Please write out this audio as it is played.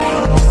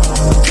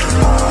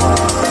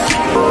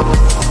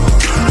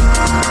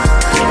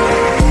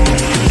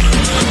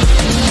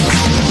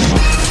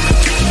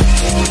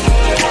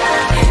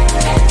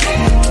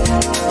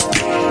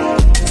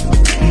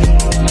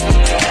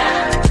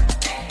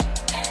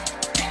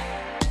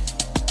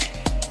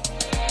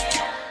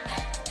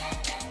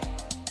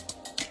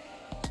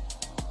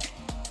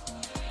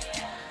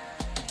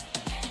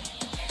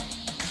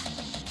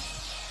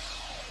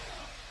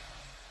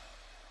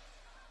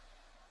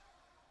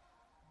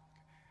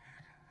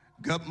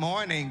Good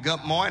morning,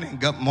 good morning,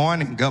 good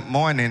morning, good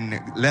morning.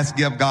 Let's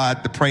give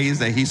God the praise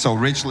that he so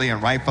richly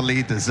and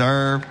rightfully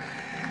deserves.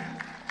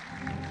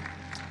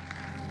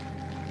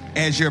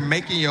 As you're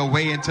making your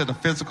way into the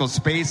physical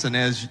space and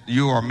as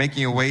you are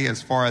making your way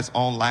as far as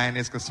online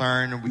is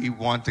concerned, we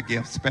want to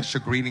give special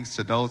greetings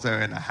to those that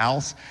are in the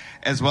house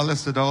as well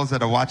as to those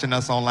that are watching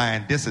us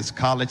online. This is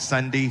College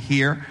Sunday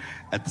here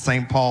at the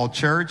St. Paul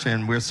Church,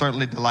 and we're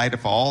certainly delighted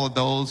for all of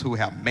those who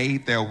have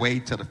made their way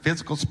to the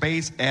physical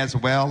space as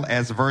well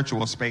as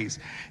virtual space.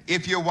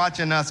 If you're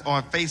watching us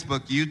on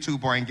Facebook,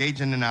 YouTube, or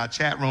engaging in our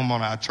chat room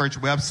on our church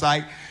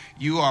website,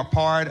 you are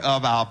part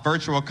of our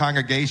virtual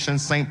congregation,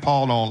 St.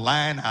 Paul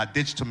Online. Our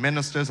digital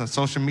ministers and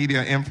social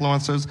media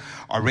influencers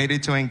are ready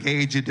to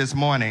engage you this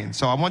morning.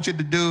 So I want you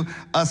to do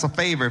us a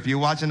favor. If you're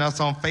watching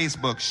us on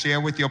Facebook, share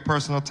with your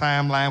personal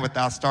timeline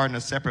without starting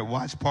a separate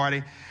watch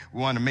party.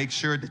 We want to make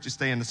sure that you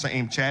stay in the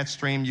same chat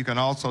stream. You can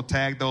also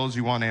tag those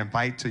you want to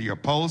invite to your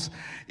posts.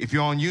 If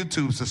you're on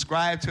YouTube,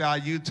 subscribe to our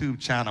YouTube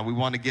channel. We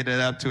want to get it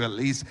up to at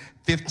least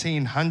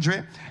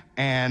 1,500.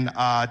 And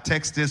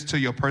text this to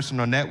your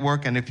personal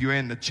network. And if you're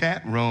in the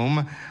chat room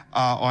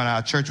on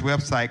our church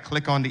website,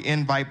 click on the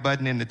invite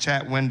button in the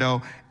chat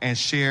window and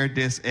share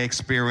this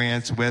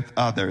experience with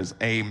others.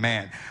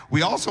 Amen.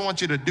 We also want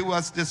you to do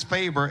us this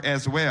favor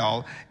as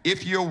well.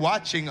 If you're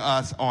watching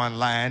us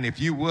online, if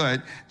you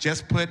would,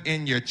 just put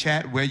in your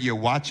chat where you're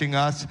watching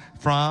us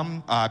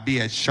from, be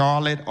it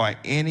Charlotte or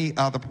any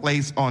other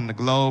place on the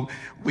globe.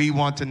 We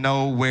want to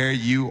know where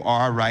you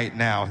are right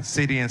now.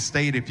 City and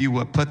state, if you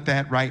would put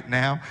that right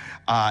now,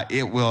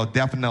 it will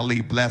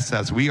definitely bless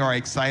us. We are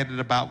excited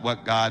about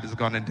what God is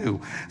going to do.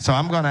 So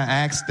I'm going to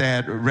ask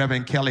that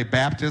Reverend Kelly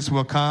Baptist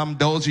will come.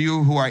 Those of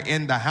you who are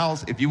in the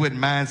house, if you wouldn't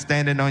mind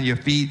standing on your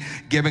feet,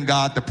 giving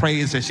God the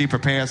praise as she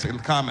prepares to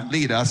come and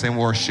lead us in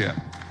worship.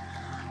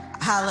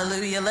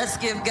 Hallelujah. Let's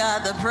give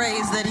God the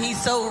praise that he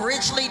so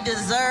richly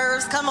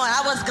deserves. Come on. I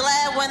was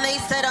glad when they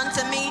said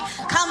unto me,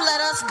 come,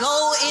 let us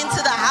go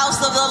into the house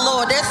of the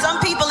Lord. There's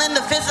some people in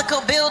the physical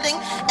building,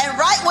 and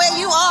right where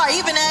you are,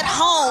 even at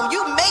home,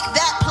 you make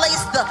that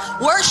place the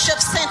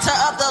worship center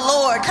of the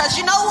Lord. Because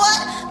you know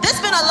what? This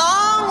has been a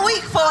long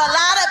week for a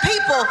lot of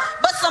people,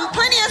 but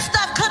plenty of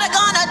stuff could have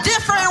gone a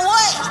different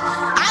way.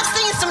 I've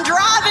seen some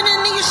driving in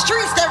these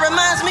streets that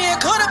reminds me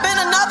it could have been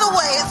another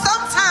way. And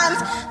sometimes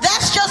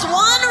that's just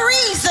one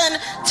reason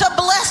to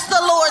bless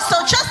the Lord.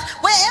 So just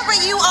wherever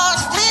you are,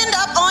 stand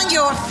up on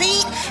your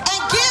feet and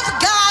give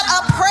God a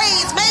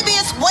praise. Maybe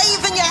it's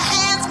waving your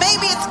hands.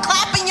 Maybe it's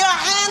clapping your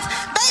hands.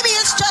 Maybe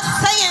it's just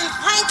saying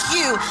thank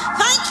you.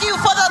 Thank you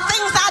for the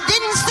things I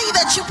didn't see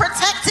that you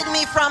protected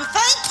me from.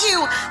 Thank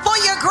you for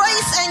your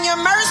grace and your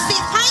mercy.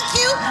 Thank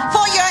you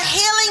for your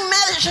healing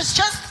measures.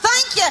 Just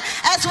thank you.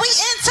 As we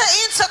enter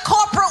into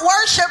corporate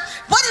worship,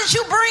 what did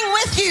you bring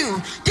with you?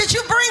 Did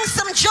you bring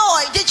some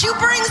joy? Did you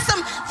bring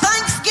some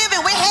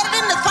thanksgiving? We're headed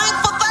into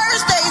Thankful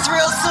Thursdays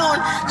real soon.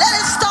 Let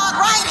us start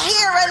right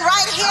here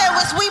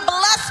as we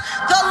bless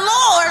the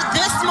Lord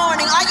this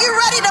morning. Are you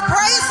ready to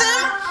praise him?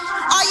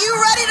 Are you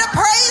ready to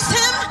praise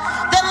him?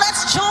 Then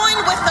let's join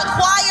with the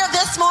choir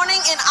this morning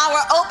in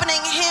our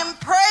opening hymn,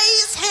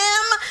 Praise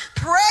Him,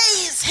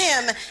 Praise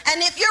Him. And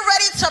if you're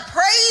ready to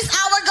praise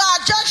our God,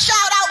 just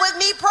shout out with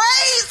me,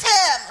 praise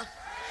him,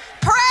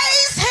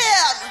 praise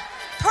him,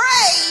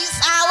 praise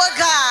our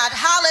God.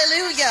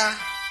 Hallelujah.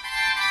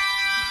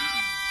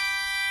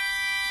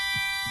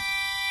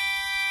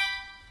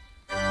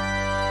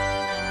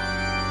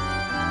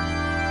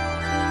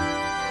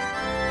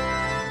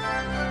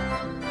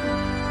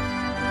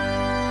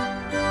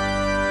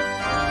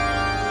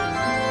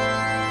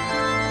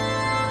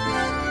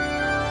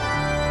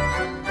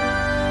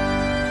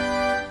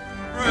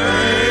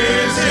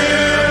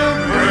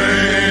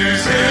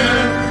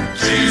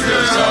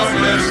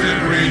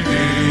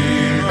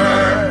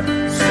 Redeemer,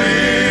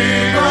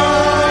 sing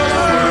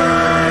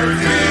all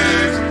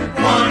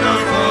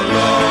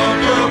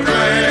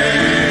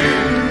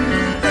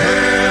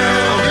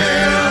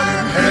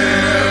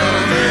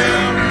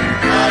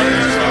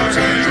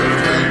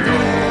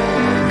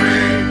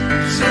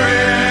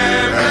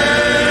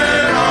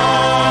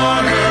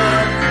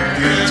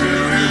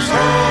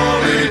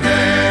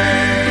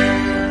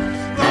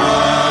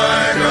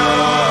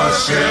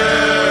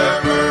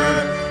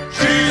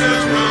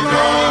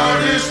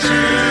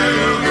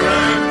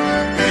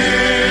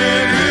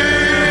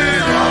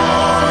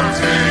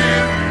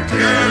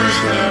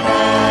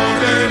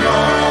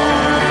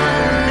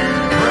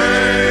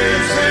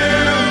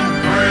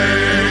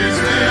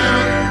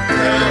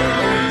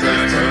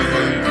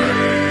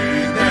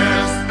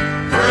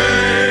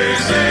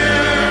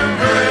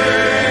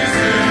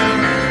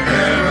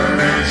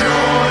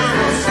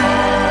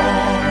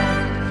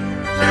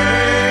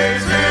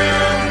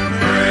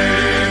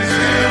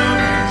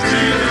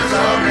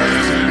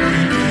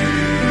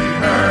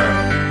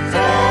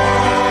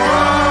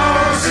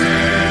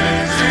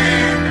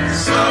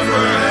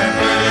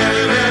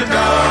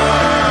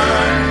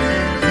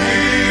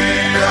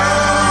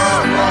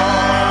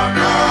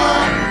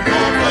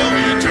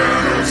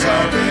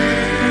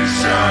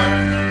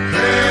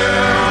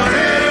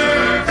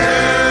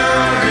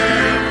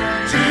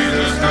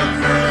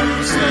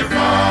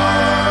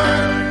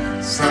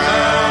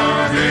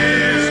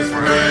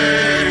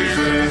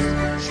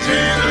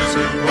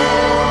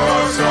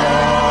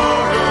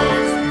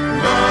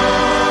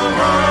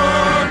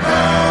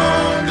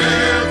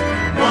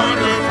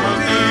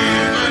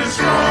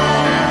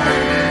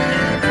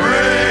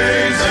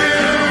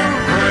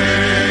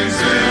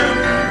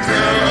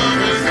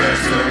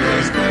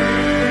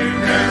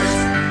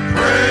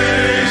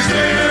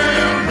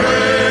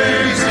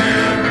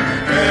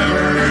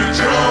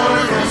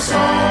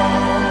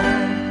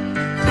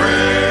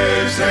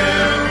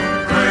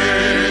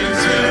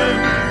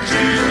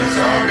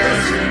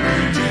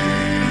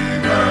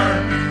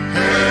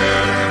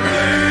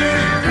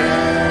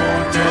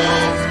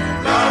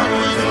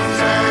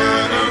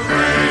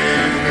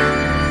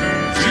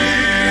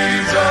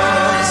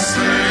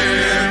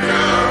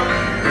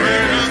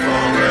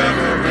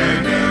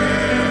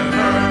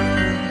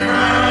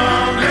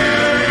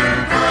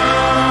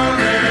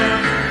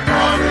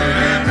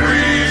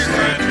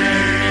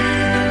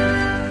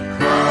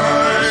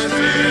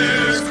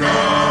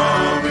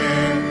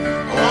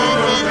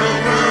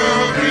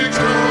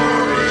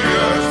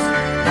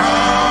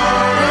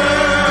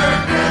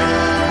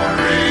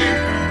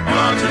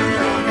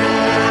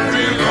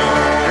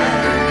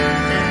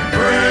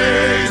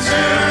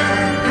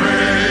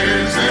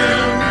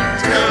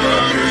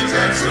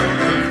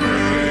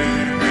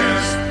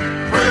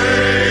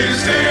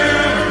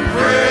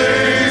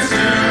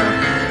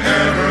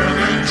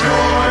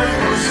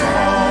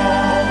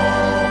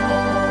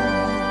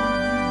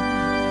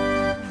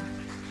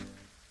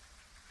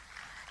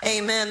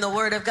the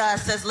word of God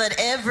says, let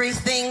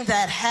everything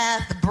that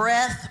hath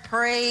breath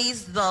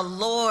praise the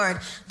Lord.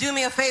 Do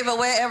me a favor,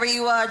 wherever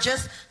you are,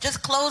 just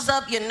close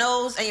up your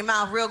nose and your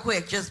mouth real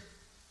quick.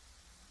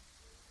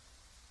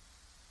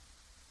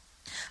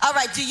 All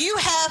right, do you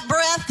have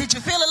breath? Did you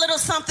feel a little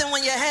something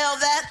when you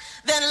held that?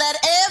 Then let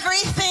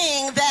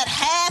everything that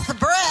hath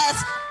breath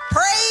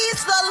praise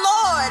the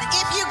Lord.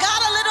 If you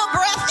got a little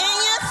breath in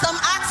you, some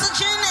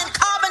oxygen and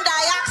carbon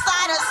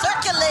dioxide are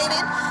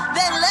circulating,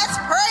 then let's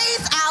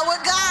praise our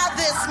God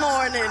this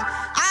morning.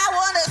 I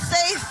want to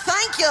say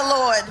thank you,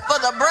 Lord, for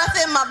the breath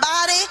in my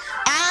body.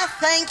 I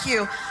thank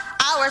you.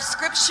 Our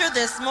scripture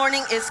this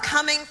morning is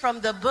coming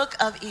from the book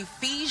of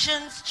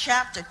Ephesians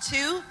chapter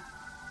 2.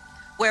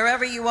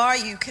 Wherever you are,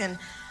 you can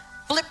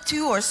flip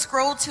to or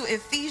scroll to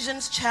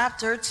Ephesians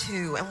chapter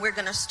 2. And we're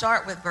going to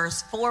start with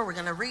verse 4. We're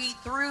going to read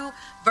through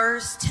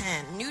verse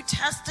 10. New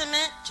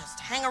Testament,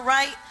 just hang a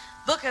right.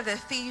 Book of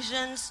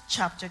Ephesians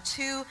chapter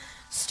 2,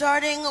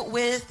 starting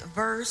with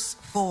verse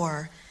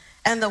 4.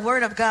 And the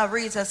word of God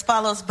reads as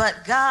follows: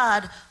 But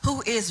God,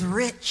 who is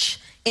rich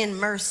in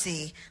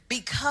mercy,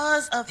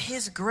 because of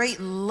his great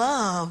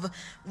love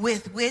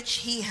with which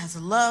he has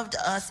loved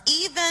us,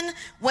 even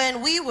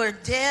when we were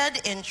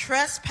dead in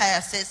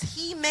trespasses,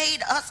 he made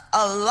us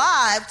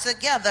alive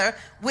together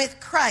with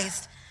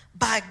Christ.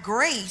 By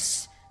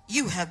grace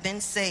you have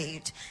been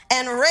saved,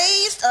 and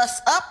raised us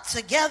up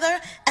together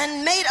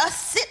and made us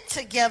sit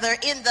together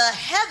in the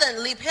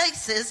heavenly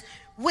places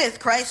with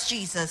Christ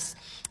Jesus,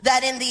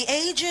 that in the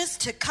ages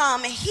to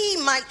come he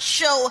might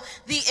show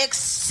the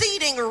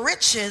exceeding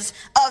riches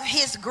of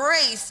his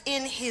grace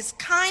in his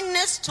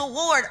kindness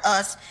toward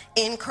us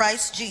in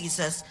Christ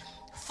Jesus.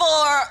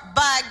 For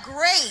by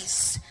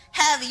grace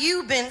have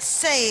you been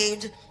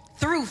saved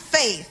through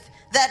faith,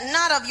 that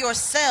not of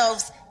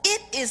yourselves,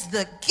 it is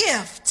the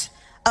gift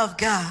of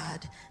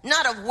God,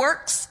 not of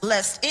works,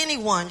 lest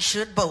anyone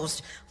should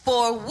boast.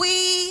 For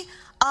we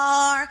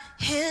are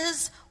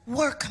his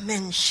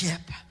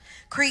workmanship,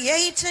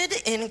 created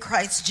in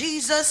Christ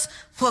Jesus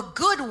for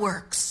good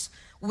works,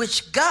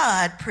 which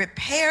God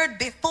prepared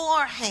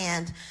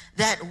beforehand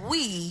that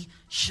we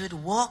should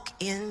walk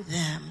in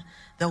them.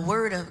 The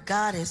word of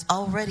God is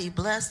already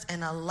blessed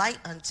and a light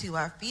unto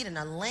our feet and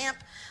a lamp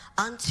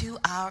unto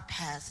our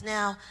paths.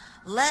 Now,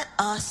 let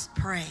us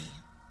pray.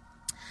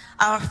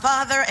 Our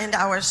Father and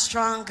our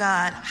strong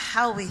God,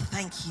 how we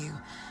thank you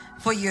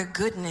for your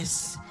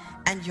goodness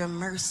and your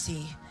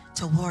mercy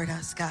toward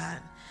us, God.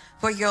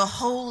 For your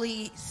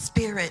Holy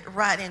Spirit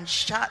riding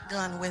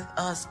shotgun with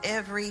us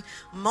every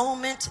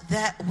moment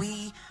that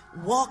we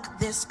walk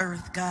this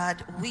earth,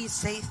 God. We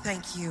say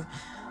thank you.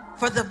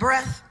 For the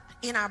breath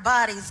in our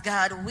bodies,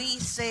 God, we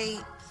say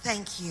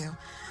thank you.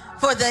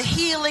 For the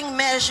healing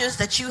measures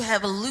that you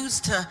have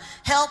loosed to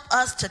help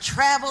us to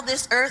travel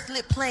this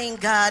earthly plane,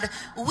 God,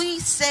 we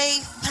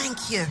say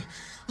thank you.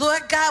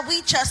 Lord God,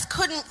 we just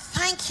couldn't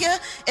thank you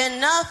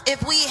enough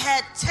if we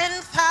had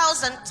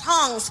 10,000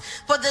 tongues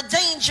for the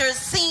dangers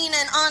seen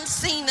and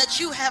unseen that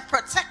you have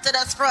protected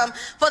us from,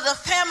 for the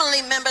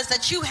family members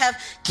that you have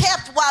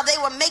kept while they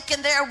were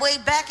making their way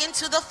back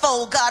into the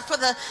fold, God, for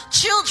the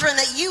children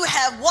that you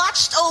have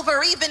watched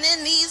over even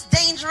in these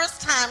dangerous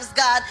times,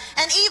 God,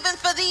 and even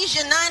for these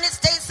United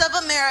States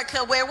of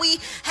America where we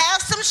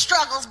have some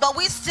struggles, but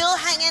we still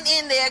hanging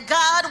in there.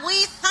 God,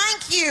 we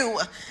thank you.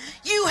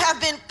 You have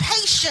been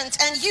patient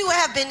and you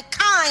have been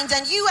kind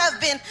and you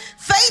have been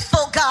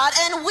faithful, God,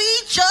 and we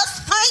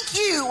just thank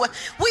you.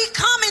 We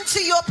come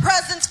into your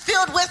presence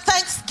filled with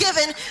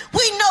thanksgiving.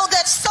 We know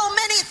that so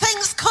many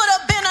things could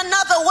have been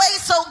another way,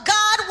 so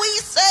God, we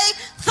say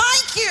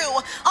thank you.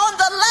 On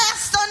the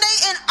last Sunday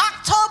in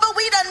October,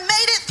 we done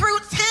made it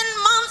through 10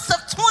 months of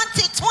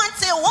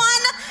 2021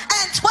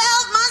 and 12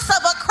 months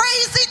of a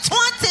crazy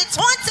 2020,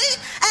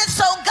 and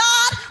so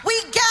God, we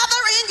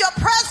gather in your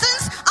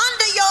presence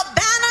under your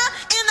banner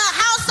in the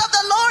house of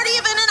the Lord,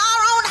 even in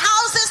our own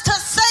houses, to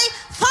say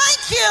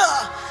thank you.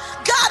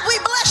 God, we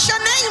bless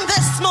your name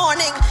this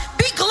morning.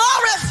 Be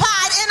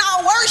glorified in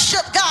our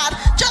worship, God.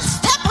 Just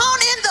step on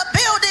in the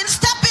building,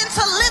 step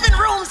into living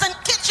rooms and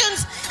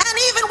kitchens, and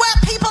even where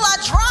people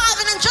are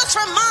driving, and just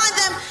remind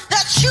them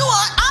that you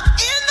are up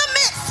in the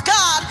midst,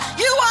 God.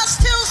 You are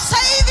still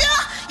Savior.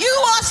 You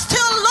are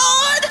still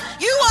Lord.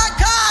 You are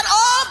God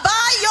all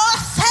by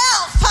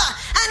yourself.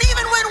 And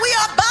even when we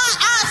are by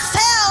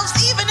ourselves,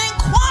 even in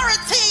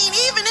quarantine,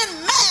 even in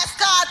mass,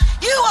 God,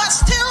 you are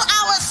still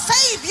our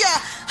Savior.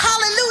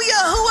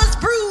 Hallelujah, who was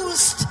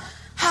bruised.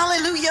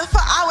 Hallelujah,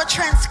 for our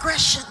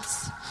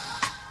transgressions.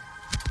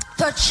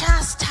 The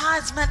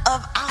chastisement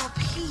of our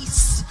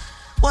peace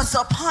was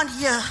upon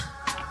you.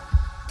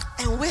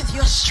 And with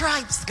your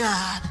stripes,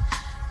 God,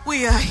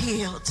 we are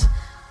healed.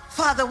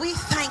 Father, we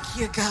thank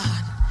you,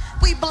 God.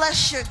 We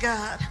bless you,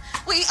 God.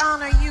 We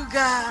honor you,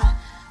 God.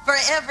 For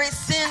every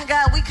sin,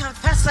 God, we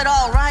confess it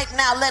all right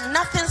now. Let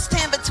nothing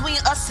stand between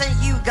us and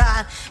you,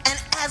 God.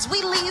 And as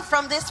we leave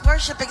from this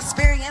worship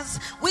experience,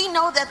 we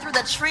know that through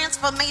the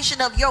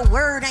transformation of your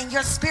word and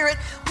your spirit,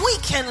 we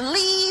can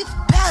leave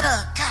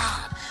better,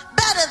 God.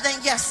 Better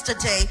than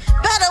yesterday.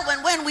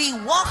 Better when we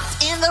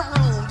walked in the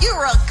room.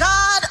 You're a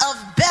God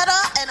of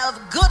better and of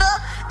gooder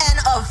and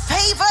of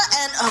favor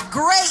and of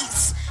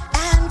grace.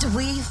 And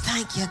we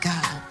thank you,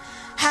 God.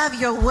 Have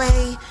your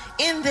way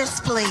in this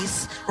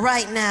place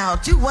right now.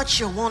 Do what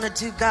you want to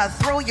do, God.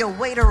 Throw your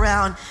weight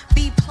around.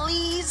 Be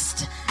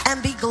pleased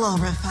and be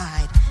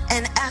glorified.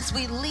 And as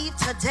we leave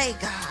today,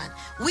 God,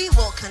 we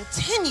will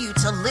continue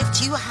to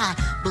lift you high.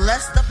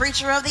 Bless the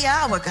preacher of the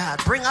hour, God.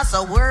 Bring us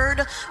a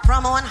word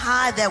from on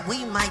high that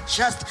we might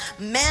just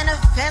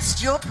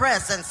manifest your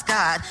presence,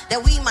 God.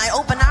 That we might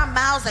open our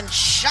mouths and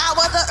shower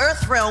the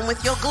earth realm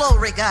with your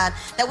glory, God.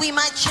 That we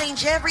might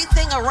change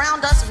everything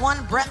around us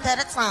one breath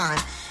at a time.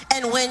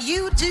 And when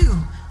you do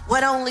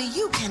what only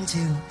you can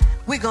do,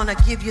 we're going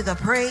to give you the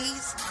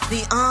praise,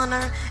 the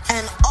honor,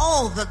 and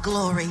all the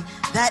glory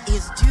that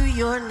is due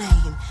your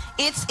name.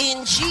 It's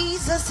in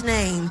Jesus'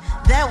 name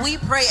that we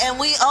pray, and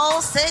we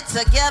all say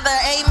together,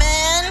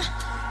 amen,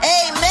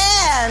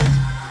 amen,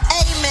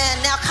 amen.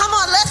 Now come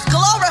on, let's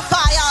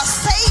glorify our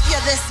Savior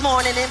this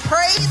morning in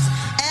praise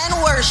and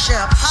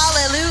worship.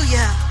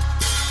 Hallelujah.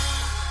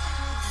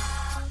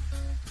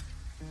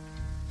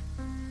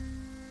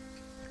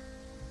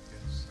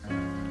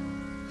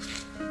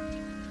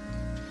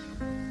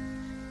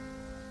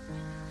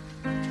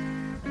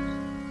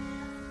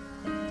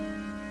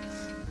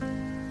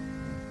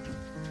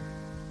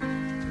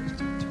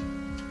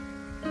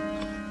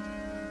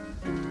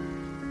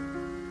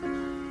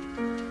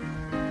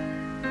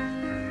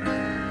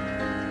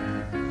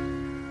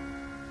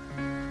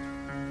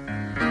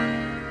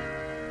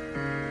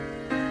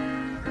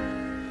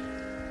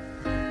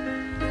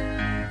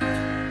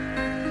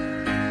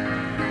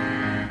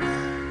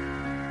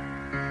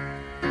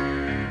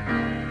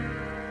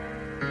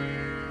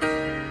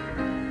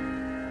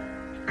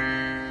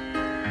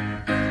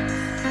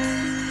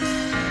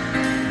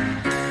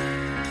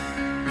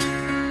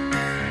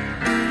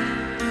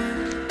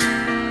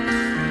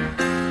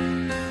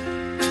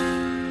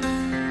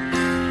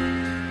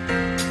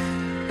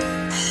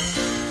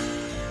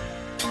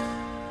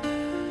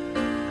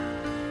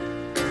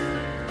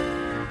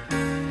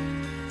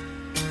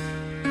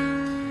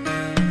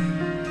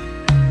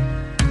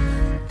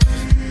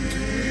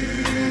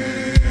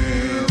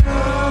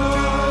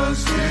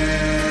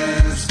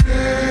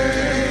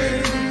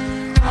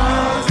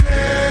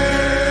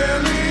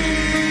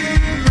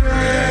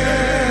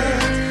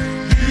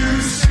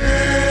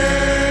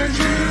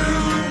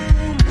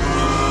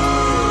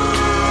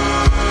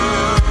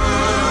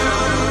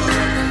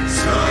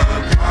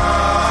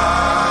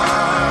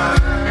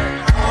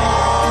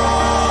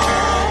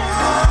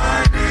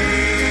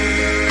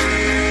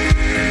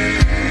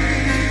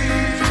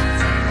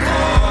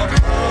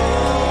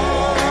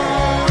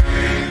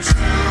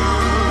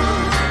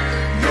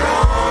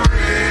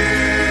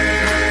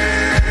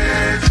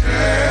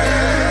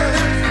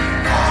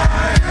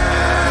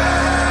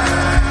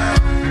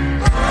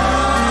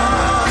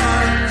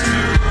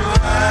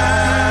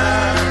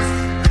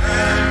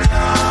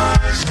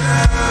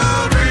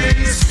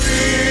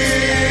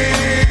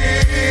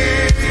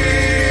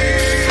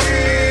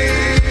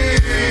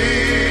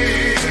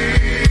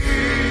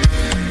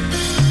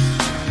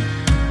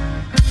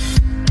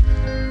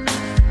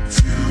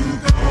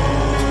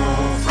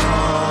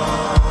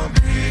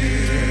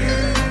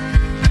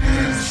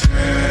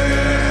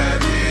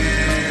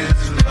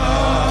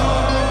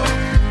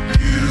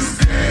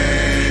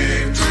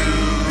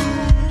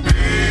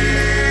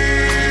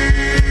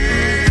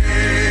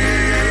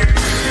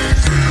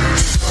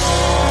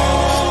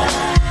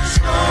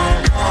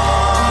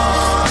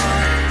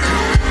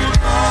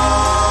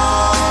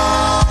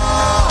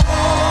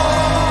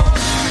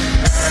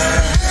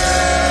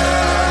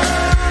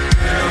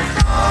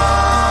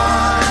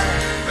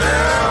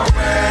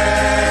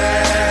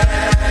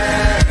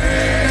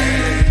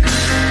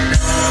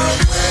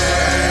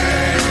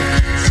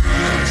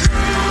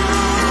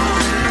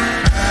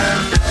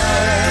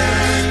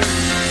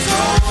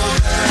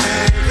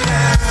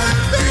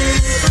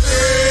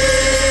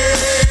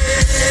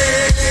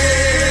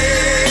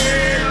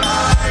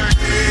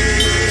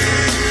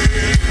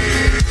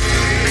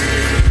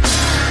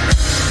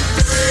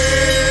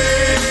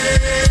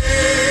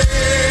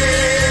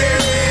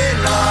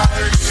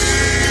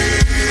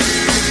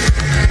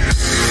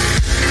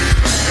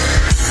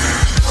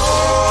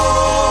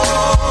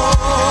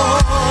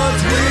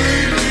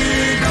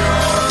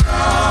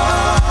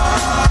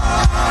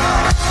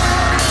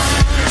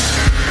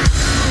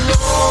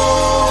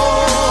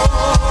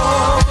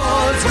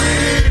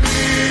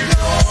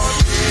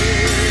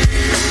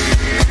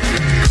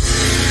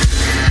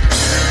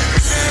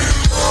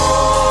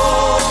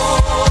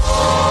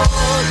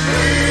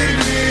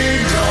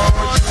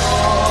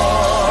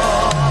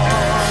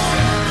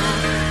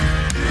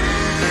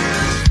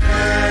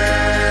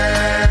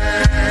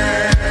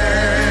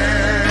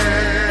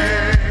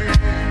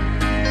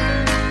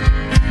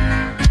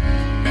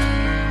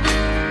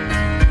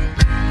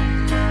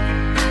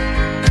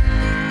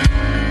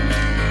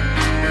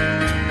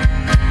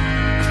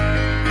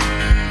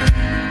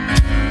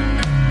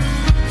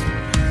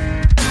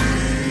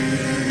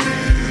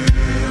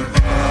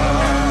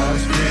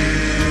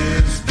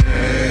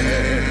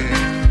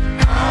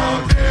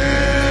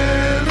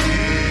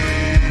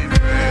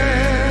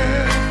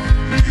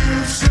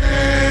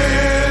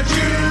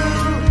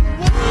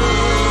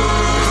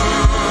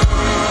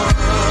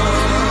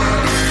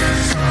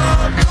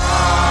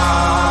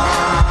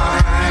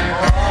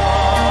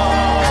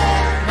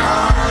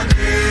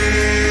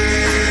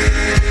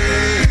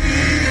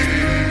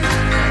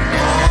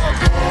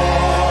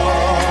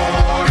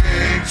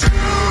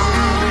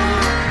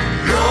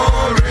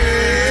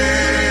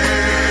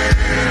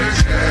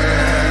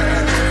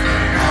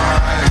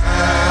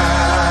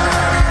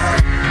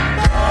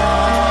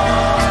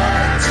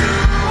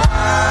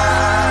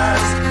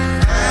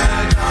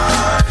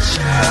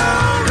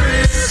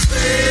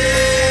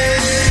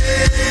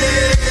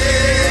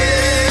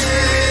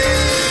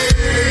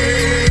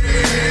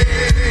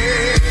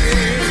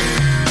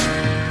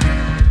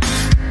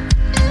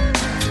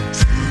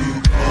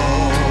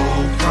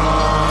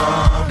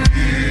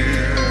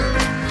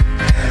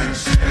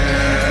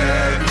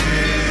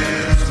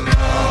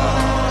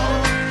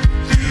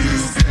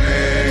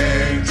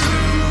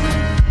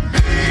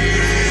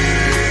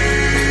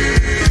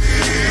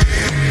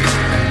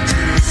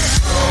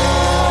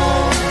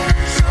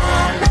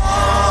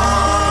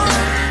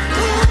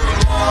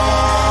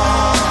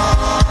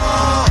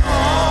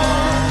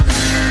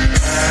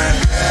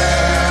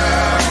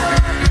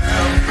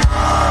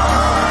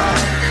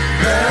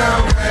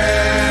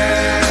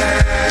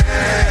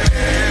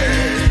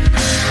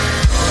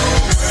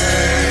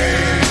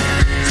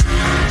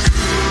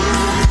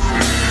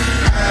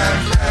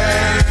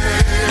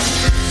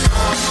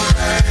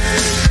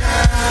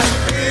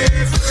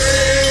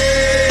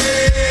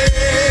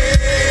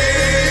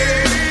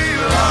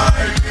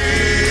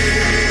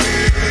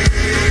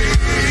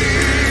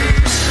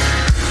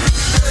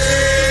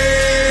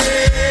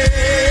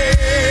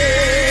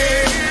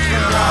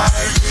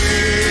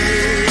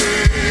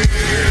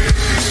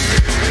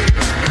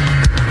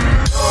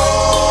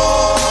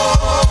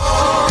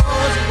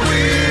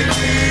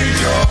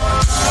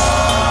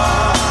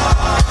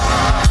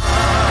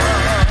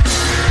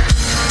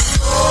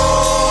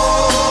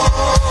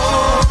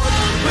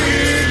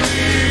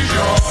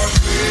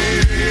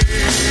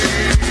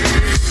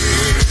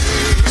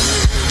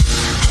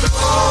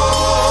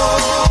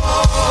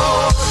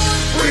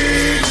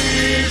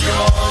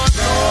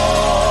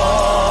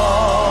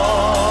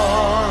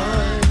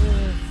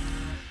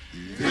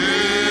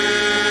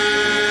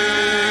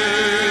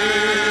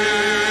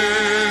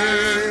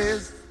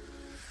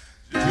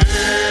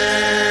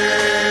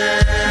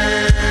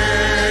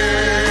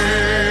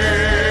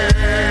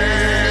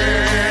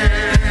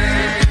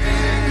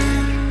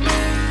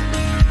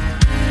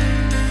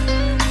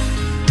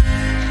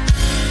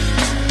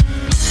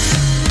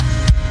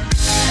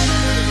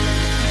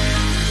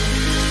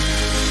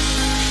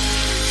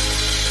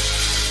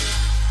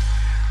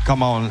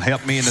 Come on,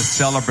 help me to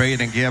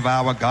celebrate and give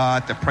our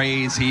God the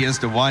praise. He is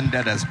the one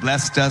that has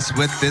blessed us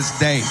with this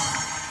day.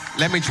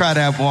 Let me try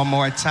that one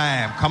more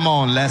time. Come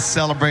on, let's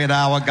celebrate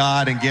our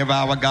God and give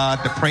our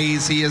God the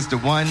praise. He is the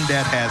one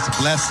that has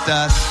blessed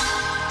us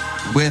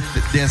with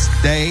this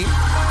day.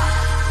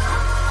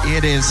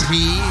 It is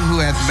He who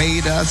hath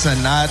made us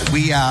and not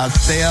we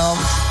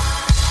ourselves.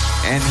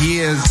 And He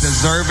is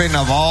deserving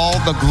of all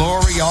the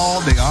glory,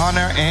 all the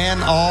honor,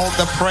 and all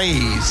the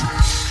praise.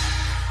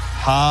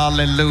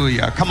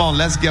 Hallelujah. Come on,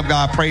 let's give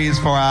God praise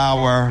for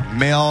our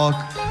male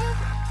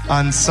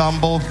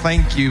ensemble.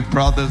 Thank you,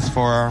 brothers,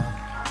 for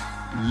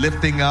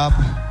lifting up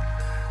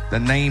the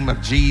name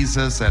of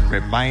Jesus and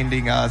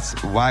reminding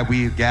us why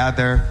we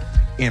gather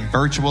in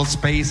virtual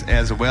space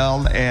as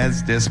well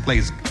as this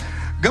place.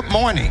 Good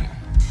morning.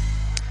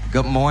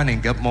 Good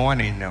morning. Good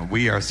morning.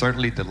 We are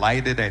certainly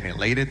delighted and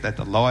elated that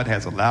the Lord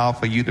has allowed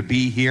for you to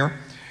be here.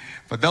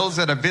 For those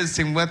that are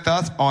visiting with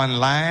us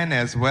online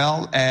as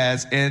well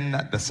as in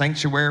the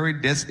sanctuary,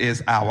 this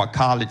is our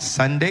College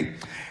Sunday.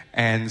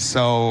 And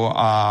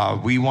so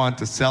we want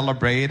to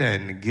celebrate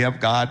and give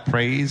God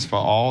praise for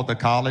all the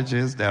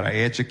colleges that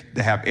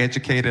have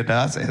educated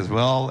us, as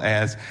well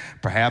as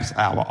perhaps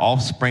our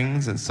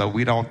offsprings. And so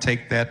we don't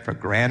take that for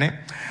granted.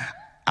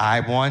 I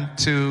want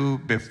to,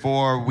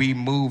 before we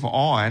move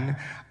on,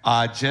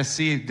 just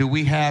see, do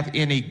we have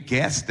any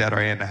guests that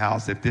are in the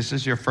house? If this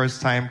is your first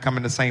time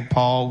coming to St.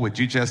 Paul, would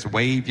you just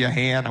wave your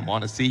hand? I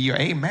want to see you.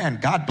 Amen.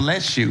 God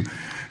bless you.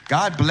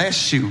 God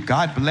bless you.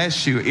 God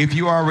bless you. If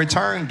you are a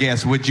return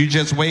guest, would you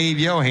just wave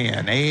your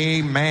hand?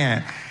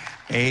 Amen.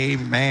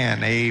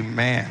 Amen.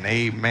 Amen.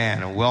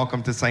 Amen. And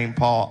welcome to St.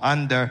 Paul.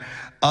 Under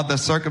other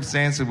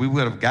circumstances, we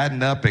would have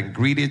gotten up and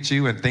greeted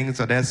you and things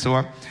of that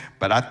sort.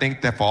 But I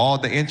think that for all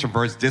the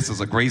introverts, this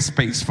is a great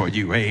space for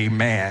you.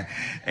 Amen.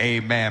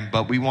 Amen.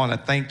 But we want to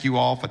thank you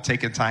all for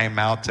taking time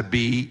out to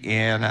be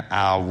in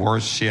our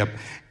worship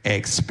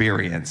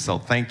experience. So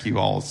thank you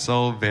all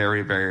so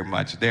very, very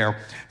much. There are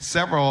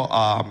several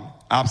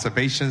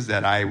observations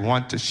that I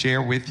want to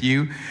share with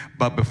you.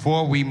 But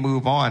before we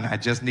move on, I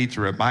just need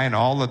to remind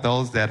all of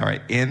those that are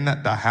in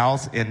the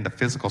house, in the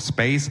physical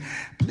space,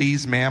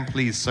 please, ma'am,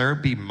 please, sir,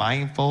 be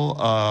mindful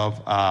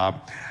of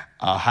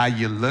how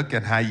you look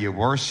and how you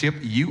worship.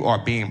 You are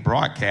being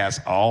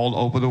broadcast all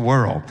over the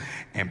world.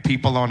 And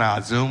people on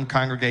our Zoom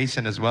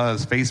congregation, as well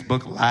as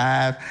Facebook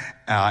Live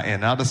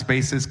and other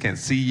spaces, can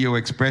see your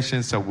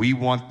expression. So we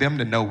want them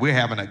to know we're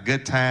having a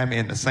good time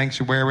in the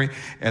sanctuary,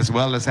 as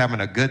well as having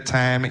a good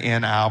time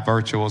in our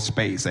virtual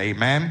space.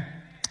 Amen.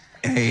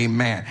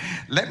 Amen.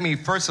 Let me,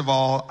 first of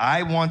all,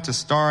 I want to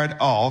start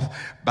off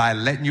by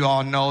letting you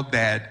all know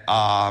that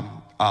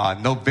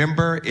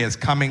November is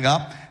coming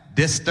up.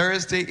 This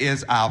Thursday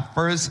is our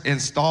first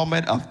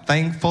installment of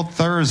Thankful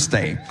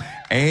Thursday.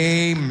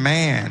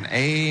 Amen.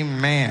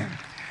 Amen.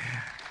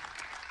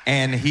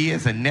 And he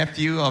is a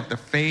nephew of the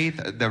faith.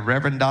 The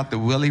Reverend Dr.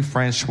 Willie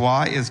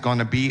Francois is going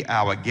to be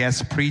our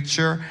guest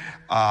preacher.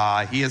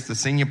 He is the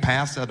senior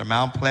pastor of the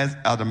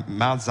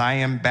Mount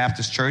Zion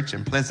Baptist Church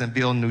in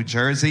Pleasantville, New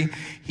Jersey.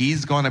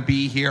 He's going to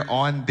be here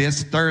on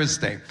this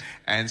Thursday.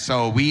 And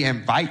so we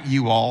invite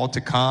you all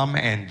to come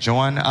and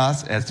join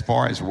us as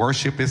far as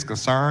worship is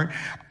concerned.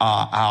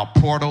 Our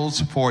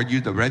portals for you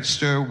to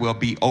register will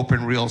be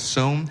open real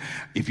soon.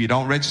 If you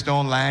don't register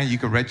online, you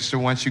can register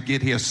once you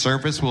get here.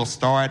 Service will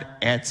start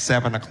at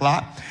 7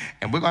 o'clock.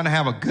 And we're going to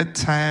have a good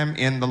time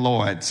in the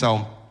Lord.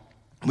 So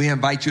we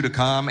invite you to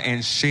come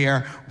and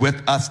share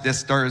with us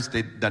this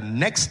Thursday. The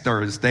next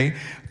Thursday,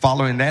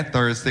 following that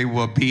Thursday,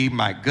 will be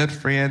my good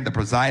friend, the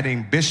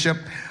presiding bishop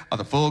of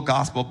the Full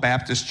Gospel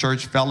Baptist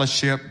Church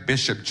Fellowship,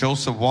 Bishop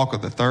Joseph Walker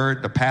III,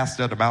 the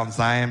pastor of the Mount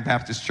Zion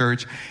Baptist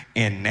Church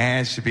in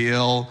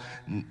Nashville,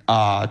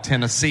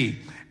 Tennessee.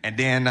 And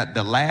then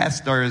the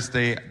last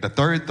Thursday, the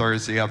third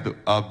Thursday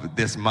of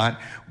this month,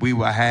 we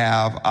will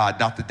have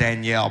Dr.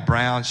 Danielle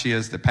Brown. She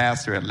is the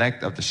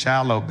pastor-elect of the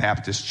Shiloh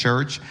Baptist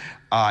Church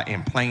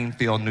in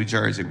Plainfield, New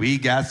Jersey. We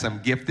got some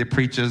gifted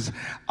preachers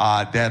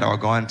that are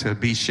going to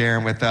be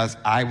sharing with us.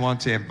 I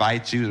want to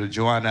invite you to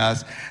join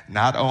us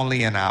not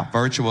only in our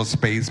virtual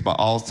space, but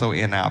also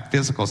in our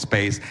physical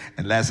space,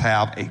 and let's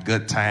have a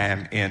good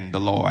time in the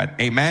Lord.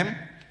 Amen.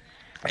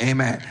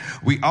 Amen.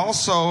 We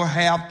also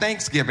have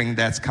Thanksgiving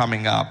that's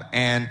coming up.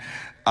 And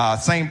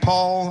St.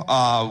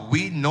 Paul,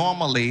 we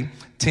normally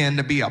tend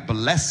to be a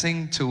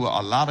blessing to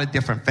a lot of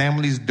different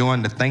families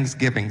during the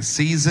Thanksgiving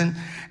season.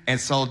 And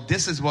so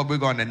this is what we're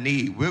going to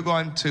need. We're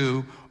going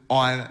to,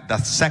 on the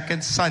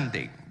second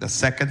Sunday, we're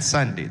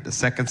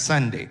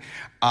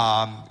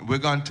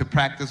going to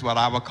practice what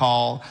I would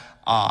call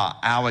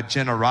our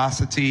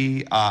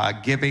generosity,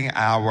 giving,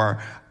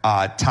 our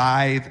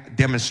tithe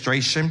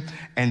demonstration.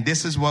 And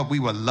this is what we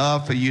would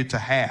love for you to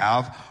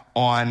have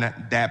on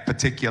that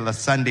particular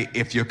Sunday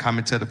if you're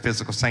coming to the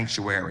physical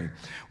sanctuary.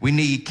 We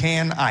need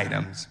canned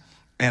items.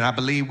 And I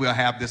believe we'll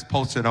have this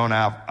posted on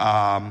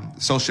our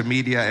social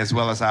media as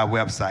well as our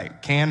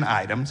website. Canned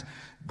items,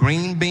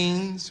 green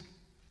beans,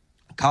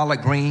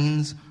 collard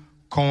greens,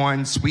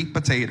 corn, sweet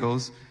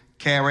potatoes,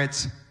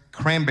 carrots,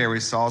 cranberry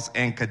sauce,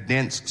 and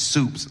condensed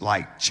soups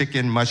like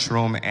chicken,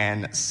 mushroom,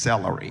 and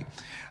celery.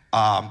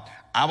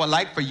 I would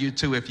like for you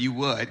to, if you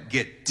would,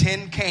 get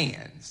 10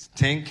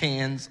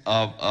 cans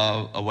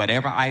of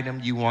whatever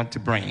item you want to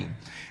bring.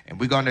 And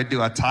we're going to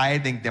do a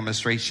tithing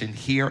demonstration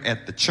here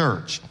at the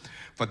church.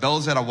 For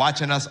those that are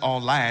watching us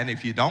online,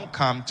 if you don't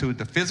come to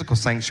the physical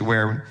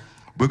sanctuary,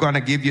 we're going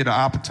to give you the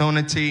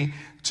opportunity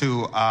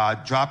to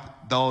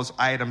drop those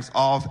items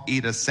off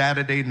either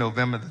Saturday,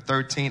 November the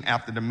 13th,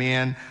 after the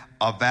Men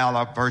of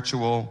Valor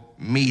virtual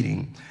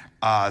meeting.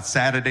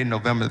 Saturday,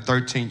 November the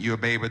 13th, you'll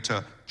be able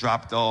to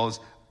drop those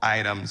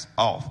items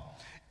off.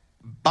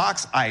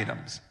 Box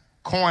items,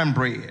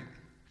 cornbread,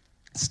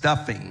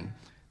 stuffing,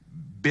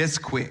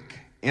 Bisquick,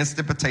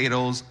 instant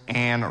potatoes,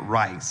 and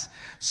rice.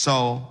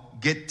 So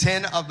get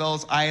 10 of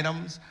those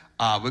items.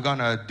 We're going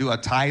to do a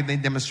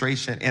tithing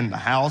demonstration in the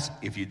house.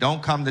 If you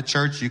don't come to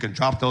church, you can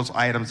drop those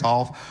items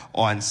off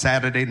on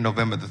Saturday,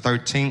 November the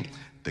 13th.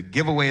 The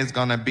giveaway is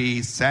going to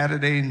be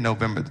Saturday,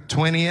 November the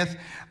 20th.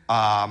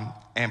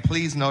 And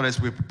please notice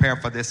we prepare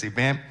for this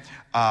event.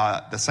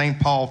 The St.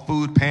 Paul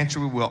Food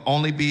Pantry will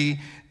only be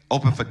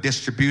open for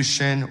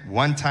distribution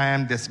one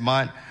time this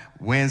month,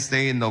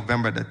 Wednesday,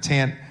 November the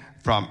 10th,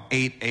 from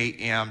 8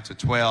 a.m. to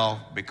 12,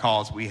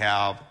 because we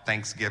have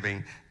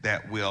Thanksgiving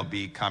that will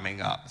be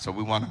coming up. So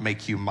we want to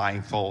make you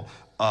mindful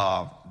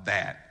of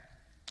that.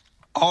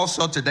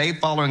 Also today,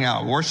 following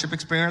our worship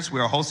experience, we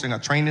are hosting a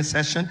training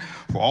session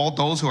for all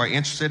those who are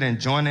interested in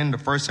joining the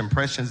First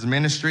Impressions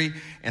Ministry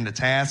in the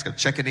task of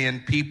checking in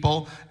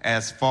people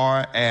as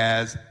far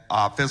as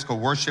physical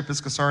worship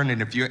is concerned.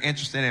 And if you're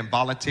interested in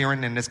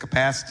volunteering in this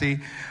capacity,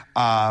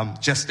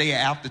 just stay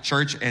after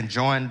church and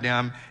join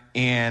them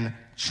in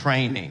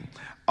training.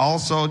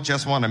 Also,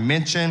 just want to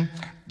mention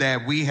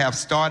that we have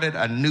started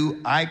a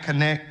new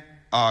iConnect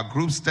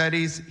group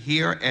studies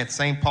here at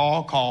St.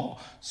 Paul called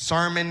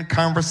Sermon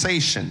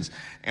Conversations.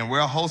 And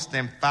we're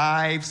hosting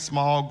 5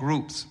 small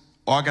groups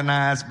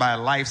organized by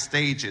life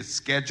stages,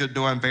 scheduled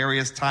during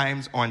various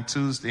times on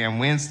Tuesday and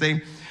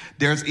Wednesday.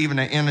 There's even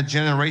an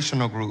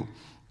intergenerational group.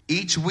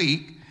 Each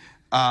week,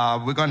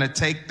 we're going to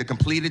take the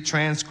completed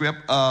transcript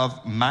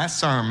of my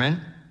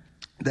sermon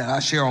that I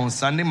share on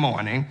Sunday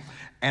morning,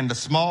 and the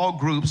small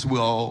groups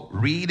will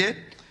read it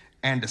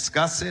and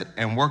discuss it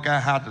and work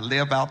out how to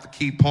live out the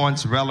key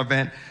points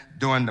relevant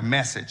during the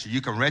message. You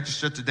can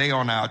register today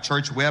on our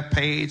church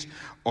webpage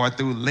or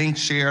through links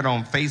shared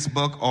on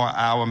Facebook or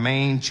our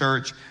main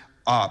church,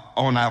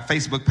 on our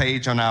Facebook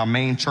page, on our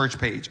main church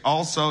page.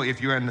 Also, if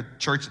you're in the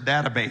church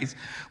database,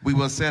 we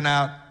will send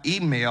out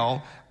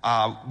email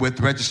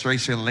with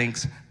registration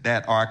links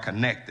that are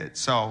connected.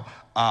 So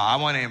I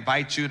want to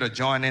invite you to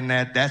join in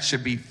that. That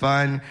should be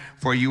fun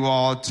for you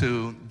all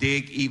to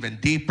dig even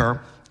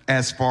deeper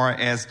as far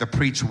as the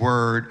preached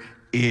word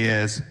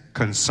is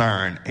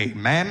concerned.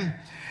 Amen.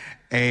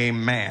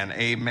 Amen.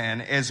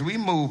 Amen. As we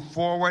move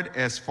forward,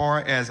 as far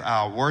as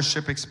our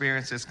worship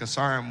experience is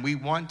concerned, we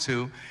want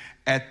to,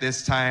 at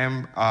this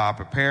time,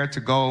 prepare to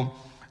go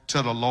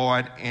to the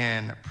Lord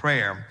in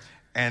prayer.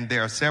 And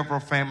there are several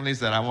families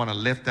that I want to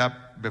lift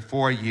up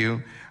before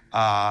you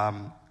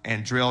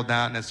and drill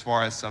down as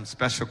far as some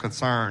special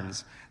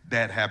concerns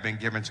that have been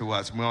given to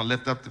us. We want to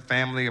lift up the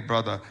family of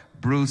Brother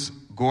Bruce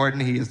Gordon.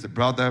 He is the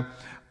brother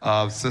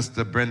of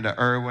Sister Brenda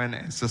Irwin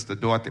and Sister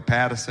Dorothy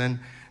Patterson.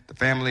 The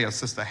family of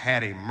Sister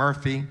Hattie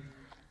Murphy.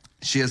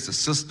 She is the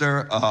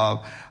sister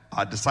of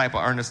disciple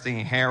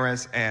Ernestine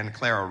Harris and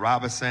Clara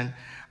Robinson.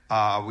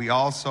 We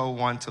also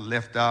want to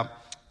lift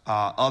up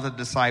other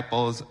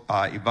disciples,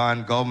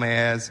 Yvonne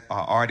Gomez,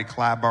 Artie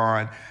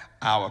Claiborne,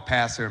 our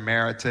pastor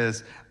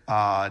emeritus,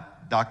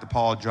 Dr.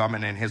 Paul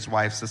Drummond and his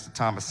wife, Sister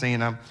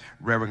Thomasina,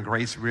 Reverend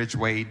Grace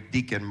Ridgway,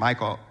 Deacon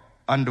Michael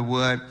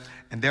Underwood.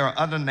 And there are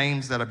other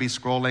names that will be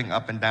scrolling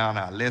up and down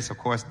our list. Of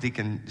course,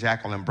 Deacon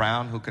Jacqueline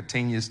Brown, who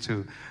continues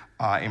to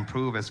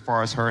improve as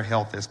far as her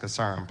health is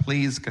concerned.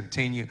 Please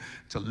continue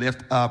to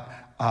lift up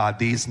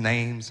these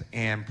names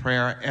in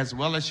prayer, as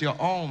well as your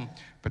own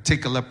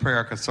particular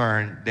prayer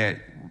concern that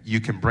you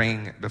can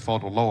bring before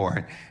the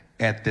Lord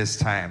at this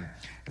time.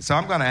 So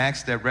I'm going to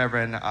ask that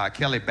Reverend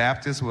Kelly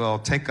Baptist will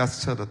take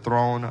us to the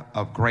throne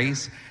of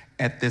grace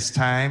at this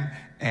time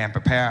and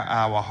prepare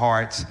our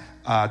hearts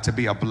to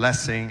be a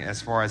blessing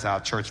as far as our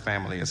church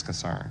family is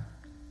concerned.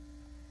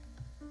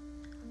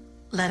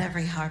 Let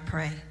every heart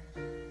pray.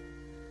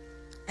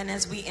 And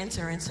as we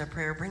enter into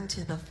prayer, bring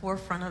to the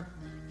forefront of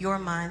your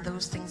mind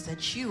those things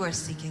that you are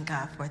seeking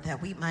God for,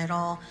 that we might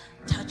all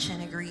touch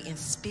and agree in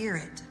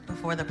spirit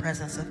before the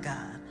presence of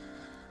God.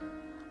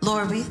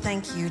 Lord, we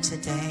thank you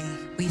today.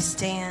 We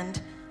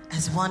stand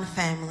as one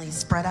family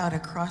spread out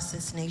across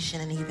this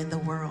nation and even the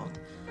world,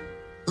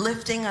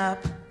 lifting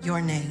up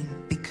your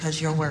name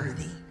because you're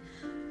worthy.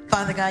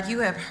 Father God, you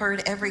have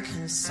heard every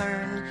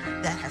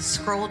concern that has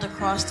scrolled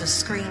across the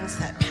screens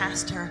that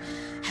Pastor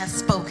has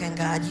spoken,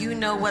 God. You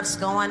know what's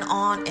going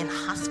on in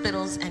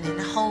hospitals and in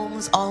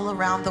homes all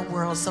around the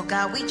world. So,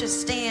 God, we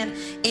just stand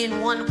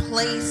in one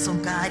place, oh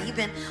God,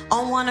 even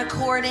on one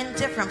accord in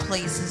different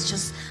places,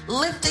 just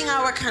lifting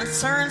our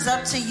concerns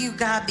up to you,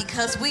 God,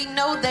 because we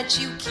know that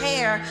you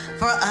care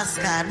for us,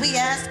 God. We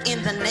ask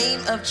in the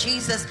name of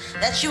Jesus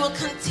that you will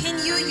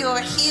continue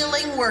your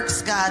healing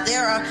works, God.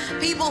 There are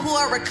people who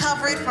are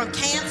recovering from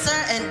cancer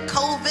and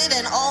COVID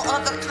and all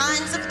other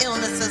kinds of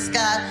illnesses,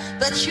 God,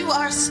 but you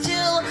are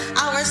still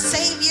our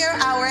Savior,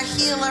 our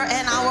healer,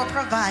 and our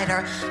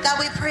provider. God,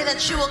 we pray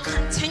that you will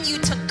continue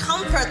to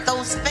comfort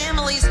those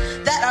families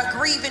that are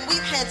grieving.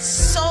 We've had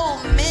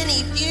so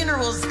many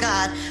funerals,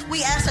 God.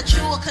 We ask that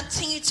you will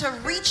continue to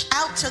reach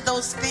out to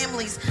those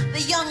families.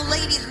 The young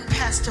lady who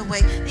passed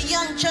away, the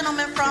young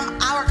gentleman from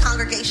our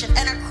congregation,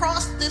 and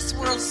across this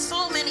world,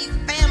 so many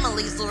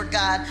families, Lord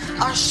God,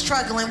 are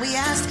struggling. We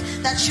ask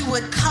that you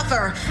would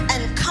cover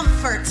and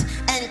comfort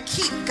and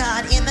keep,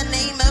 God, in the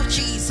name of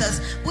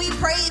Jesus. We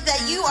pray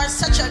that you are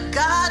such a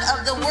God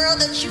of the world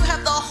that you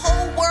have the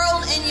whole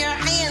world in your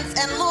hands.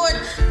 And Lord,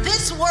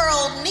 this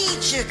world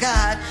needs you,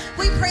 God.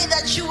 We pray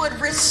that you would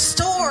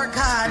restore,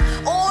 God,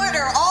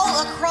 order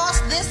all across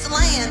this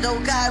land, oh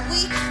God.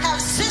 We have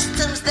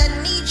systems that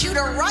need you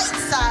to right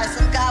size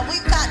them, God.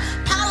 We've got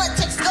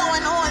politics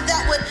going on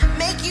that would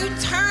make you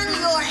turn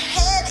your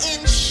head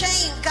in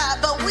shame, God.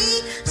 But we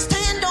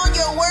stand on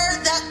your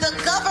word that the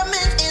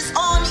government is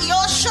on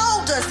your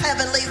shoulders,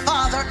 Heavenly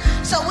Father.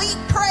 So we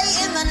pray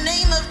in the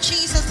name of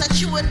Jesus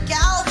that you would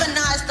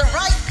galvanize the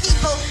right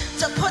people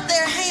to put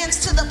their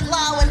hands to the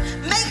plow and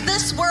make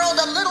this world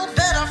a little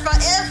better for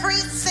every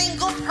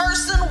single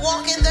person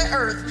walking the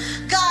earth.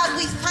 God,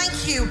 we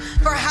thank you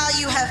for how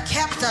you have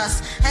kept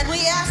us. And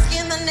we ask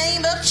in the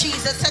name of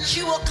Jesus that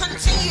you will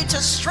continue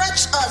to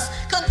stretch us,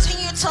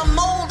 continue to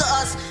mold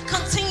us,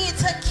 continue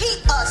to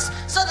keep us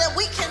so that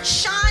we can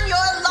shine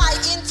your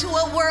light into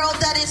a world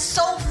that is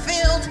so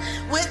filled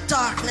with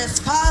darkness.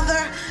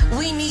 Father,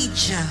 we need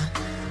you.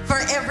 For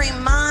every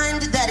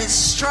mind that is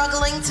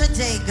struggling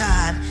today,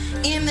 God,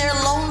 in their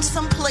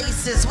lonesome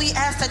places, we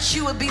ask that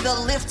you would be the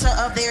lifter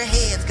of their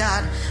heads,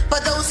 God. For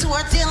those who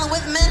are dealing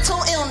with mental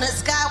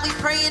illness, God, we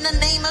pray in the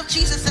name of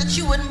Jesus that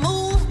you would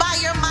move by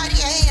your mighty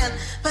hand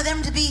for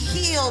them to be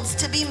healed,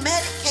 to be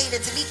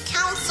medicated, to be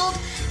counseled,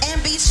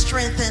 and be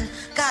strengthened.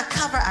 God,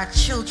 cover our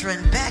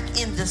children back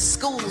in the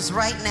schools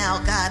right now,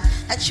 God,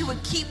 that you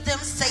would keep them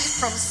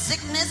safe from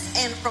sickness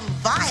and from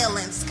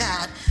violence,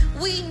 God.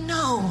 We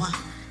know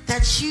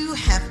that you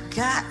have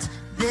got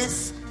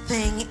this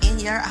thing in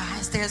your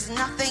eyes. There's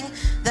nothing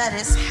that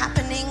is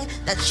happening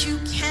that you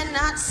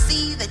cannot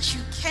see, that you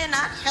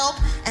cannot help,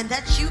 and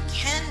that you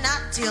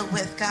cannot deal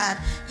with, God.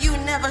 You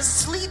never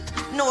sleep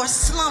nor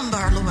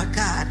slumber, Lord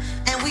God,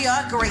 and we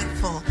are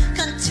grateful.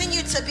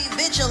 Continue to be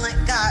vigilant,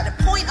 God.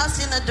 Point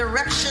us in the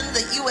direction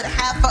that you would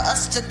have for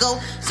us to go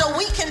so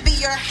we can be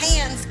your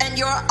hands and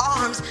your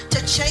arms to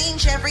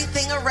change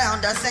everything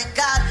around us. And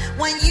God,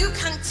 when you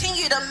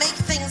continue to make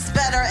things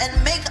better and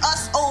make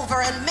us over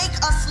and make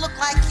us look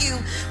like you,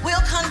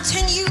 we'll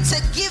continue to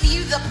give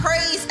you the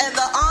praise and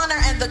the honor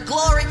and the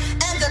glory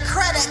and the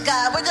credit,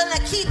 God. We're going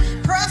to keep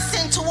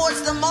pressing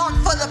towards the mark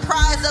for the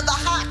prize of the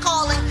high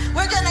calling.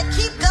 We're going to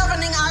keep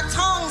governing our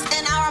tongues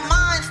and our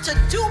minds to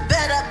do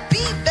better,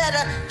 be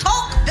better,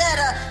 talk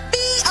better,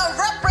 be a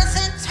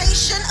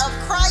representation of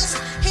Christ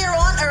here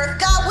on earth.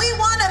 God, we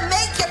want to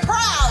make you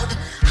proud.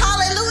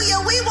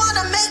 Hallelujah. We want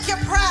to make you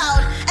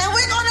proud. And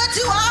we're going to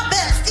do our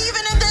best,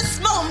 even in this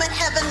moment,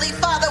 Heavenly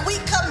Father. We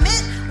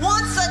commit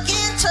once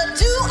again to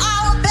do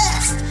our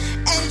best,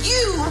 and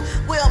you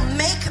will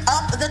make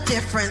up the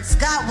difference.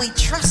 God, we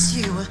trust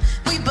you.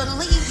 We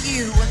believe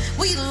you.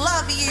 We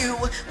love you.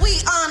 We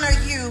honor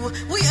you.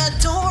 We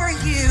adore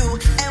you.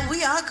 And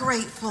we are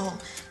grateful.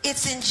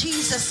 It's in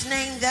Jesus'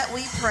 name that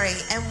we pray.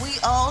 And we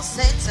all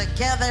say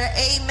together,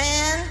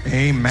 amen.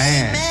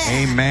 Amen.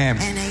 Amen.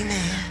 And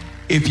amen.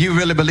 If you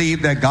really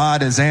believe that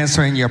God is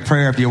answering your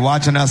prayer, if you're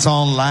watching us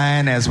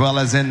online as well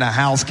as in the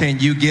house, can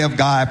you give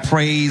God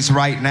praise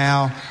right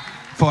now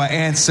for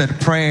answered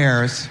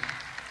prayers?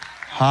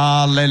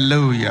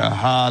 Hallelujah,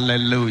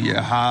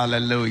 hallelujah,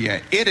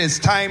 hallelujah. It is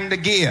time to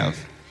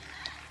give.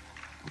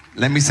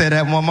 Let me say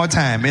that one more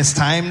time. It's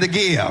time to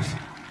give.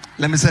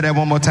 Let me say that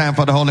one more time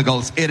for the Holy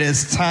Ghost. It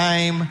is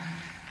time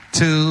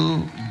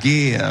to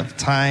give,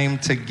 time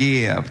to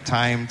give,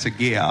 time to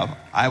give.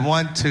 I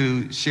want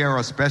to share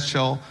a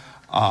special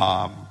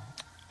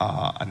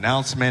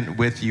announcement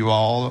with you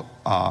all,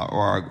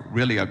 or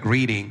really a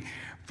greeting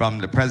from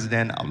the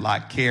president of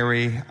Lott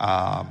Carey,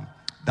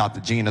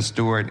 Dr. Gina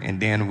Stewart, and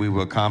then we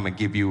will come and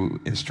give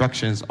you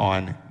instructions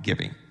on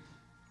giving.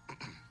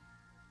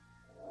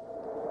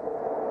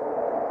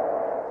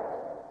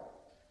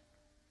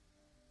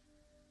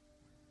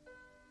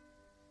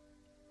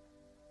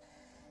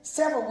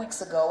 Several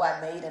weeks ago, I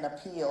made an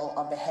appeal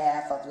on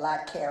behalf of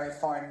Lott Carey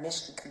Foreign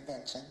Mission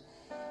Convention,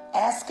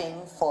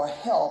 asking for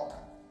help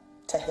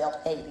to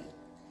help Haiti.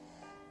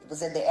 It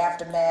was in the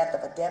aftermath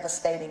of a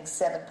devastating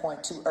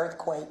 7.2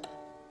 earthquake,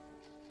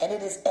 and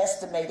it is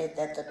estimated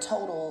that the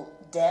total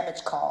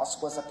damage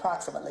cost was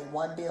approximately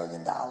 $1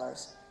 billion,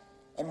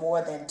 and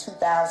more than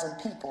 2,000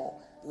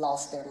 people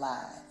lost their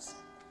lives.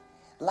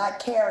 Like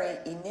Carey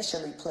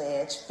initially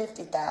pledged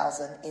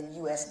 $50,000 in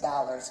US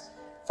dollars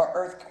for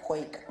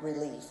earthquake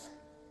relief,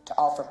 to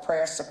offer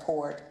prayer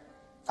support,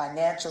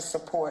 financial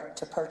support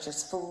to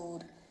purchase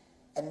food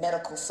and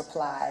medical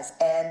supplies,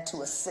 and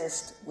to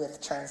assist with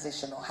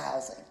transitional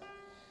housing.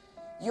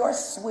 Your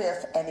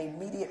swift and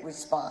immediate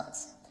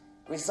response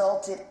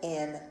resulted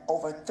in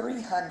over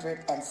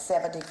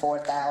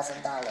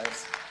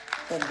 $374,000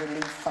 in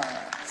relief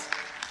funds,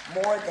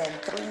 more than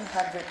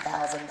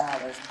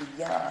 $300,000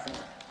 beyond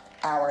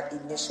our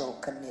initial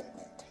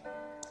commitment.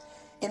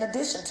 In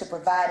addition to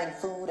providing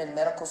food and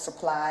medical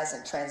supplies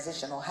and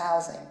transitional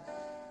housing,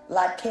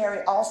 Like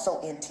Carey also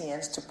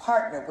intends to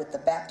partner with the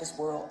Baptist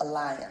World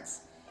Alliance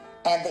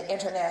and the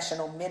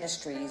International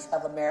Ministries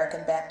of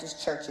American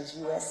Baptist Churches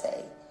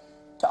USA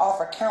to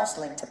offer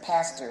counseling to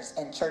pastors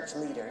and church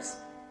leaders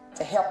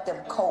to help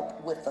them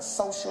cope with the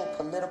social,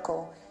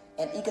 political,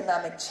 and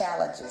economic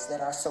challenges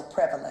that are so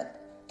prevalent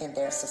in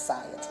their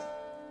society.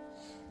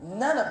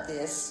 None of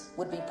this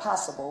would be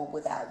possible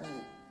without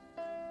you.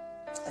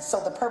 And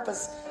so the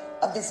purpose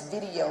of this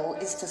video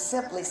is to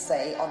simply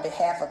say, on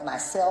behalf of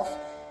myself,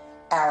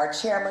 our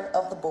chairman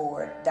of the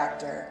board,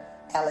 Dr.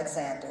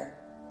 Alexander,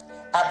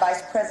 our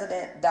vice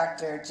president,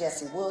 Dr.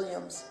 Jesse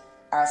Williams,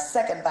 our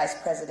second vice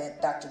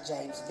president, Dr.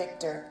 James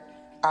Victor,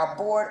 our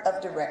board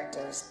of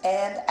directors,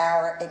 and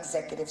our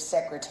executive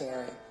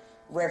secretary,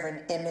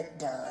 Reverend Emmett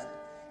Dunn.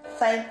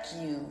 Thank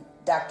you,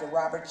 Dr.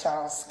 Robert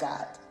Charles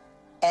Scott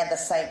and the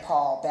St.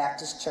 Paul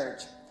Baptist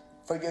Church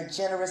for your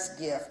generous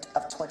gift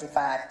of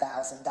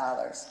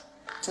 $25,000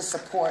 to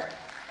support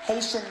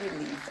Haitian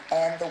relief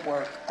and the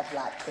work of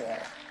Like Carey.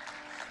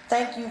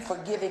 Thank you for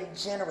giving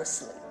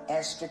generously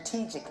and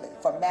strategically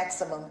for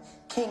maximum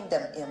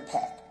kingdom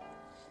impact.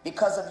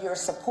 Because of your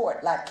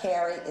support, Like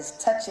Carey is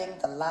touching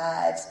the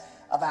lives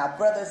of our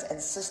brothers and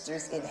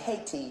sisters in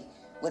Haiti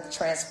with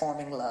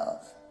transforming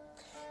love.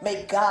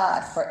 May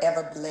God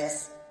forever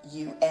bless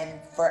you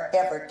and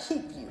forever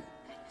keep you.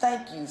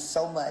 Thank you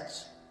so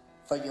much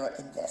for your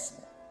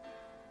investment.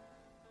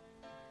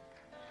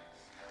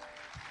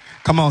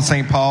 Come on,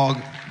 St. Paul.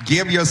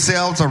 Give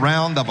yourselves a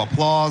round of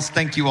applause.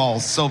 Thank you all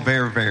so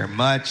very, very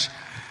much.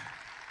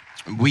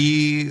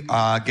 We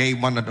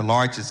gave one of the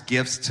largest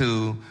gifts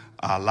to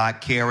Like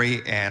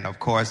Carey, and of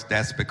course,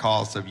 that's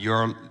because of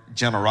your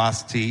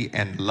generosity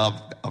and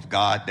love of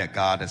God that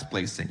God has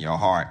placed in your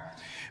heart.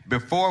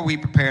 Before we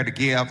prepare to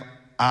give,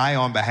 I,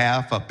 on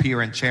behalf of Peer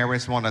and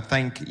Cherish, want to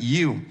thank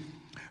you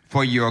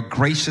for your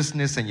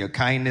graciousness and your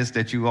kindness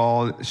that you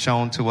all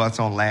shown to us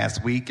on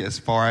last week as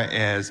far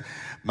as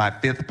my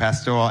 5th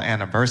pastoral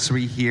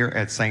anniversary here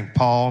at St.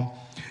 Paul.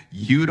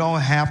 You don't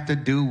have to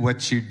do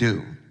what you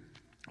do.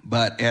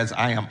 But as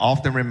I am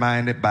often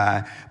reminded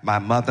by my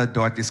mother,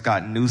 Dorothy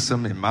Scott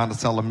Newsom in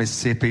Monticello,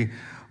 Mississippi,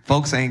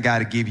 folks ain't got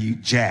to give you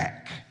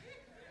jack.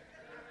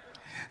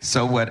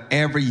 So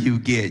whatever you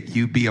get,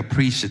 you be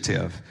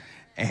appreciative.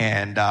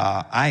 And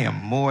I am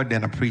more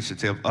than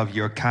appreciative of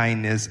your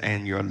kindness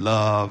and your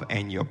love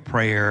and your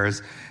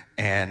prayers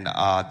and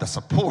the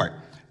support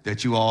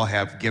that you all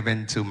have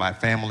given to my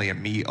family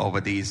and me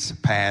over these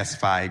past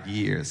 5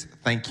 years.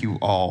 Thank you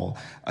all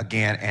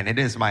again. And it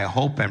is my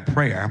hope and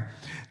prayer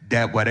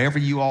that whatever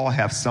you all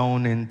have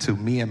sown into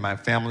me and my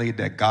family,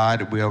 that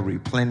God will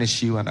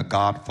replenish you in a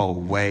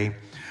God-fold way,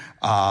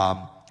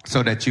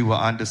 so that you will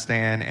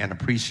understand and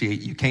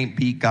appreciate you can't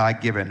beat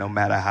God-given no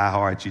matter how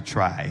hard you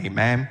try.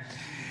 Amen.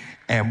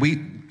 And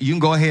you can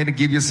go ahead and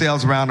give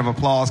yourselves a round of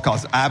applause,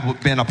 because I've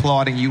been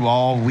applauding you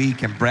all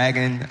week and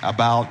bragging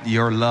about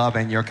your love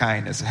and your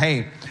kindness.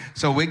 Hey,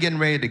 so we're getting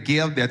ready to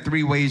give. There are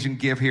 3 ways you can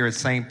give here at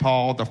St.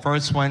 Paul. The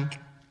first one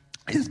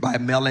is by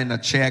mailing a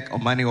check or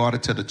money order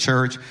to the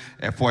church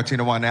at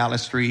 1401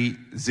 Alice Street,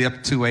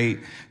 zip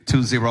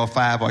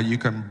 28205, or you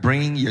can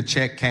bring your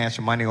check, cash,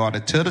 or money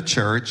order to the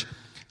church.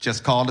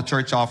 Just call the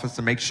church office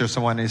to make sure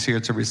someone is here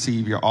to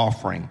receive your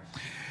offering.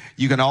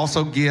 You can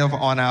also give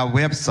on our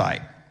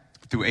website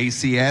through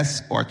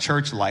ACS or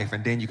Church Life,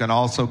 and then you can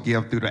also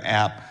give through the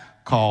app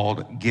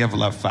called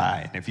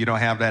Givelify. And if you don't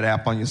have that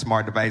app on your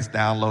smart device,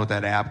 download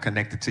that app,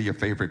 connect it to your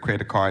favorite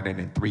credit card, and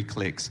in 3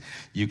 clicks,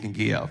 you can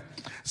give.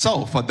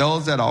 So for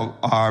those that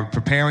are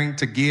preparing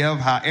to give,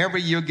 however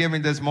you're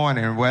giving this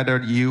morning,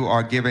 whether you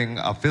are giving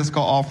a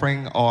physical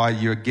offering or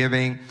you're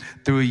giving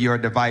through your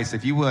device,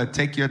 if you would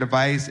take your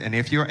device and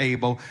if you're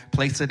able,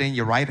 place it in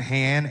your right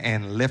hand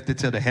and lift it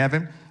to the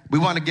heaven. We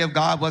want to give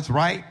God what's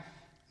right,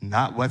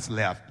 not what's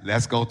left.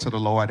 Let's go to the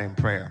Lord in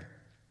prayer.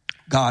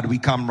 God, we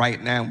come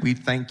right now and we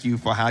thank you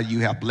for how you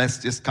have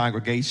blessed this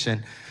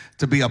congregation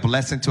to be a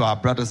blessing to our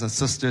brothers and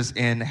sisters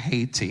in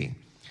Haiti.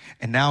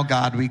 And now,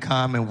 God, we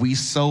come and we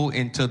sow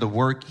into the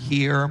work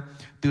here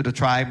through the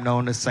tribe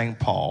known as St.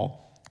 Paul.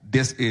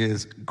 This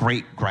is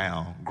great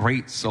ground,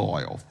 great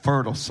soil,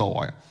 fertile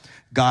soil.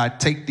 God,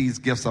 take these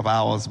gifts of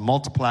ours,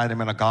 multiply them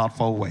in a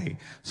Godful way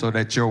so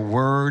that your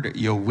word,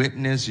 your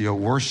witness, your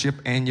worship,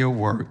 and your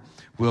work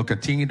We'll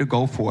continue to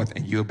go forth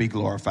and you'll be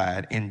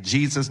glorified. In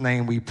Jesus'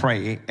 name we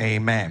pray,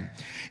 amen.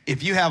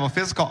 If you have a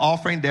physical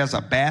offering, there's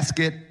a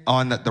basket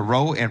on the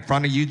row in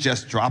front of you.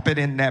 Just drop it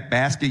in that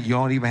basket. You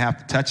don't even have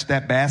to touch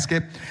that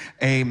basket.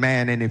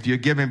 Amen. And if you're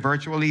giving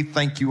virtually,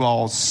 thank you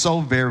all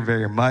so very,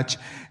 very much.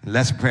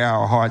 Let's prepare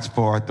our hearts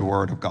for the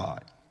word of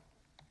God.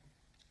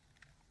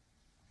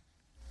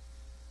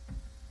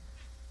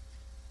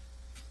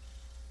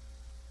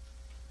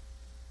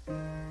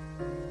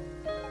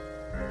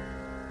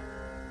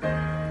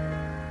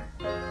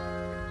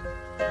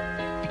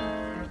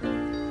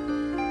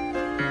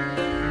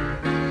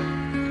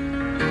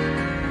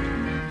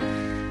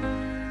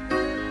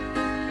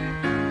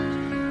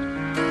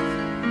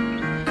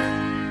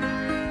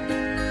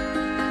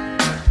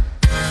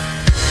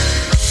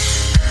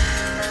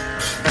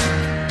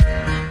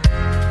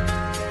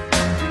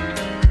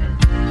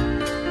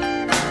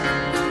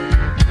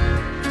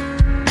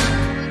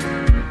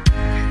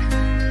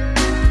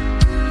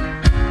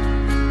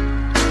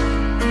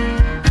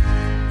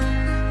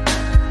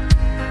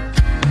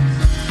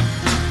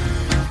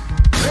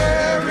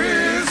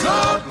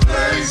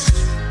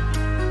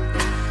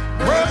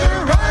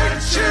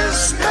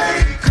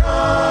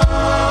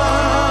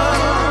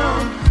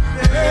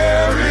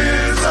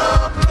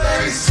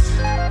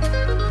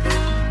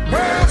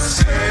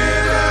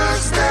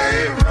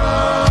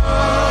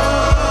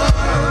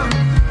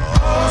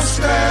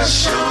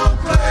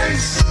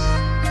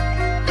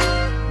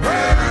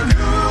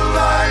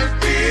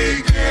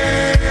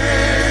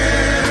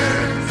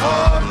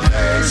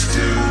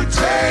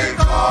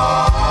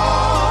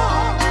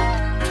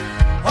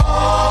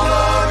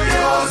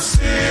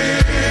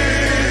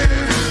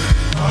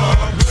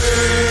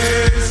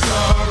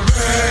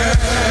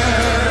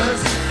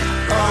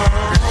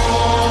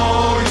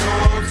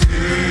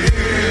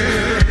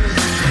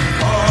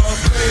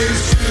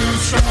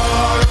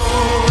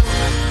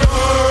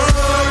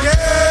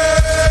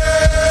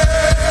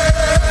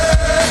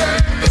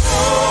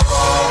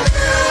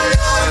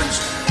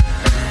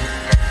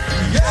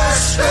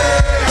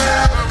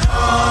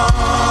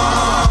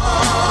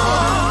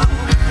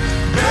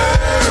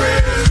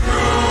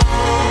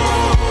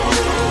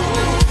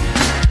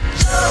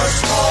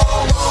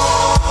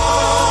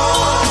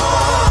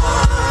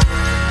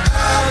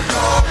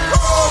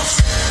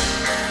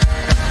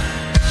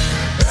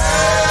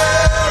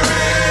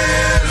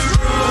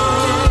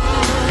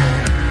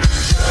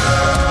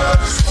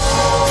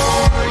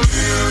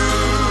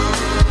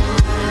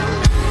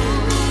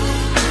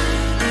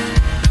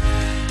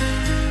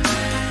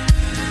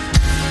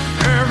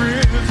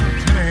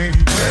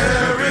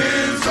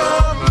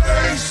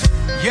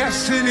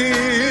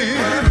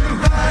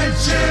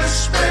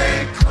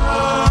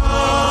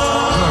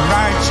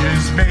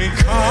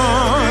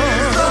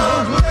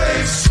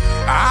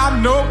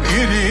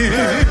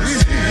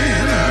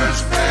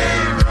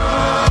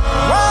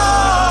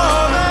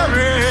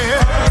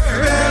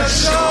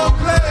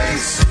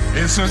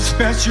 It's a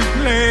special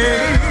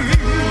place.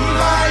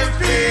 Life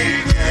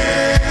begins.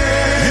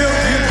 He'll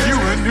give you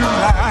a new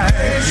life.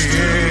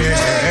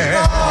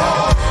 Yeah.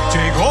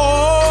 Take all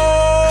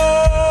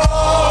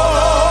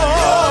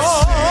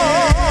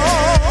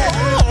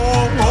your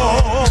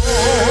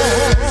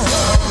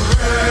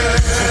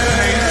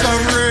place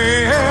of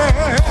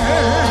rest.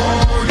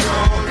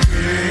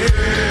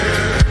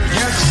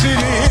 Yes,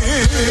 it is.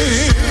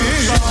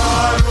 You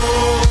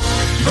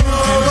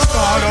can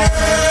start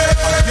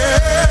over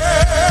again.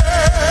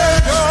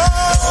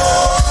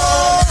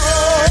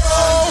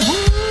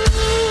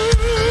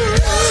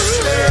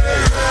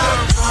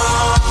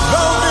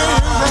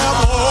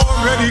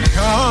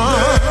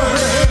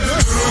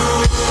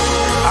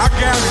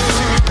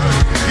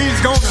 He's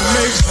gonna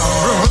make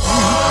some room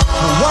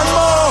for one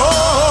more.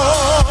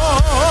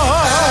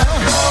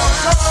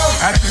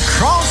 At the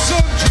cross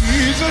of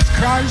Jesus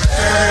Christ,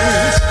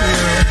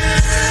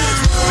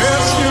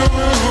 there's still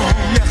room.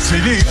 Yes,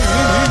 it is.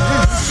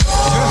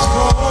 Just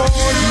for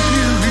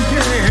you,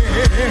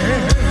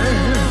 yeah.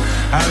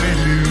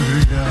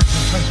 Hallelujah.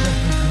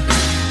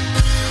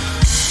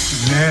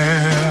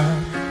 There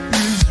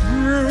is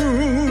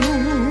room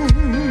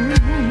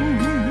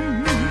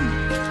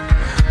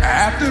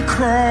at the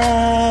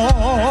cross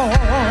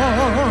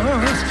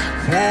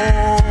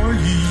for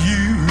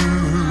you.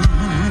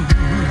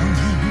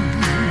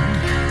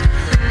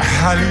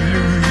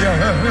 Hallelujah.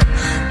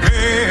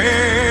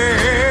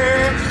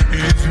 There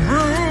is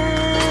room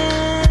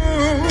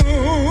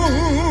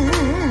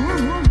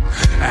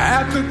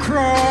at the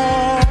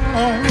cross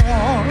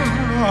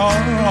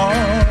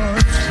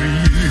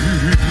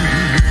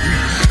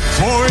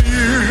for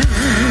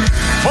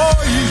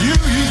you,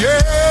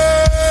 yeah.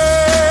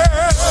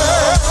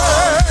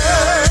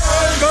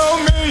 Go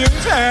million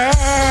times.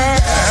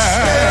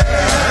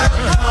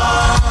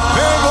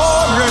 They've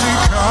already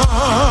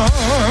come.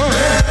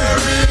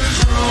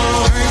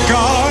 Thank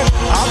God,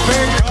 I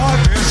thank God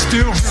there's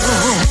still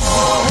room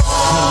for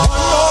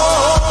one more.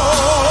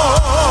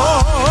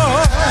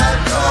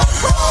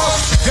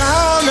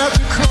 Down at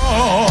the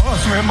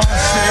cross where my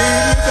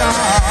Savior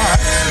died,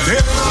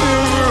 there's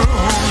still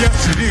room. yes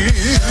it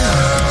is,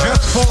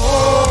 just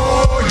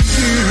for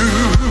you,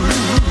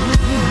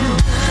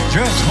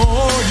 just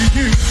for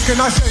you. Can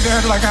I say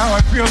that like how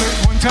I feel it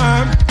one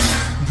time?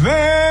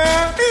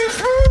 There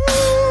is room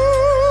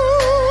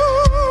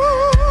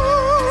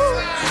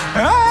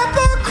at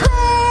the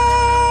cross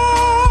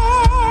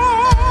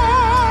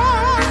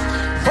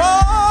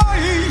for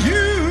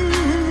you.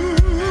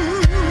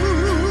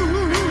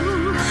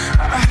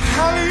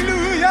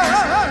 Hallelujah.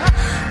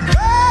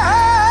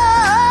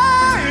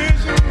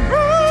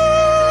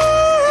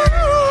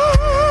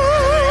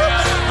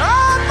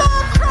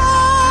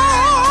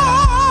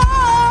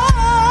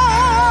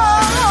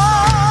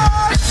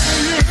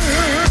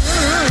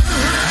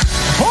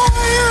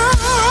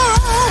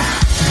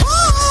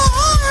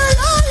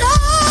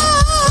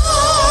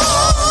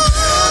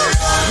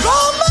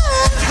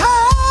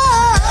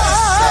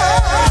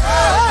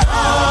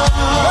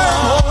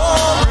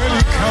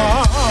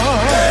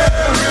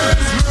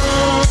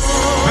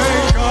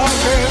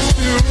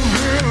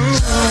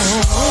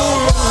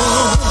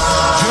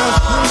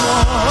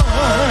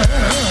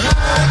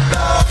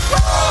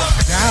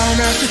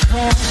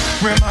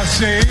 Where my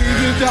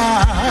Savior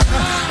died,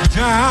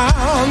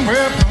 down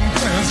where from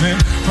cleansing,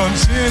 from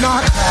sin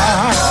I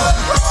cried.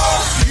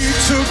 He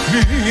took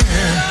me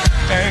in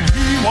and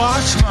He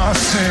washed my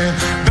sin.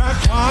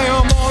 That's why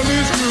I'm on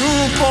this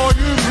room for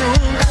you,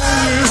 room for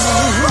you.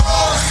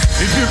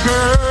 If you're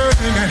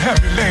burdened and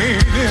heavy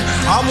laden,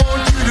 I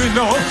want you to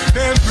know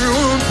there's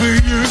room for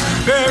you.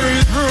 There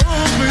is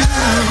room for you.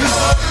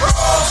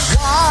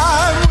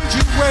 Why would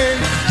you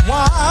wait?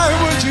 Why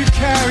would you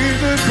carry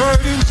the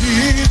burden?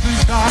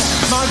 Jesus died,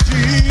 my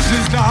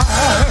Jesus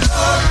died.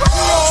 He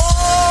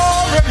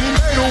already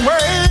made a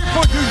way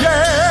for you,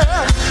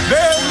 yeah.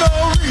 There's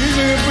no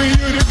reason for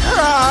you to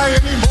cry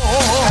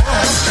anymore.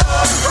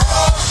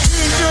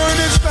 He's doing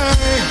His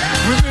thing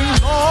with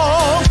His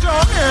long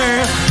strong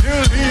hand.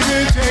 He'll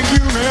even take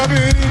you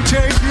heaven and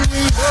take you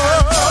in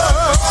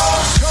love.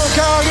 Don't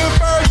count the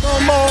birds no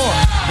more.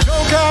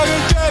 Don't count the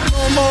dead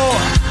no more.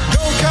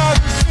 Don't count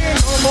the sin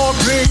no more.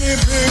 Bring it,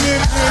 bring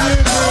it, bring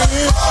it, bring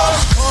it.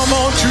 Come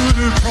on to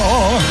the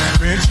cross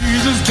where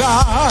Jesus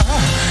died.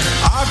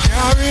 I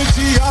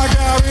guarantee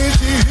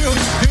He'll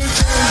change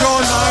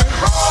your life.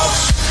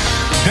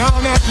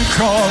 Down at the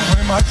cross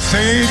where my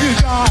Savior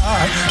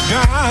died,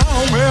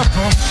 down where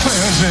from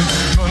cleansing,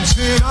 from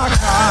sin I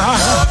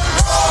cried.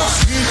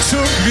 He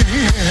took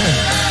me in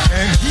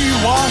and He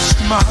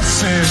washed my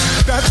sin.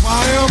 That's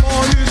why I'm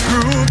on this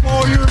room,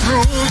 for your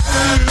room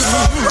for you.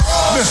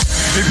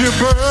 Listen, if you're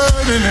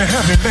burdened and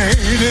heavy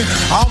laden,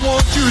 I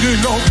want you to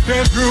know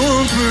there's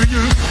room for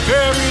you.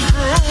 There is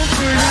room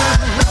for you.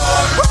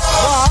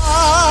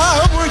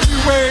 Why would you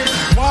wait?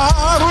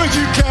 Why would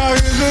you carry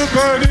the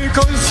burden?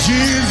 'Cause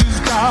Jesus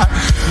died,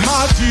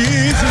 my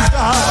Jesus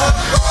died.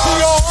 He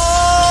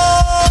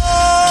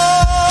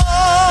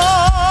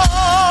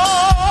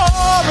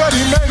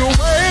already made a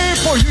way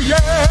for you, yeah.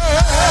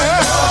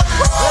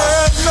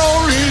 There's no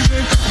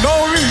reason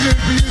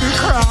for you to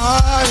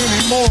cry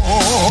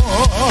anymore.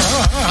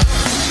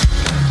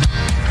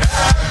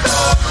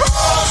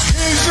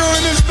 He's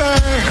doing His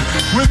thing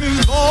with His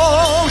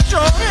long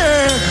strong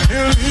hand.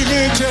 He'll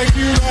even take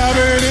you out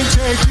and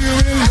take you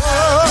in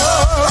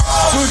love.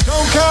 So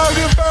don't count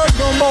the bird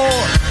no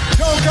more.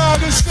 Don't count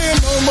the sin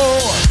no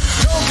more.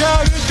 Don't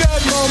count the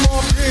dead no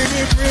more. Bring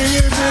it, bring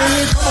it, bring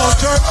it. Come on,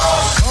 church.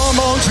 Come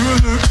on to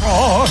the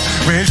cross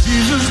where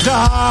Jesus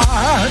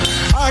died.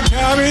 I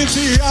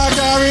guarantee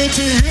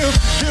He'll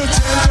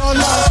change your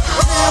life.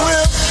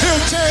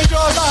 He'll change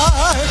your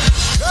life.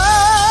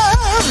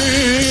 There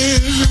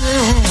is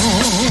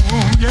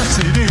room, yes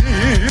it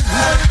is,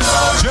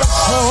 just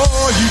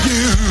for you,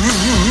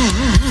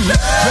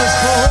 just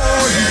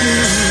for you.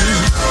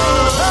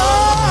 There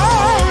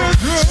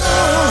is room,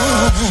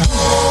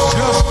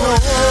 just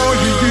for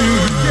you,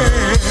 yeah,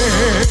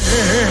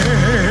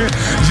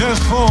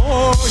 just for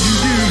you,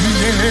 yeah.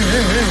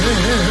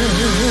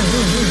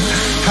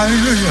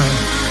 Hallelujah,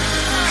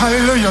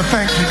 hallelujah,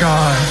 thank you,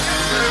 God.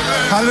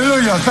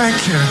 Hallelujah,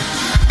 thank you.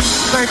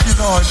 Thank you,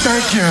 Lord.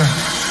 Thank you.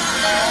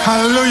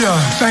 Hallelujah.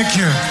 Thank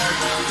you.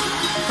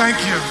 Thank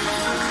you.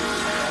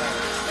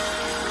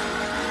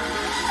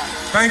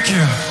 Thank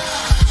you.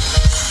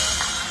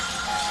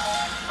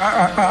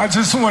 I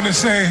just want to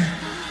say,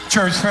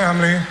 church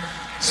family,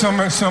 some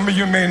of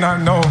you may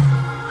not know,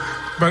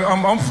 but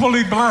I'm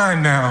fully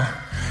blind now.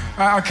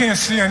 I can't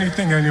see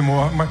anything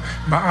anymore. My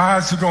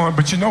eyes are going,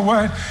 but you know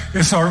what?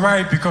 It's all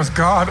right because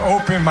God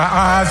opened my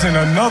eyes in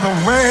another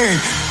way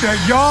that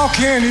y'all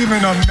can't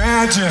even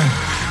imagine.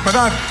 But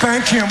I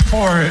thank Him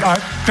for it. I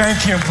thank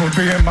Him for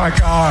being my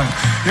God.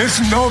 It's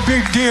no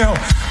big deal.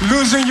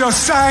 Losing your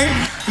sight,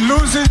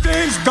 losing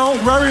things, don't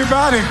worry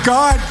about it.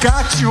 God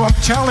got you. I'm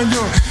telling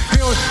you.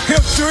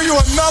 He'll do you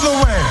another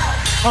way.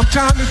 I'm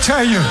trying to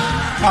tell you.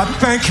 I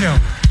thank Him.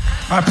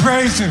 I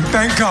praise Him.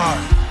 Thank God.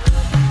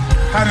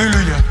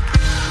 Hallelujah.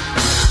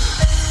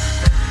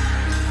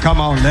 Come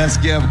on, let's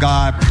give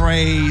God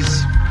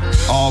praise.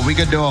 Oh, we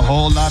could do a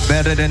whole lot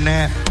better than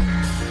that.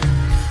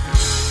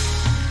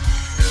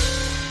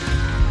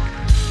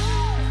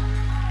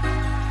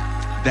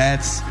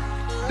 That's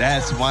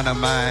one of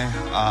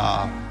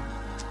my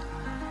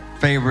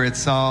favorite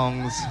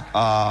songs.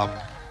 I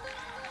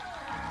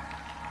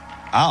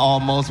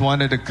almost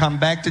wanted to come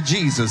back to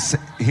Jesus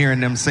hearing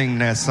them sing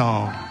that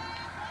song.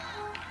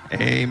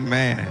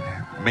 Amen.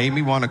 Made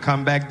me want to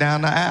come back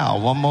down the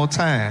aisle one more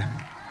time.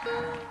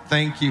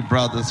 Thank you,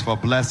 brothers, for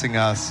blessing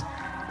us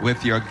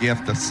with your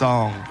gift of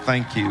song.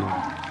 Thank you.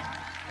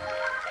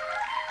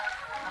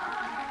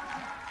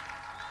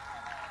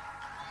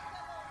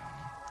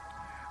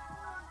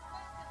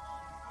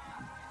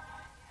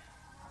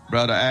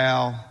 Brother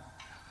Al,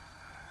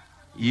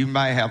 you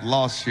might have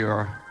lost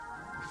your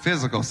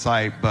physical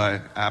sight,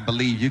 but I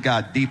believe you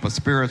got deeper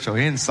spiritual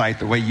insight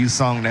the way you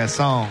sung that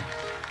song.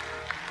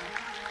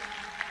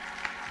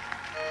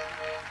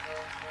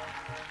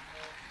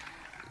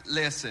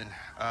 Listen,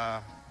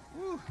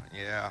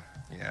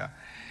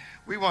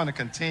 we want to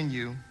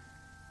continue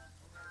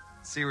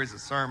a series of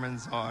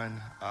sermons on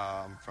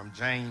from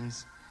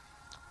James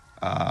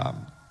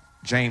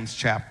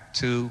chapter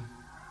 2.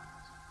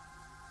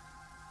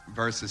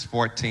 Verses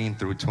 14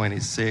 through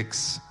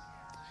 26.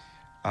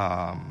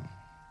 And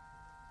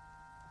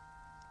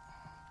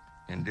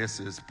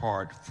this is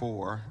part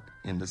 4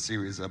 in the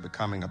series of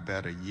Becoming a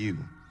Better You.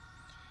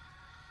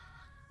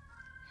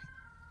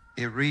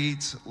 It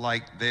reads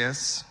like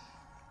this,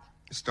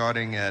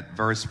 starting at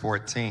verse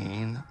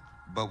 14.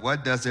 But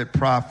what does it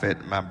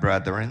profit, my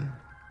brethren,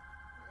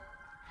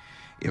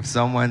 if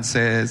someone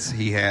says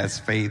he has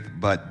faith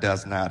but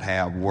does not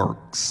have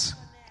works?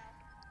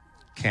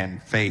 Can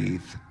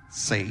faith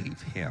save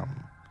him?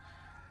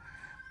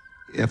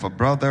 If a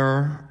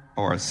brother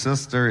or a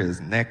sister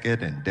is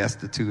naked and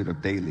destitute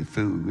of daily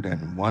food,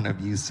 and one of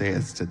you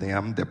says to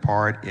them,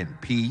 depart in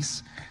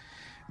peace,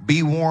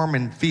 be warm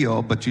and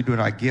filled, but you do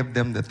not give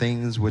them the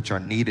things which are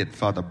needed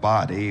for the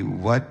body,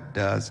 what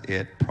does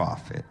it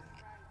profit?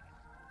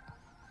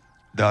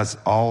 Thus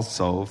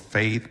also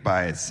faith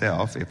by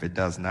itself, if it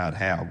does not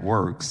have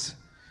works,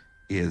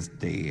 is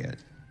dead.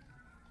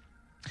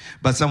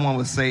 But someone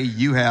would say,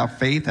 you have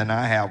faith and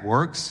I have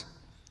works.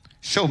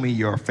 Show me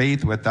your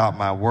faith without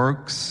my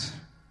works,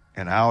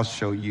 and I'll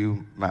show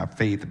you my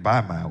faith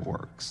by my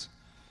works.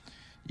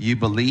 You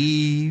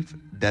believe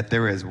that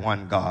there is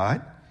one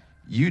God.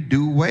 You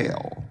do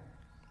well.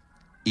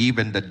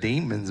 Even the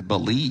demons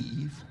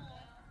believe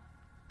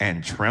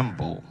and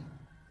tremble.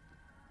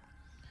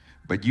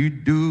 But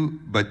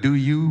do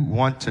you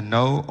want to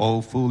know,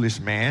 O foolish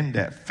man,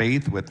 that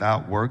faith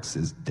without works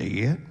is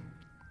dead?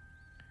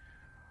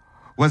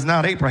 Was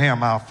not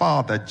Abraham our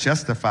father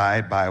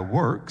justified by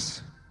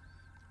works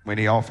when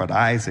he offered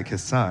Isaac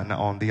his son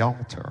on the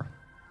altar?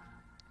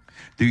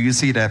 Do you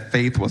see that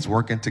faith was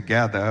working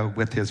together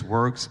with his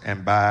works,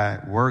 and by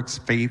works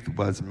faith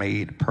was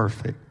made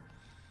perfect?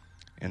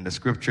 And the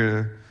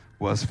scripture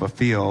was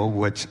fulfilled,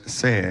 which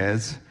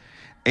says,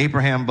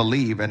 Abraham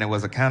believed, and it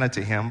was accounted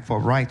to him for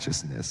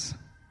righteousness.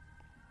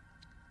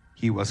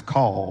 He was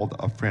called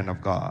a friend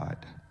of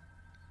God.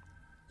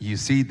 You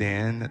see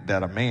then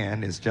that a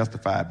man is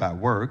justified by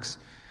works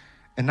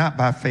and not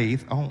by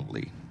faith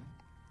only.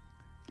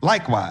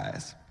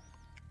 Likewise,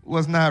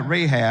 was not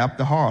Rahab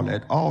the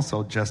harlot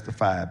also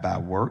justified by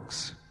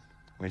works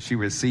when she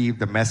received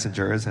the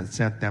messengers and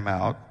sent them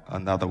out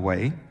another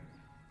way?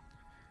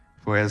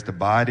 For as the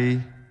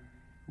body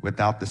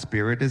without the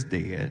spirit is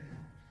dead,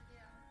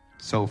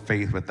 so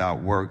faith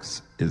without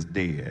works is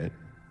dead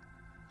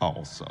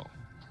also.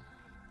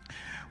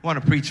 I want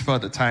to preach for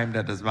the time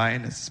that is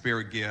mine. The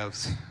Spirit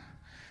gives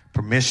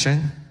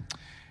permission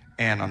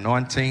and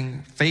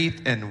anointing.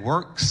 Faith and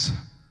works,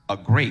 a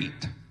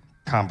great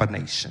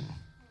combination.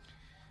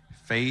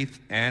 Faith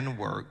and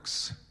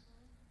works,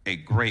 a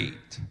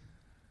great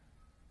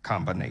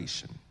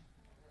combination.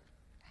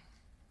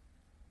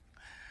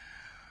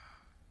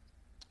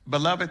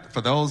 Beloved,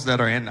 for those that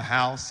are in the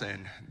house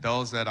and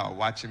those that are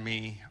watching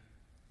me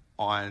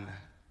on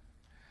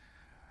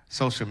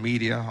social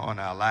media, on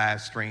our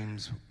live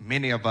streams,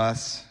 many of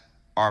us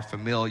are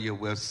familiar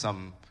with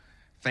some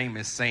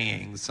famous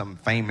sayings, some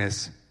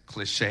famous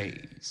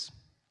cliches.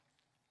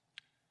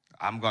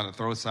 I'm going to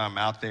throw some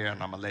out there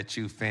and I'm going to let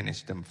you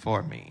finish them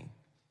for me.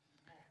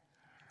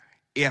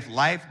 If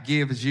life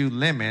gives you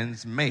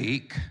lemons,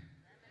 make.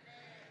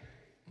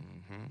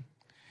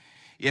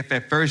 If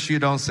at first you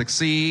don't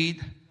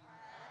succeed,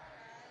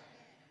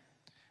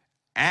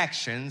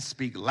 actions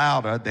speak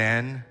louder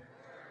than.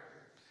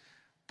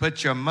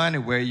 Put your money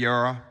where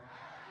your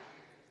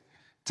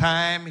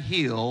time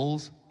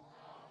heals.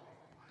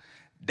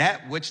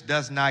 That which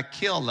does not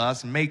kill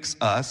us makes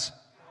us.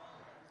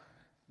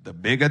 The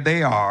bigger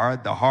they are,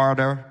 the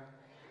harder.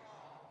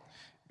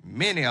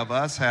 Many of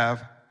us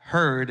have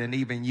heard and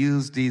even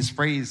used these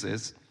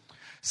phrases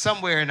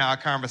somewhere in our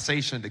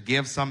conversation to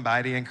give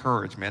somebody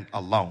encouragement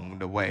along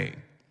the way.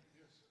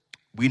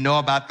 We know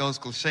about those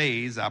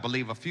cliches. I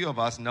believe a few of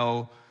us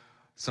know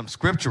some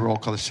scriptural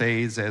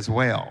cliches as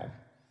well.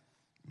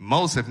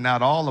 Most, if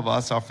not all of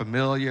us, are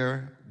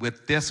familiar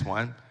with this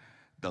one.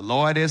 The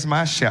Lord is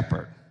my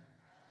shepherd.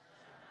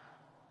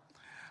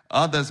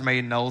 Others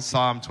may know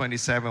Psalm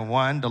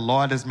 27:1, the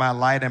Lord is my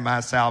light and my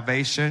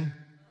salvation.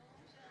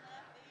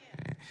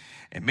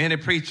 And many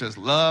preachers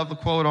love the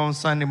quote on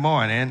Sunday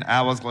morning,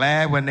 I was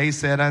glad when they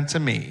said unto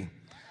me.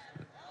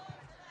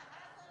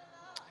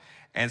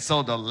 And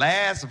so the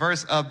last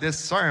verse of this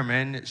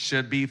sermon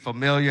should be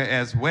familiar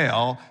as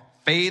well.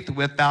 Faith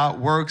without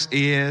works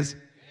is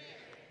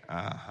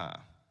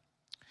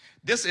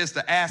This is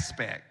the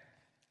aspect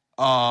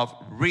of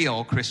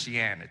real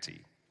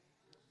Christianity,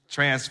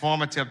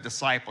 transformative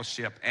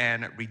discipleship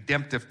and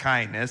redemptive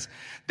kindness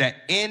that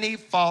any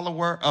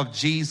follower of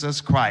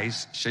Jesus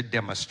Christ should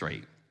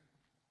demonstrate.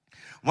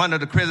 One of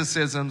the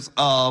criticisms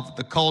of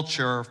the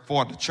culture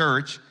for the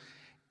church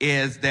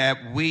is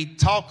that we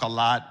talk a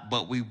lot,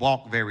 but we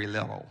walk very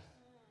little.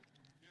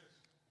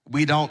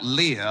 We don't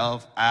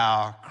live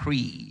our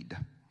creed.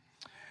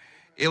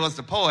 It was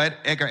the poet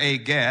Edgar A.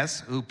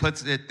 Guest who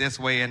puts it this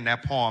way in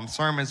that poem,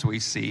 Sermons We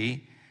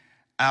See.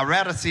 I'd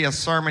rather see a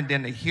sermon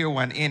than to hear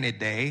one any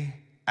day.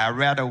 I'd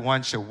rather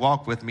one should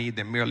walk with me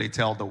than merely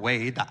tell the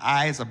way. The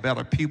eye is a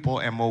better pupil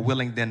and more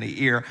willing than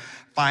the ear.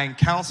 Find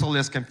counsel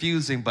is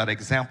confusing, but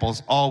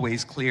examples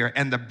always clear.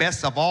 And the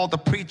best of all the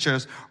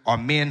preachers are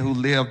men who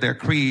live their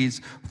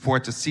creeds, for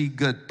to see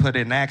good put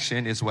in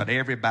action is what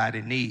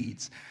everybody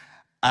needs.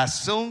 I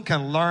soon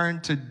can learn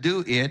to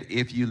do it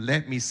if you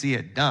let me see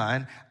it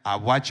done. I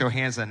watch your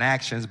hands and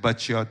actions,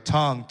 but your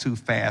tongue too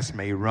fast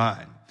may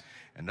run.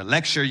 And the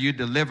lecture you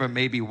deliver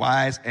may be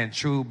wise and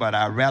true, but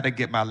I'd rather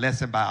get my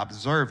lesson by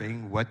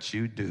observing what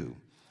you do.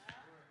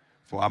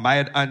 For I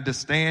might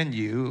understand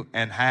you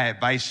and how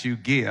advice you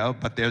give,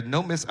 but there's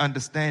no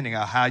misunderstanding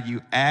of how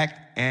you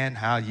act and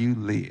how you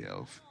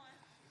live.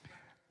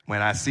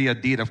 When I see a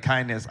deed of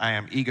kindness, I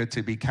am eager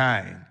to be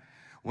kind.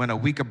 When a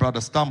weaker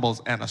brother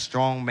stumbles and a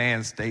strong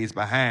man stays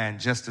behind,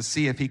 just to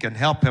see if he can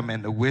help him,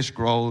 and the wish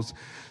grows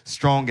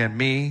strong in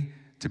me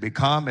to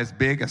become as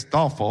big as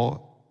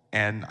thoughtful,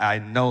 and I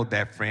know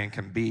that friend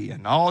can be.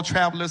 And all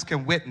travelers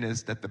can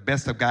witness that the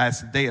best of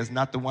guys today is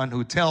not the one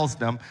who tells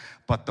them,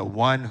 but the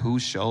one who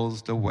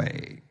shows the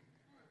way.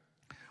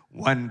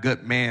 One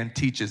good man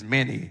teaches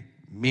many.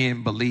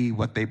 Men believe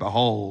what they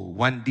behold.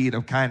 One deed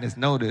of kindness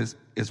noticed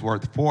is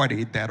worth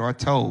 40 that are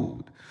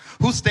told.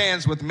 Who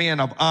stands with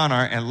men of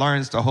honor and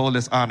learns to hold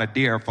his honor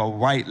dear? For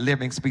right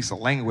living speaks a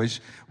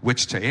language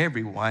which to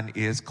everyone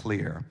is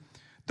clear.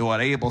 Though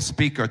an able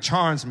speaker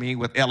charms me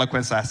with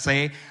eloquence, I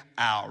say,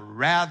 I'll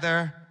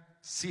rather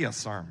see a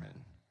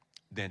sermon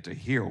than to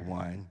hear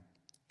one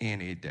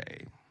any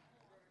day.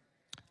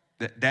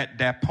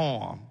 That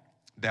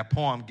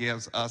poem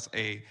gives us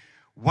a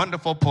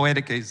wonderful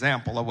poetic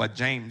example of what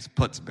James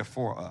puts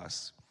before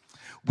us.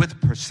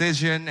 With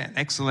precision and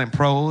excellent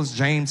prose,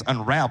 James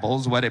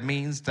unravels what it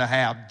means to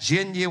have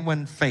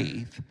genuine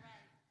faith,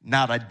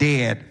 not a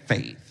dead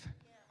faith.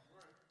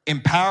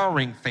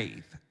 Empowering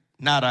faith,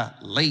 not a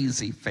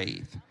lazy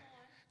faith.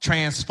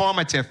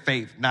 Transformative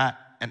faith, not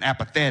an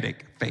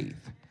apathetic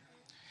faith.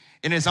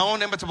 In his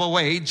own imitable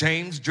way,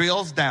 James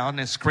drills down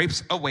and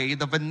scrapes away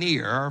the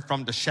veneer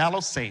from the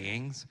shallow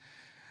sayings,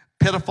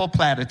 pitiful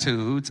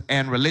platitudes,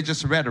 and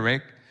religious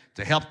rhetoric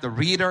to help the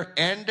reader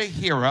and the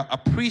hearer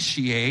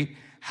appreciate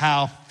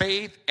how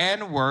faith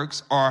and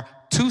works are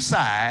two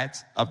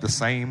sides of the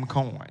same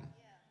coin.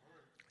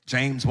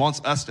 James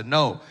wants us to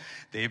know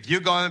that if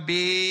you're going to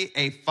be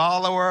a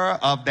follower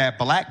of that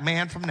black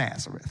man from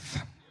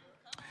Nazareth,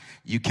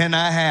 you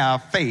cannot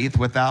have faith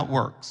without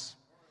works.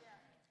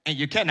 And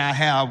you cannot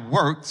have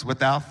works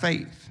without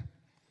faith.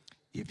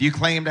 If you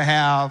claim to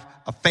have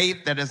a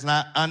faith that is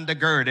not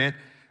undergirded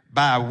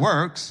by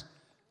works,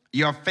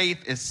 your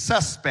faith is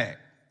suspect,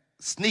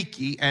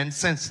 sneaky, and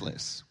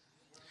senseless.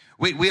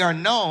 We are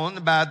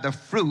known by the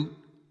fruit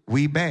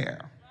we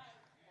bear.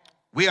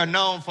 We are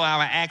known for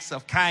our acts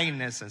of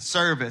kindness and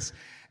service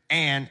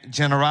and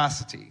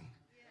generosity.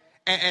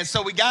 And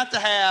so we got to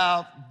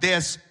have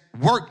this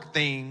work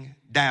thing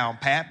down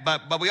pat,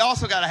 but we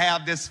also got to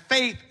have this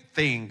faith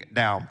thing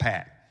down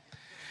pat.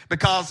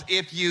 Because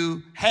if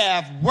you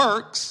have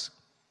works,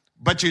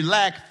 but you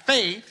lack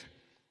faith,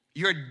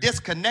 you're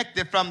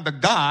disconnected from the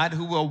God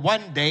who will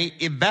one day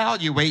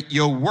evaluate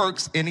your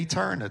works in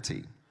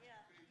eternity.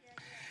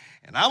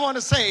 And I want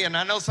to say, and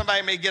I know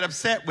somebody may get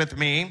upset with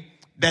me,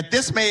 that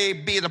this may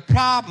be the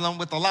problem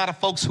with a lot of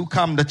folks who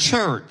come to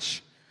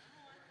church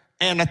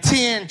and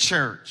attend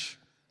church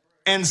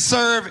and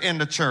serve in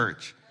the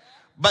church,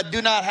 but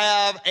do not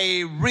have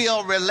a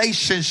real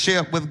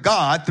relationship with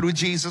God through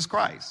Jesus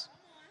Christ.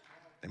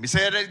 Let me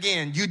say it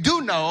again. You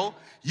do know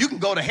you can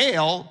go to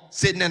hell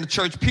sitting in the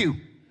church pew.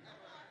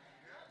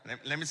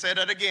 Let me say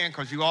that again,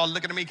 because you all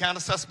looking at me kind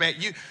of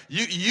suspect.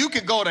 You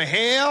can go to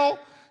hell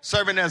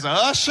serving as an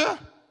usher,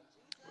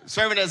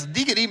 serving as a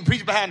deacon, even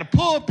preaching behind the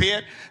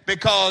pulpit,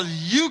 because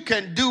you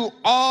can do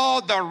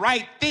all the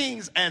right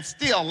things and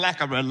still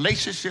lack a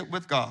relationship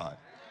with God.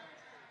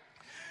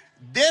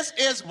 This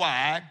is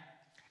why,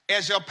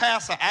 as your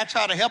pastor, I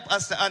try to help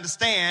us to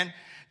understand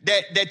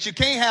that you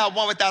can't have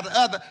one without the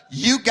other.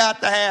 You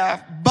got to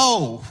have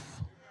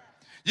both.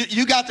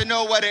 You got to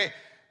know what it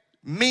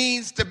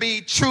means to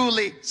be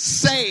truly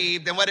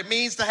saved and what it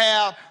means to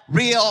have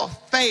real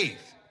faith.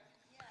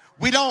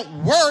 We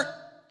don't work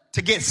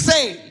to get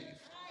saved.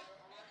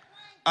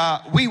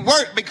 We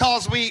work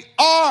because we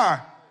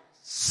are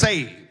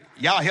saved.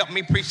 Y'all help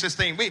me preach this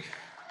thing.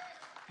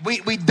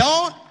 We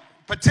don't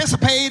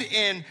participate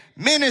in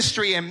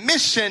ministry and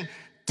mission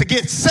to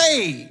get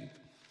saved,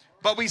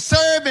 but we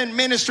serve in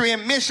ministry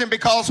and mission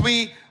because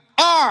we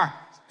are.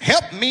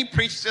 Help me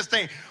preach this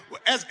thing.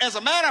 As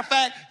a matter of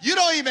fact, you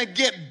don't even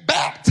get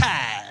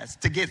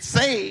baptized to get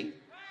saved.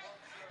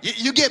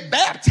 You get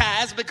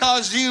baptized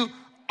because you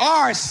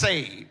are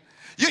saved.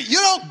 You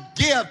don't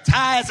give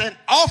tithes and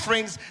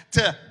offerings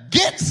to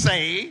get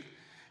saved.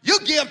 You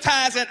give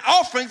tithes and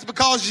offerings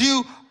because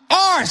you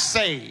are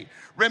saved.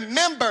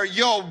 Remember,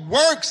 your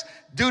works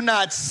do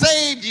not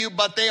save you,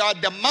 but they are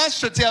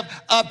demonstrative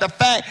of the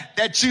fact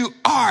that you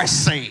are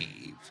saved.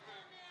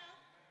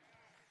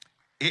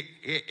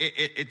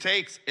 It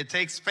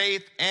takes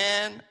faith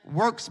and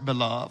works,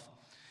 beloved.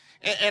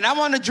 And I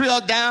want to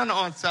drill down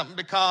on something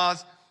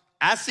because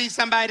I see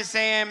somebody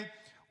saying,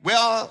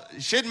 well,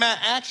 shouldn't my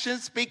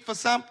actions speak for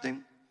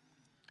something?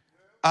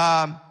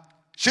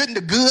 Shouldn't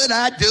the good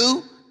I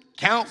do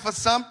count for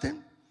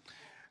something?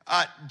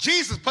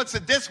 Jesus puts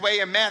it this way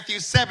in Matthew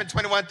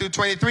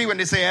 7:21-23 when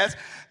he says,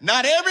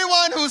 not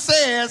everyone who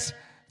says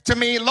to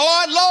me,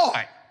 Lord,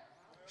 Lord,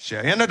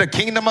 shall enter the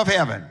kingdom of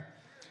heaven,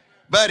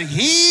 but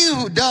he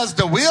who does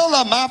the will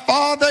of my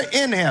Father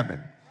in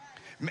heaven.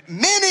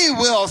 Many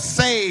will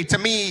say to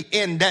me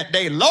in that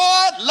day,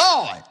 Lord,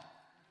 Lord,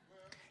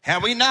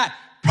 have we not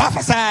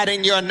prophesied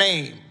in your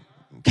name,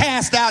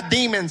 cast out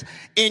demons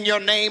in your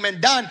name,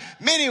 and done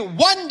many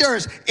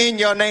wonders in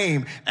your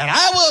name? And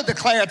I will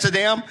declare to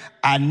them,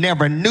 I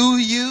never knew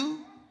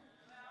you.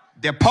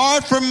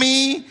 Depart from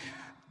me,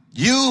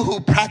 you who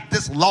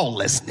practice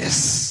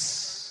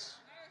lawlessness.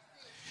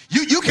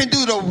 You can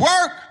do the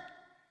work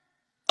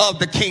of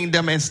the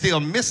kingdom and still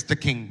miss the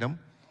kingdom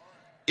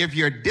if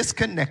you're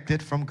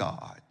disconnected from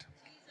God.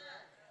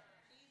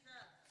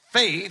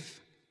 Faith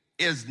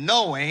is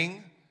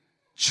knowing,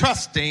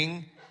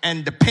 trusting,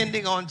 and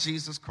depending on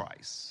Jesus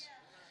Christ.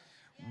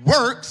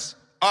 Works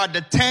are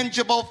the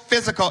tangible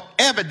physical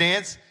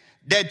evidence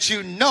that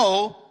you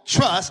know,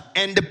 trust,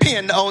 and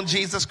depend on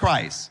Jesus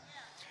Christ.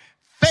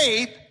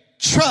 Faith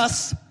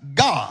trusts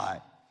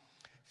God.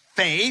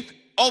 Faith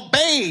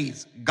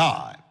obeys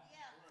God.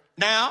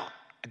 Now,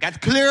 I got to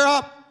clear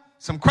up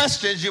some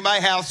questions you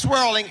might have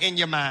swirling in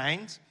your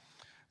minds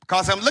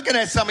because I'm looking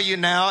at some of you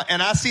now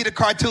and I see the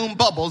cartoon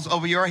bubbles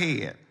over your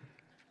head.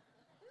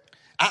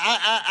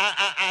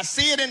 I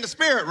see it in the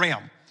spirit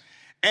realm.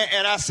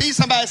 And I see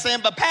somebody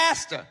saying, but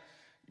Pastor,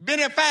 been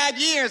here 5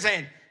 years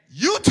and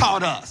you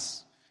taught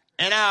us.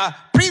 And our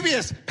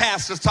previous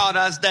pastors taught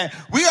us that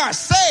we are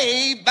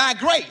saved by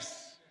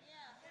grace.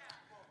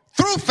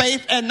 Through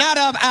faith and not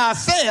of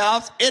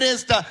ourselves. It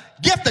is the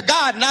gift of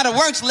God, not of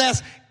works,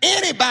 lest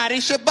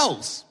anybody should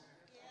boast.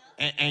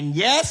 And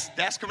yes,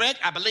 that's correct.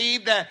 I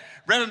believe that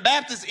Reverend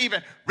Baptist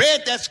even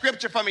read that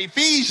scripture from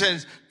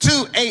Ephesians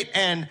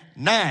 2:8-9.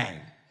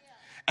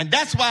 And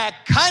that's why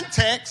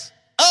context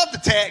of the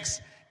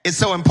text is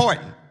so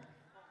important.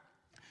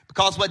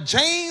 Because what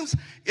James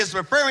is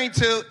referring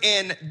to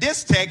in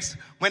this text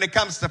when it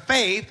comes to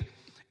faith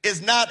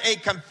is not a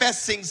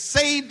confessing,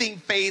 saving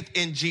faith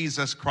in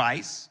Jesus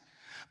Christ,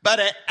 but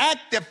an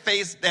active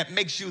faith that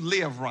makes you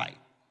live right.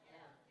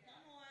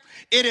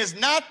 It is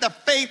not the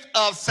faith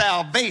of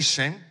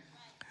salvation,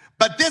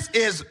 but this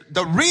is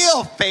the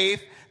real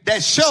faith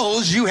that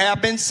shows you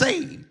have been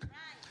saved.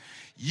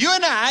 You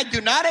and I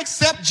do not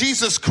accept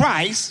Jesus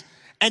Christ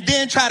and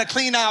then try to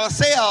clean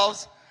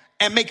ourselves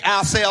and make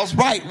ourselves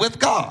right with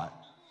God.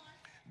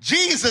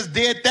 Jesus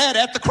did that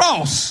at the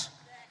cross.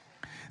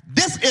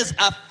 This is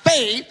a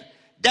faith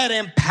that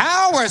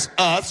empowers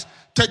us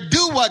to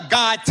do what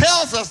God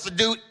tells us to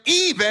do,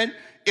 even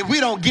if we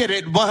don't get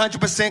it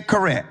 100%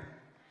 correct.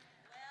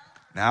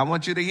 Now, I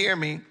want you to hear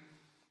me,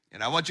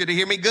 and I want you to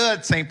hear me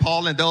good, St.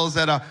 Paul, and those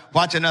that are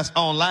watching us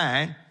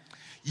online.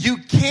 You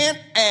can't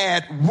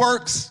add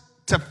works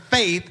to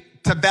faith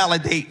to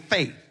validate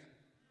faith.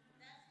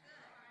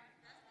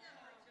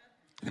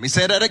 Let me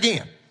say that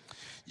again.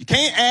 You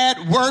can't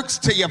add works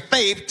to your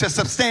faith to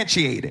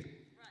substantiate it.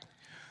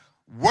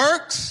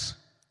 Works,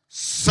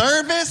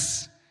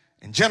 service,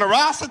 and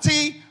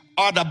generosity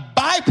are the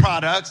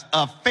byproducts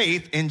of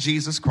faith in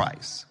Jesus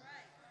Christ.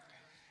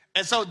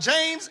 And so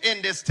James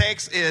in this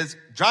text is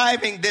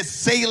driving this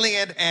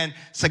salient and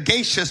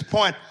sagacious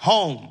point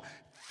home.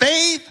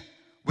 Faith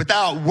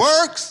without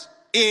works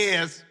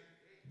is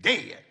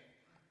dead.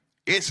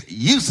 It's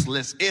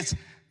useless. It's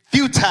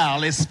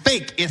futile. It's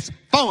fake. It's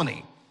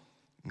phony.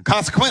 And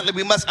consequently,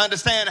 we must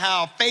understand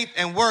how faith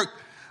and work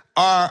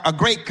are a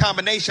great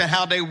combination,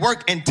 how they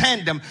work in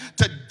tandem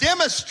to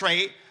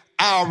demonstrate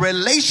our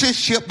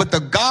relationship with the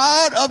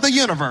God of the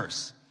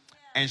universe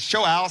and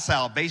show our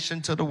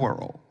salvation to the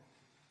world.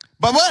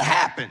 But what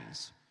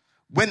happens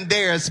when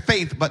there's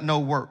faith but no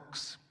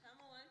works?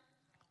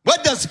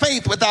 What does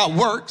faith without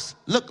works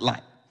look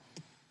like?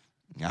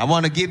 I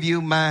want to give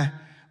you my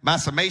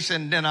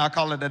summation, then I'll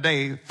call it a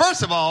day.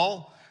 First of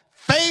all,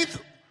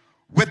 faith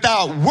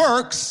without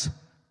works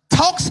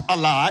talks a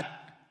lot,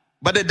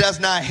 but it does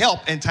not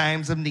help in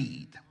times of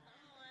need.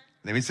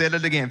 Let me say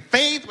that again.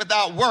 Faith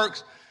without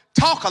works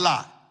talk a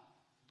lot,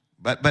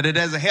 but it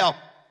doesn't help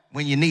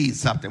when you need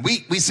something.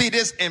 We see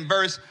this in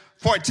verse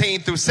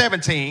 14 through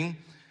 17.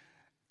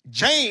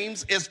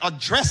 James is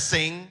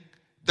addressing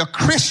the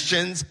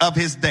Christians of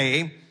his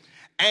day,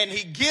 and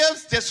he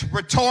gives this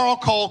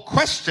rhetorical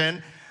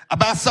question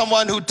about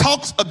someone who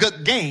talks a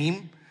good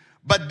game,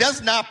 but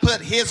does not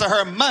put his or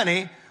her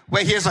money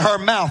where his or her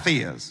mouth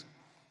is.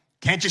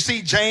 Can't you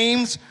see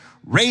James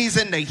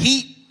raising the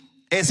heat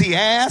as he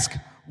asks,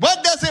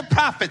 what does it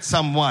profit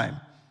someone?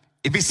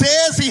 If he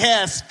says he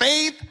has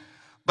faith,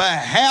 but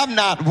have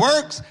not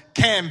works,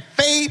 can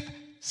faith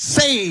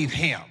save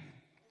him?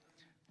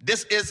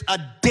 This is a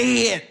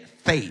dead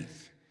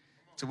faith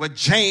to what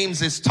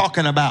James is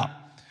talking about.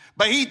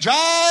 But he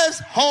drives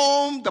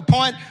home the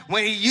point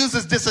when he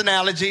uses this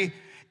analogy.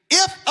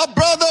 If a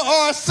brother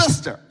or a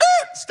sister,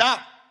 stop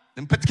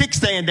and put the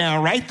kickstand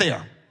down right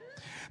there.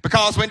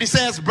 Because when he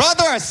says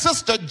brother or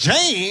sister,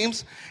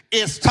 James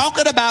is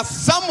talking about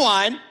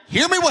someone,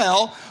 hear me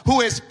well,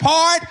 who is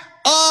part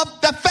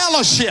of the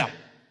fellowship.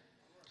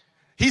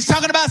 He's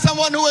talking about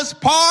someone who is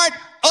part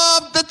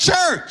of the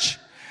church.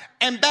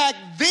 And back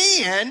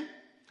then,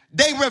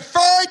 they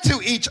referred to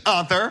each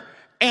other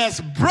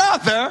as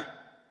brother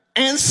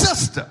and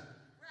sister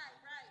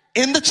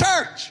in the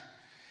church.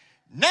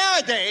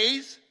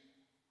 Nowadays,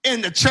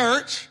 in the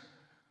church,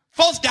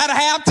 folks got to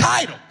have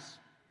titles.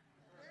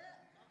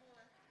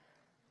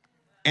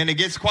 And it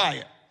gets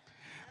quiet.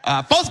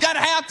 Folks got to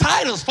have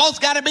titles. Folks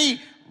got to be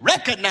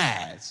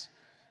recognized.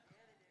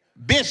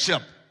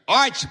 Bishop,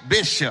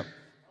 archbishop,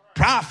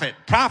 prophet,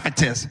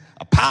 prophetess,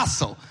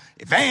 apostle,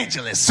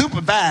 evangelist,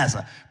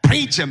 supervisor,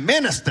 preacher,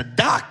 minister,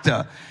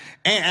 doctor.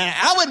 And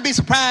I wouldn't be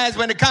surprised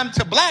when it comes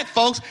to black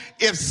folks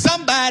if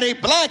somebody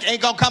black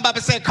ain't going to come up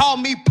and say, call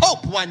me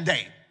Pope one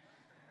day.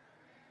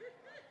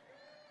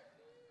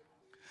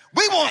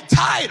 We want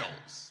titles.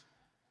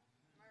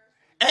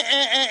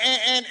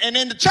 And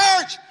in the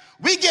church,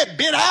 we get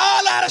bent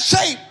all out of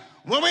shape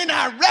when we're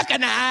not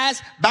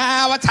recognized by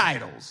our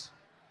titles.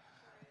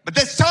 But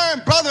this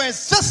term, brother and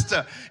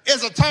sister,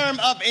 is a term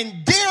of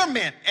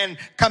endearment and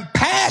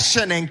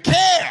compassion and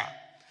care.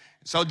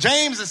 So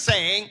James is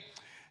saying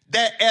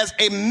that as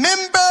a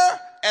member,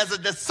 as a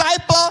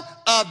disciple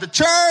of the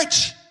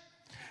church,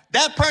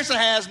 that person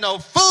has no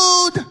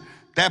food,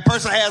 that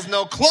person has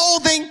no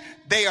clothing,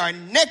 they are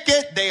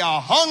naked, they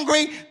are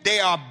hungry, they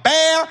are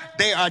bare,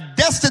 they are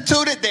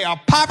destitute, they are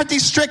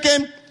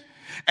poverty-stricken.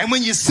 And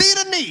when you see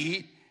the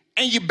need,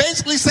 and you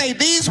basically say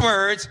these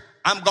words,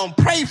 I'm going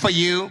to pray for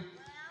you,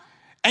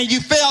 and you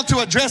fail to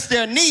address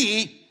their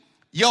need,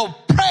 your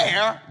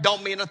prayer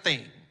don't mean a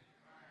thing.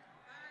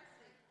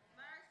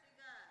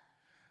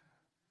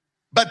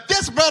 But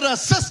this brother or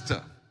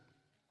sister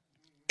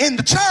in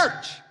the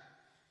church,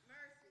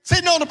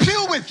 sitting on the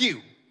pew with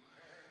you,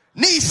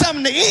 needs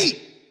something to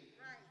eat.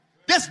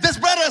 This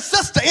brother or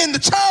sister in the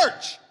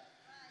church,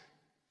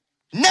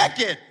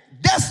 naked,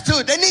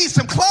 destitute, they need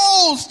some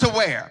clothes to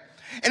wear.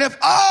 And if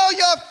all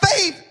your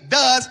faith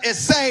does is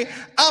say,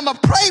 I'm going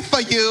to pray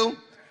for you,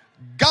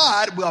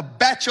 God will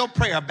bat your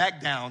prayer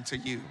back down to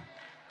you.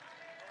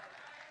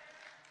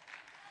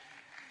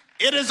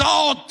 It is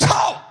all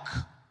talk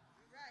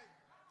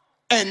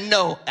and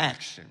no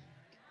action.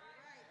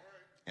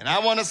 And I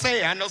want to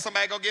say, I know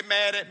somebody going to get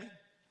mad at me,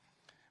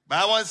 but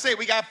I want to say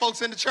we got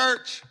folks in the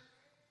church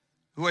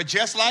who are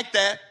just like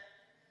that.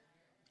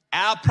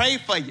 I'll pray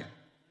for you.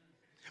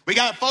 We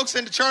got folks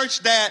in the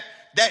church that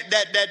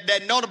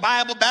know the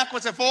Bible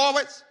backwards and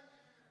forwards,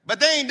 but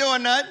they ain't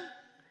doing nothing.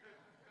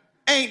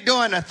 Ain't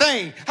doing a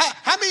thing.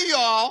 How many of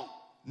y'all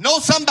know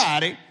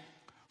somebody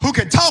who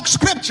can talk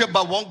scripture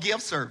but won't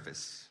give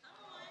service?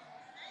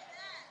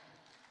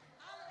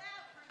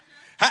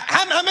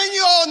 How many of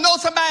y'all know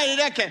somebody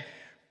that can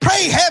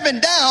pray heaven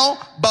down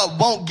but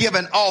won't give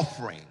an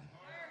offering?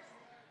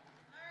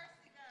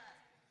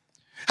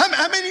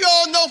 How many of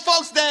y'all know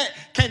folks that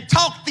can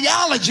talk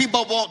theology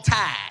but won't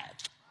tithe?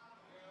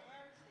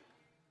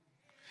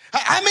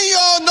 How many of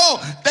y'all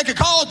know they can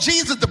call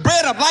Jesus the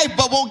bread of life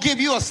but won't give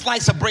you a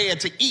slice of bread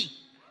to eat?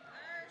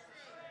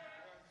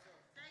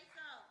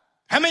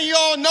 How many of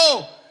y'all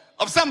know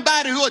of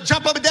somebody who will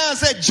jump up and down and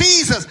say,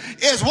 Jesus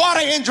is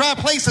water in dry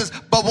places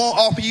but won't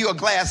offer you a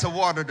glass of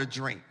water to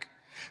drink?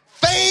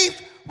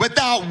 Faith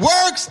without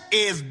works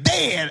is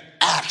dead.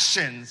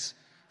 Actions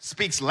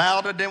speaks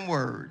louder than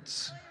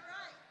words.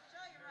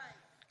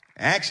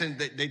 Action,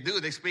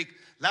 they speak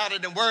louder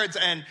than words,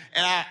 and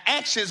our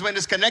actions, when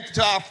it's connected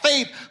to our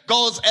faith,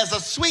 goes as a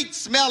sweet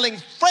smelling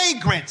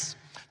fragrance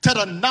to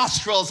the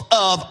nostrils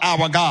of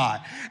our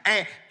God.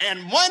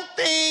 And one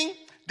thing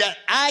that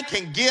I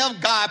can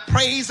give God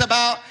praise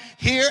about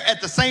here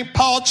at the St.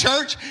 Paul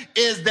Church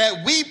is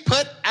that we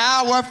put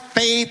our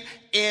faith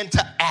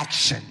into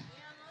action.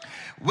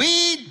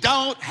 We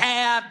don't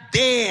have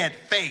dead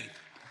faith.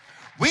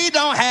 We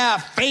don't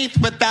have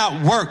faith without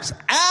works.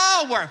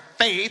 Our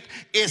faith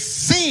is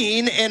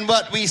seen in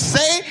what we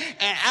say,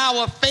 and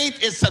our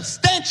faith is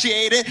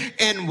substantiated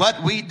in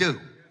what we do.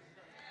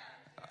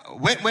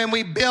 When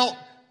we built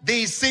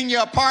these senior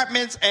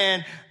apartments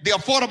and the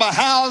affordable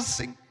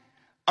housing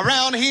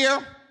around here,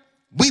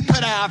 we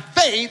put our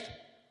faith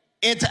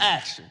into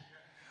action.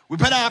 We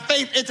put our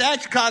faith into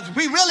action because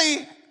we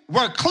really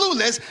were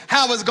clueless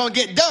how it was going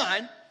to get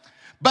done.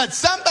 But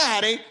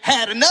somebody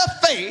had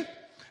enough faith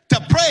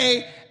to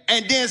pray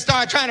and then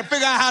start trying to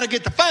figure out how to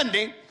get the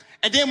funding.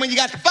 And then when you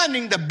got the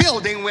funding, the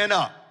building went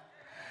up.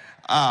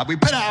 We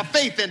put our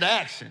faith into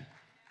action.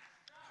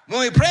 When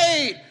we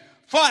prayed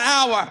for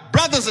our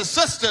brothers and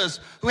sisters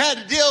who had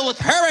to deal with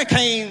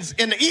hurricanes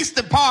in the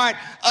eastern part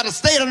of the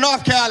state of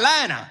North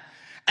Carolina,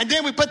 and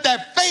then we put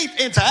that faith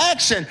into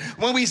action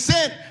when we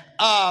sent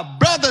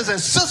brothers and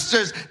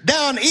sisters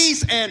down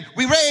east and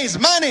we raised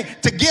money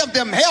to give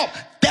them help.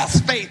 That's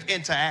faith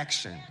into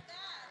action.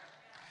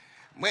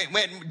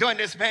 When during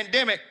this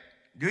pandemic,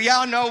 do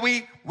y'all know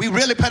we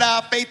really put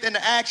our faith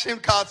into action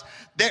because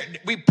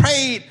we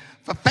prayed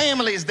for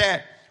families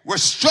that were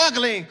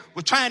struggling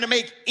with trying to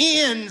make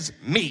ends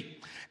meet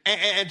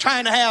and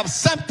trying to have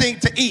something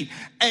to eat.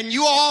 And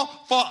you all,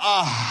 for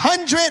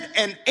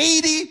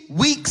 180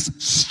 weeks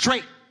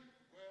straight,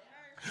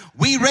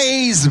 we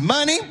raised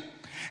money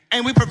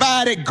and we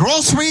provided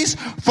groceries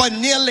for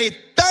nearly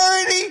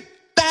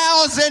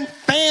 30,000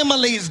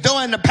 families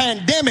during the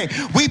pandemic.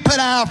 We put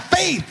our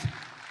faith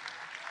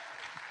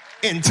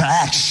into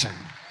action.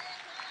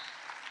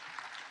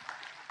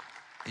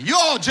 You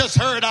all just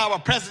heard our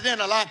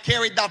president-elect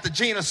carry Dr.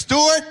 Gina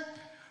Stewart.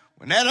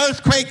 When that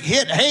earthquake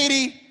hit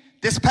Haiti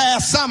this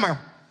past summer,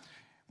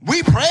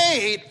 we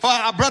prayed for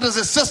our brothers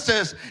and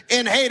sisters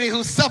in Haiti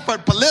who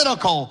suffered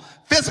political,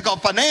 physical,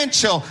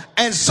 financial,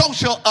 and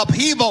social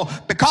upheaval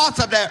because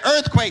of that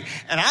earthquake.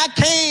 And I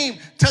came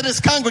to this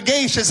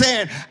congregation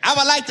saying, I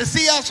would like to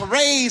see us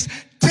raise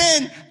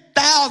 $10,000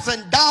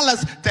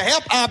 to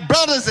help our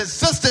brothers and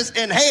sisters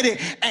in Haiti.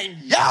 And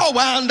y'all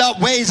wound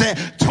up raising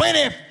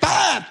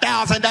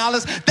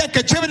 $25,000 that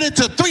contributed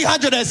to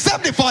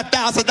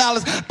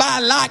 $374,000 by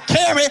lot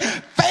carry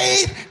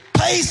faith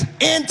place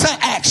into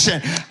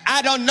action.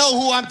 I don't know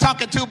who I'm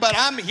talking to, but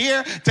I'm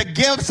here to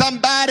give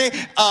somebody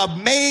a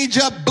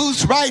major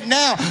boost right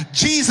now.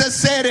 Jesus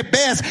said it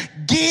best,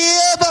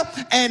 give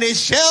and it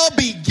shall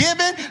be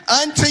given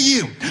unto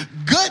you.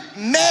 Good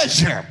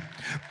measure,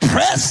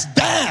 pressed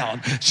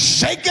down,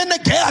 shaken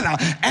together,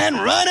 and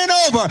running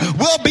over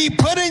will be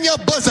put in your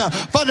bosom.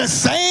 For the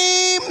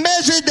same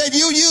measure that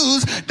you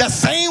use, the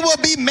same will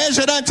be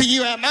measured unto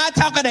you. Am I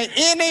talking to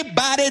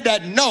anybody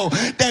that know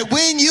that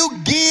when you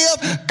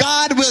give,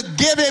 God will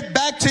give it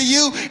back to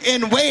you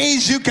in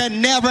ways you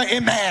can never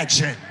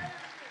imagine?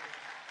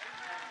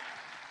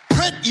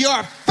 Put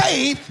your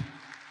faith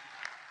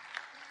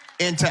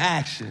into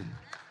action,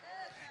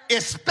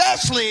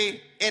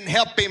 especially in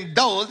helping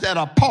those that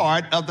are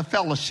part of the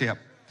fellowship.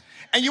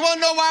 And you want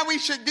to know why we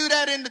should do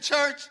that in the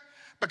church?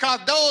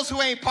 Because those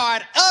who ain't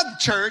part of the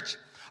church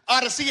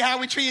ought to see how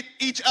we treat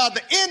each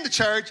other in the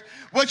church,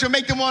 which will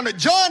make them want to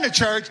join the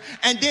church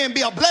and then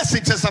be a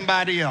blessing to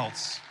somebody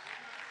else.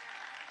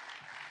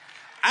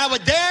 I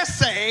would dare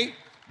say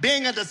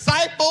being a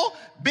disciple,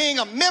 being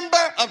a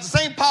member of the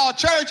St. Paul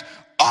Church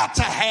ought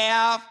to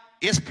have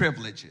its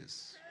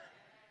privileges.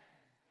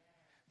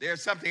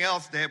 There's something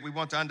else that we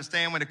want to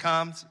understand when it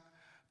comes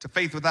to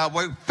faith without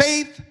work.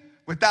 Faith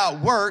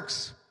without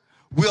works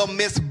will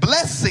miss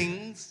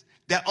blessings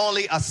that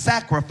only a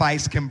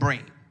sacrifice can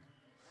bring.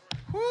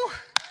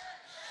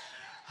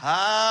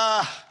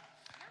 Let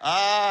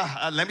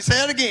me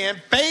say it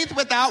again. Faith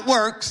without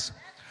works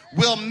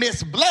will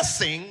miss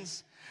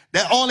blessings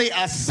that only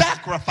a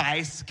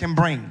sacrifice can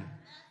bring.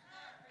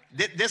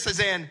 This is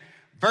in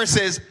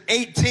verses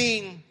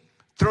 18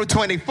 through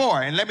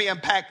 24. And let me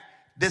unpack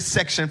this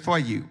section for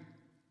you.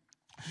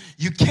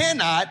 You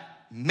cannot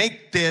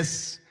make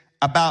this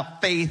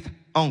about faith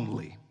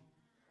only.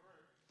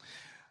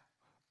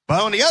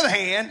 But on the other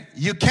hand,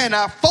 you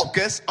cannot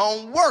focus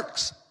on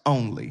works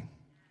only.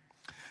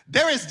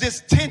 There is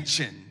this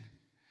tension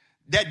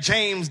that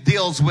James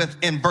deals with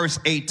in verse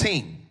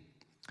 18.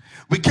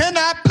 We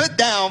cannot put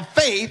down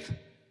faith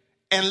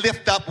and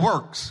lift up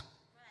works.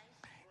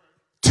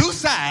 Two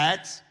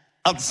sides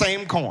of the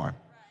same coin.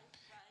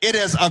 It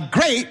is a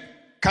great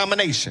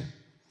combination.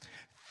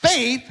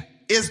 Faith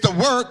is the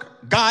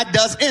work God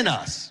does in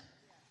us.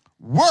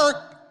 Work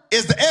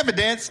is the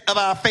evidence of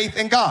our faith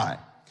in God.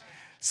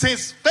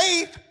 Since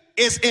faith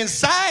is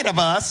inside of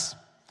us,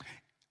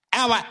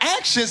 our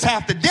actions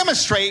have to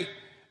demonstrate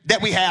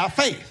that we have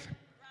faith.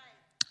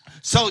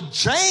 So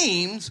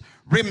James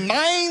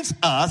reminds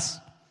us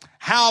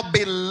how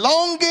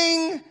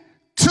belonging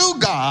to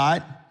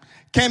God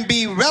can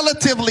be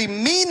relatively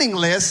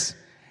meaningless,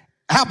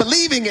 how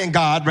believing in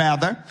God,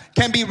 rather,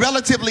 can be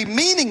relatively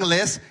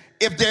meaningless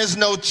if there's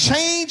no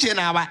change in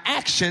our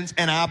actions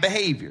and our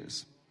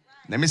behaviors.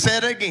 Let me say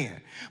it again.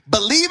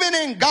 Believing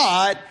in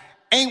God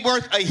ain't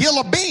worth a hill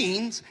of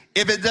beans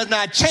if it does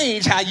not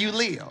change how you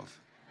live.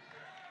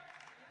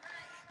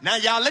 Now,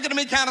 y'all looking at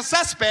me kind of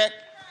suspect,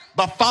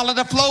 but follow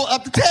the flow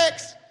of the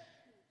text,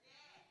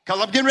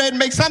 because I'm getting ready to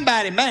make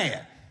somebody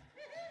mad.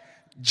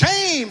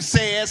 James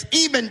says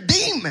even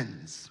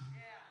demons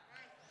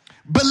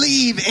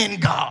believe in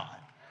God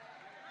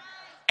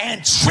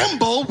and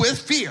tremble with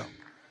fear,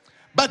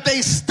 but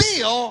they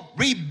still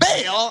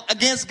rebel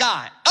against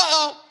God.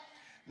 Uh-oh.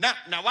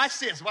 Now watch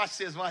this.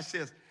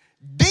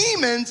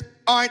 Demons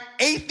aren't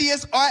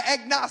atheists or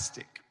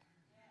agnostic.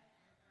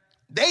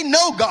 They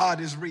know God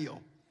is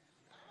real,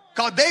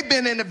 because they've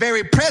been in the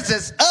very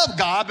presence of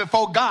God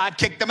before God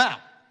kicked them out.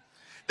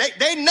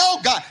 They know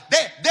God.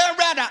 They're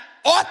rather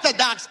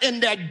orthodox in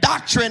their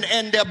doctrine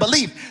and their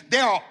belief. They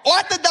are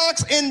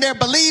orthodox in their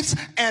beliefs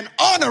and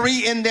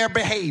ornery in their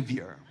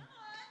behavior.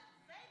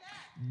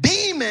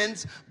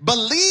 Demons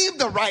believe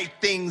the right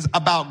things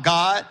about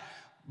God,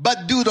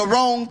 but do the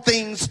wrong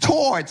things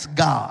towards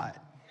God.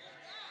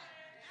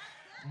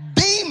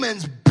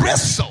 Demons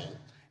bristle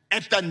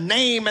at the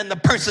name and the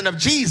person of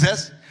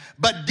Jesus,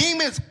 but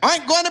demons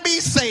aren't going to be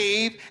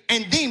saved,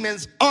 and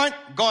demons aren't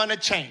going to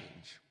change.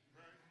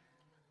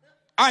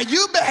 Are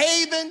you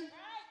behaving?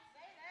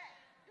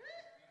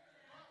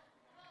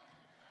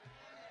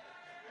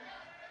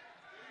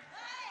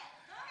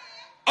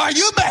 Are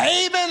you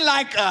behaving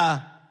like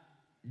a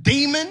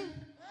demon?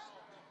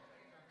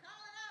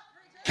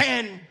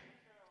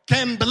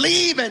 Can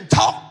believe and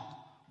talk,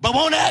 but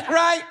won't act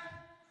right?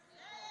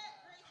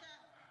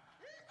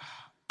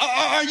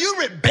 Are you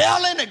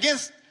rebelling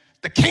against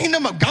the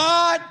kingdom of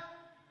God?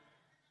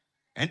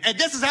 And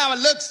this is how it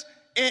looks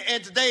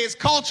in today's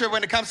culture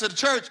when it comes to the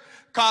church,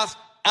 because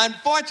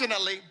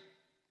unfortunately,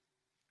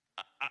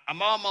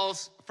 I'm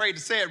almost afraid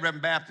to say it,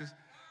 Reverend Baptist,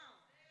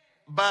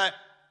 but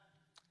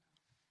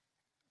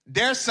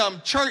there's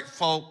some church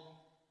folk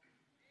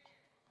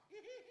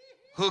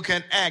who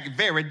can act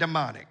very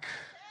demonic.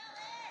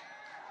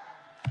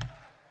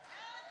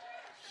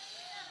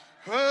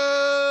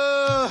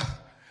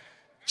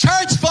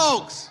 Church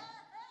folks,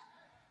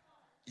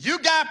 you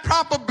got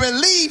proper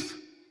belief,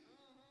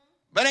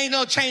 but ain't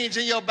no change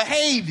in your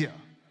behavior.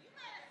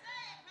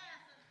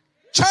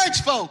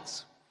 Church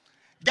folks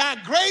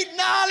got great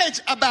knowledge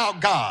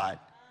about God,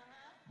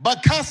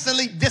 but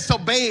constantly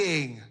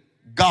disobeying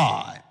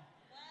God.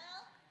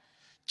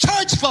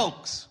 Church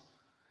folks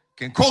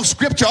can quote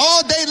scripture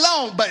all day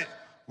long, but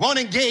won't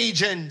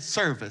engage in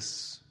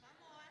service.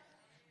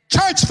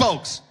 Church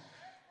folks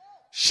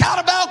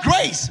shout about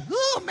grace,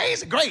 ooh,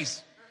 amazing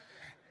grace,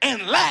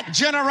 and lack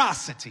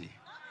generosity.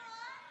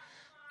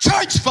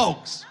 Church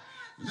folks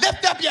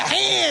lift up your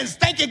hands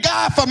thanking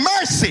God for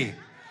mercy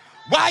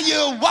while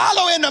you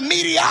wallow in the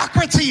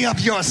mediocrity of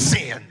your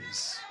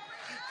sins.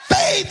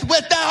 Faith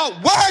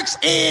without works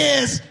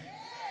is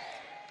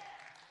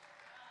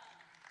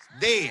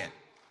dead.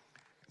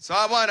 So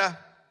I want to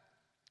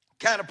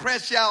kind of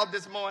press y'all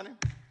this morning.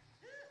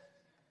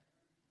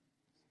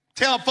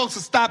 Tell folks to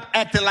stop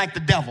acting like the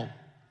devil.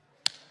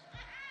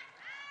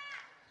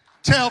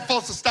 Tell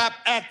folks to stop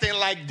acting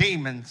like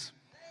demons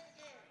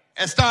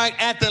and start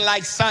acting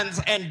like sons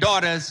and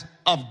daughters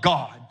of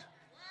God.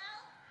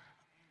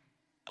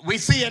 We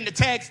see in the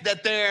text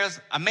that there's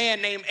a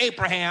man named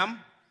Abraham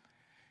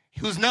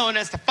who's known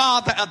as the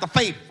father of the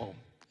faithful.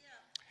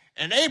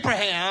 And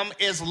Abraham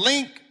is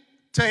linked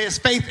to his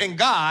faith in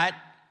God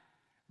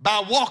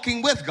by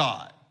walking with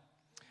God.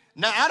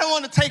 Now, I don't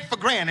want to take for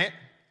granted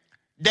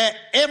that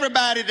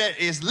everybody that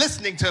is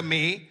listening to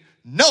me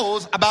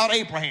knows about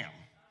Abraham.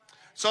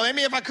 So let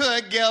me, if I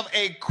could, give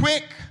a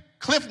quick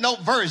Cliff Note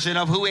version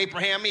of who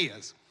Abraham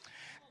is.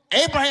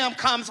 Abraham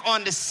comes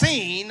on the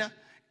scene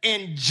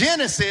in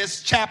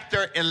Genesis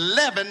chapter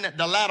 11,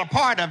 the latter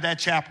part of that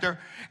chapter,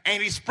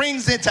 and he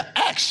springs into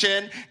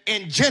action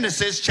in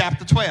Genesis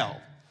chapter 12.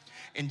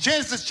 In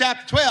Genesis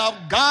chapter 12,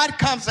 God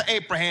comes to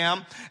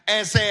Abraham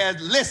and says,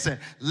 listen,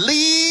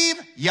 leave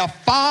your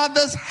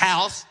father's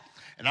house,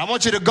 and I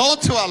want you to go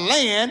to a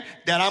land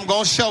that I'm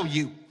going to show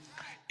you.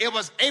 It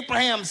was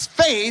Abraham's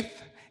faith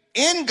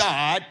in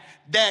God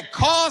that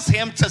caused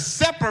him to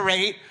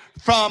separate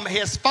from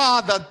his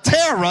father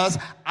Terah's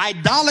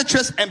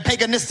idolatrous and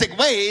paganistic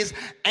ways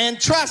and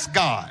trust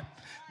God.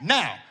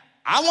 Now,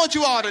 I want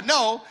you all to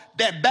know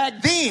that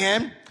back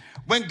then,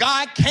 when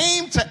God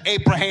came to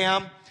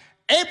Abraham,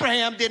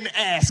 Abraham didn't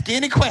ask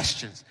any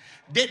questions,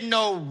 didn't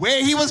know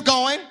where he was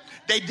going.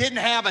 They didn't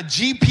have a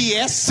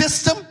GPS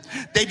system.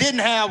 They didn't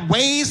have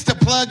ways to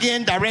plug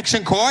in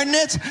direction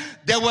coordinates.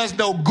 There was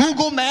no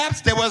Google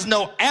Maps. There was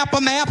no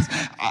Apple Maps.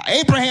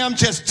 Abraham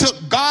just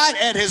took God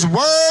at his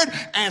word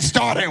and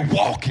started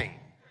walking.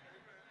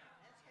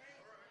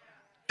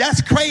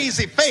 That's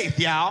crazy faith,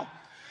 y'all.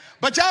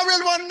 But y'all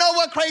really want to know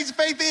what crazy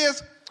faith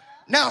is?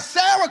 Now,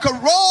 Sarah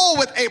could roll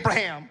with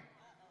Abraham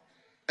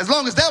as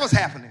long as that was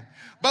happening.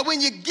 But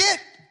when you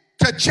get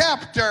to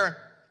chapter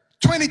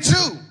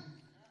 22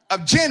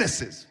 of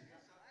Genesis,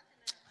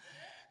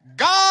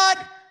 God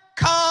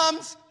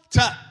comes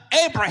to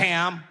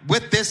Abraham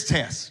with this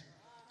test.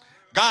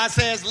 God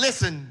says,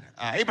 listen,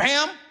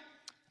 Abraham,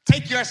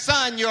 take your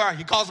son,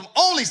 he calls him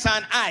only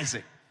son,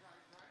 Isaac,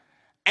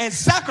 and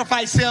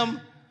sacrifice him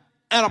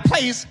and a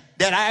place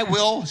that I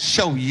will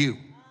show you.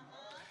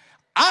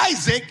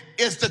 Isaac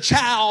is the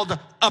child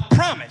of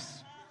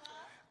promise.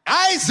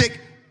 Isaac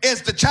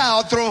is the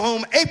child through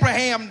whom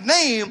Abraham's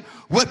name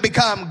would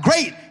become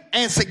great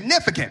and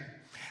significant.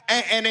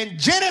 And in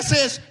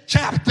Genesis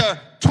chapter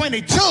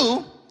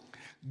 22,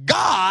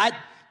 God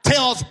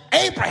tells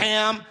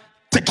Abraham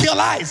to kill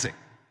Isaac.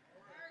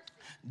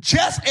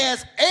 Just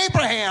as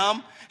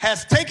Abraham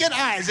has taken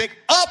Isaac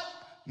up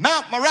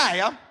Mount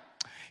Moriah,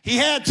 he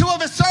had two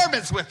of his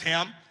servants with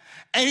him,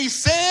 and he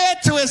said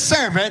to his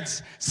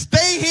servants,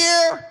 stay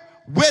here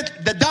with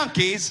the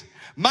donkeys.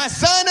 My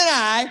son and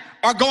I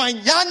are going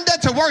yonder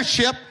to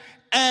worship,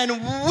 and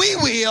we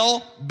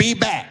will be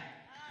back.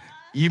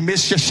 You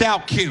missed your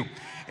shout cue.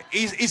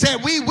 He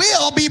said, we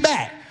will be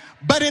back.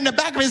 But in the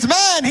back of his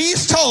mind,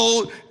 he's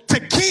told to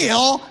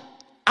kill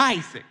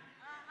Isaac.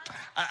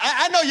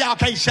 I know y'all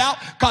can't shout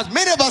because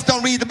many of us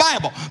don't read the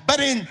Bible. But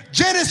in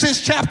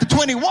Genesis chapter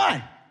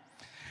 21,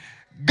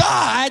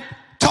 God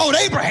told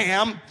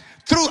Abraham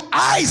through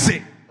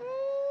Isaac,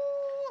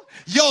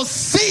 your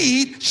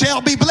seed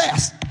shall be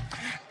blessed.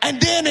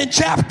 And then in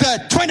chapter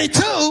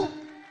 22,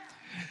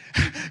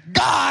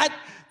 God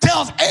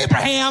tells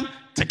Abraham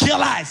to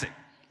kill Isaac.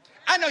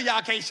 I know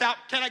y'all can't shout.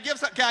 Can I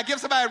give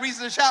somebody a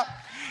reason to shout?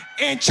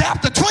 In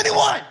chapter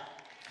 21,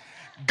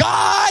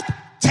 God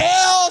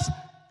tells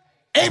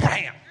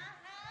Abraham,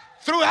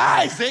 through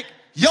Isaac,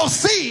 your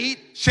seed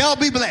shall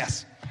be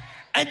blessed.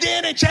 And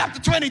then in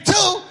chapter 22,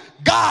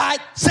 God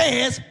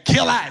says,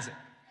 kill Isaac.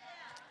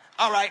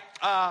 All right,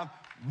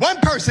 one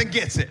person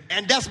gets it,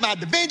 and that's my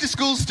divinity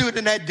school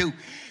student that do.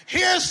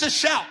 Here's the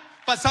shout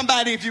for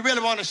somebody if you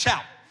really want to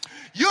shout.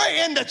 You're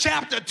in the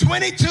chapter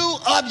 22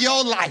 of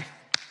your life,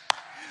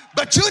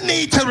 but you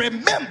need to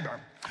remember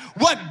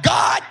what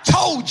God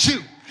told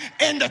you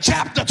in the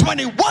chapter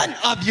 21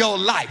 of your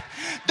life.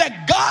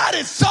 That God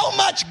is so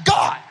much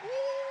God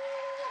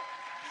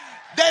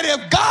that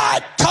if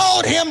God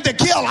told him to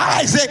kill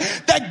Isaac,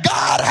 that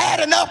God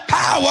had enough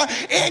power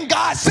in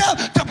God's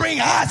self to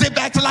bring Isaac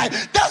back to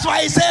life. That's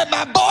why he said,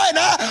 my boy and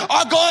I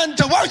are going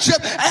to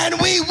worship, and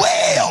we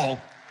will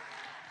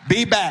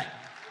be back.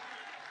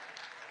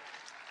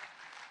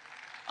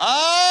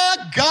 Oh,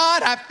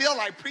 God, I feel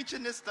like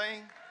preaching this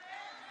thing.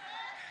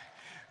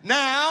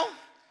 Now,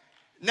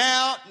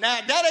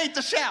 that ain't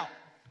the shout.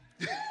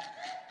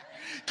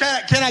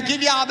 Can I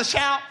give y'all the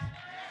shout?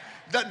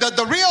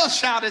 The real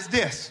shout is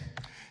this.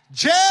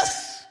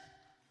 Just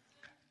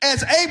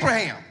as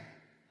Abraham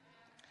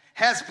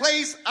has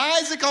placed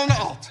Isaac on the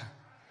altar,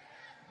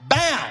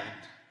 bound,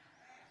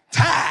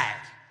 tied,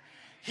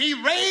 he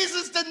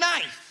raises the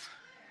knife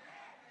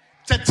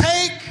to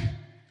take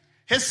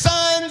his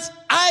son's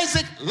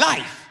Isaac's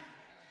life.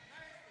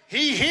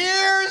 He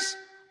hears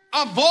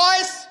a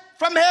voice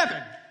from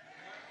heaven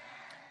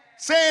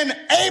saying,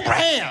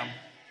 Abraham,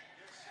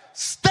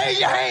 stay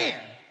your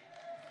hand.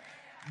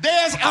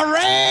 There's a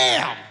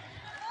ram.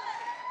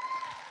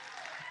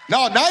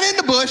 No, not in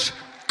the bush.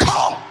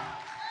 Caught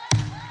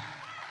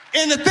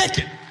in the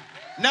thicket.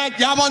 Now,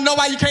 y'all want to know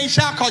why you can't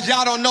shout? Because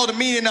y'all don't know the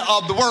meaning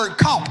of the word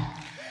caught.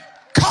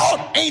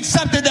 Caught ain't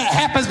something that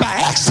happens by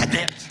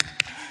accident.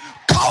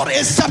 Caught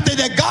is something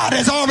that God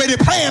has already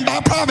planned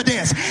by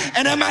providence.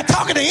 And am I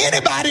talking to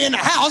anybody in the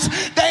house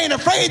that ain't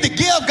afraid to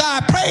give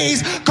God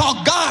praise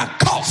because God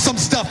caught some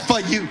stuff for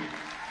you?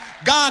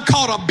 God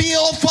caught a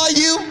bill for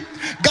you.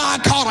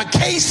 God caught a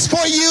case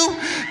for you.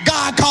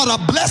 God caught a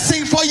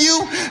blessing for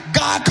you.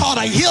 God caught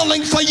a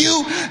healing for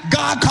you.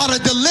 God caught a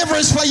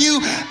deliverance for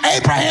you.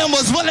 Abraham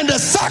was willing to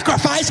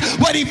sacrifice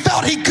what he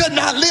felt he could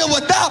not live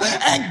without.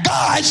 And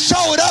God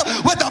showed up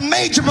with a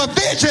major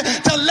provision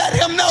to let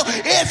him know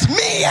it's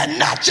me and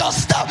not your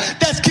stuff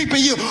that's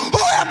keeping you.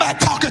 Who am I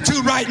talking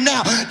to right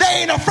now?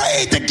 They ain't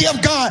afraid to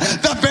give God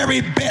the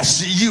very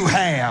best you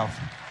have.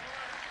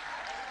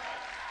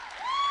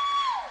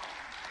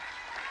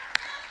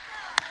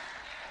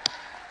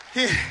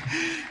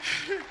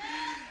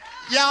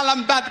 Y'all,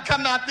 I'm about to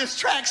come out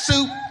this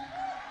tracksuit.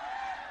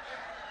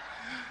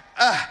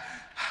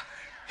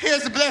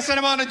 Here's the blessing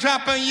I want to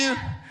drop on you.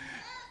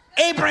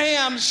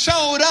 Abraham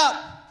showed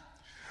up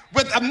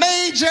with a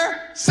major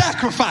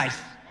sacrifice.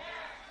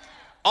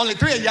 Only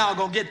 3 of y'all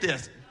gonna get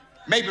this,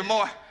 maybe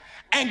more.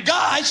 And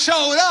God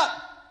showed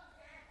up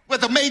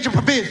with a major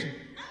provision.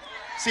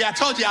 See, I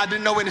told you I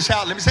didn't know when to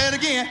shout. Let me say it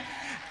again.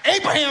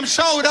 Abraham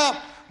showed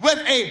up with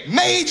a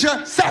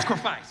major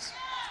sacrifice.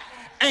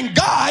 And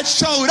God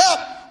showed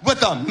up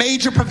with a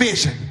major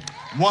provision.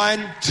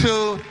 1,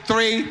 2,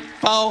 3,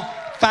 4,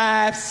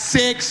 5,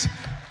 6.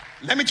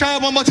 Let me try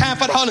it one more time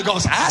for the Holy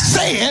Ghost. I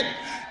said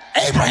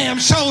Abraham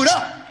showed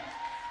up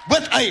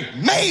with a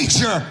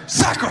major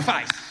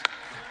sacrifice.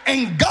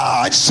 And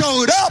God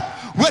showed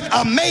up with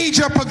a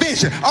major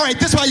provision. All right,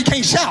 this is why you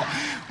can't shout.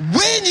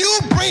 When you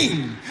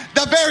bring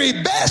the very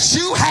best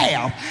you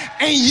have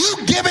and you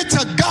give it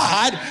to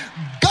God,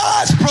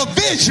 God's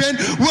provision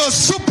religion will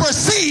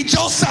supersede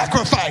your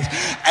sacrifice.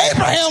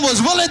 Abraham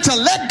was willing to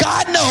let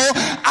God know,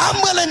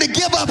 I'm willing to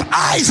give up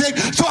Isaac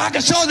so I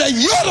can show that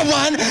you're the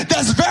one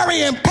that's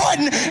very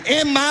important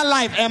in my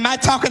life. Am I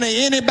talking to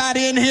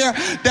anybody in here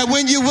that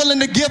when you're willing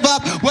to give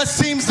up what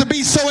seems to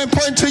be so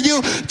important to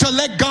you, to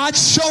let God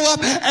show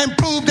up and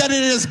prove that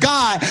it is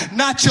God,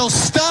 not your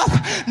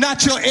stuff,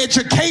 not your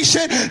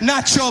education,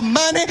 not your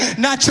money,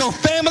 not your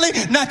family,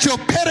 not your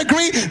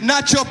pedigree,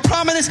 not your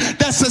prominence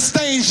that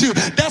sustains you.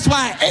 That's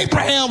why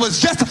Abraham was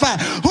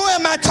justified. Who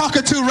am I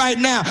talking to right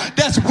now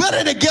that's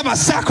willing to give a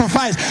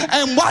sacrifice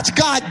and watch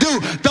God do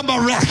the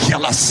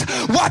miraculous?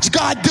 Watch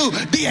God do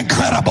the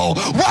incredible.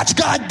 Watch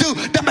God do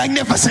the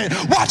magnificent.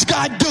 Watch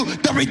God do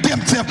the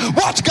redemptive.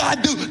 Watch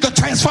God do the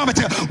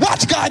transformative.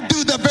 Watch God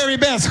do the very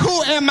best.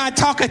 Who am I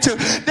talking to?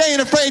 They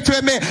ain't afraid to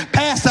admit,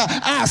 Pastor,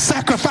 I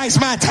sacrificed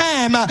my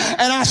time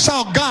and I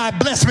saw God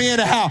bless me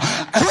anyhow.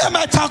 Who am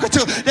I talking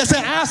to that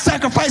said, I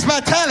sacrificed my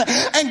talent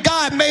and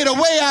God made a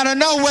way out of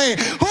no way?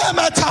 Who am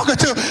I talking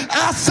to?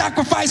 I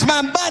sacrificed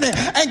my money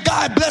and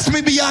God blessed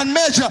me beyond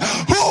measure.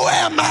 Who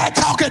am I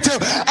talking to?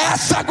 I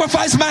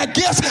sacrificed my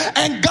gifts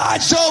and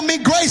God showed me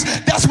grace.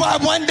 That's why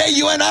one day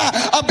you and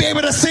I will be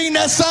able to sing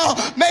that song,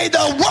 may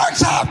the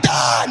works I've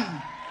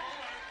done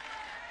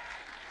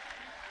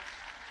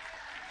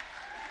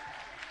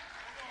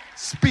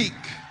speak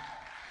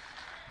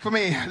for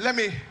me. Let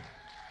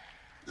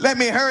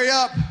me hurry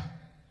up.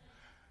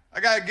 I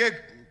got to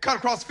cut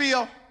across the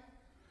field.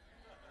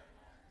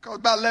 It's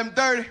about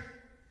 11:30.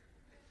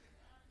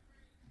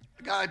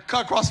 I got to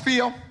cut across the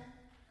field.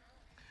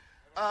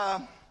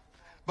 But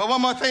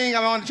one more thing I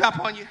want to drop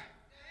on you.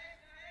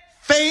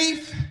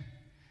 Faith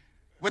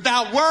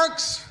without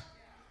works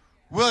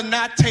will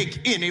not take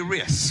any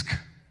risk.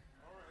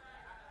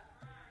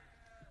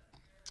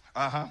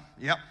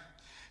 Yep.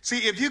 See,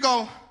 if you're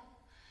going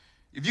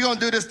to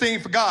do this thing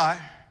for God,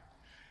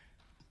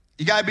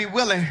 you got to be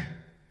willing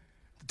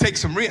to take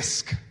some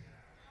risk.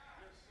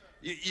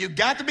 You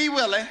got to be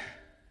willing,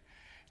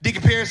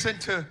 Deacon Pearson,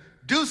 to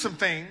do some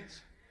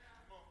things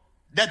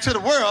that to the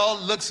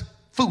world looks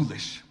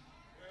foolish.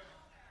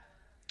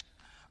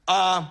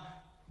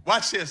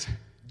 Watch this.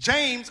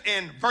 James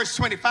in verse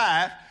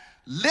 25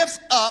 lifts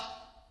up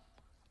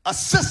a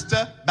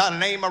sister by the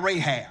name of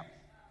Rahab.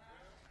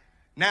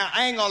 Now,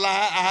 I ain't gonna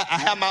lie, I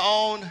have my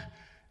own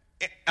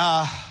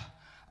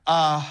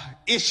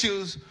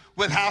issues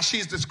with how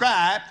she's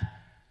described.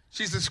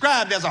 She's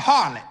described as a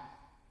harlot,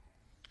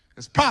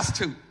 as a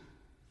prostitute.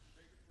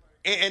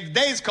 In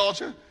today's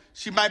culture,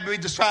 she might be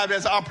described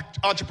as an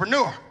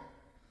entrepreneur.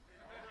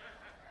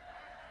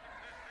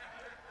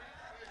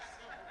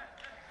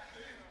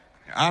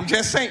 I'm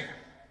just saying.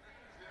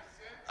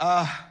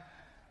 But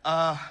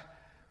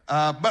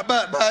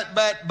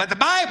the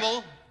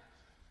Bible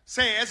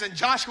says in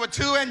Joshua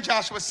 2 and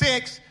Joshua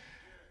 6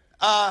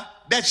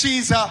 that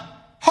she's a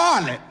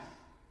harlot.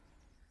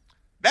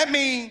 That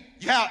means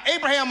you have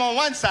Abraham on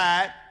one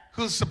side,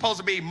 who's supposed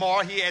to be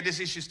moral. He had these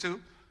issues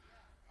too.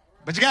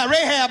 But you got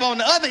Rahab on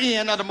the other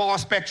end of the moral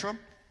spectrum,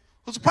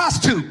 who's a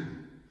prostitute,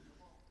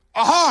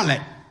 a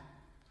harlot,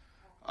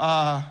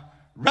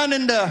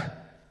 running the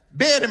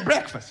bed and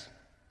breakfast.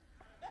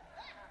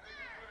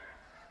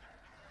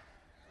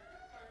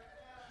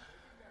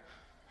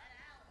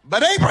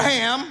 But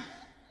Abraham,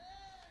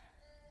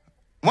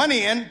 one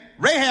end,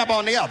 Rahab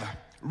on the other.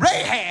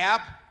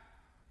 Rahab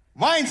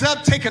winds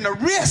up taking a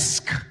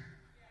risk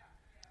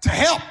to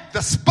help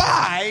the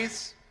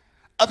spies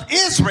of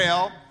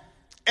Israel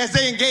as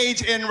they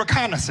engage in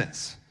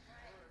reconnaissance.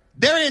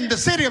 They're in the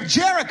city of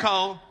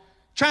Jericho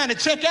trying to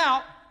check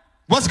out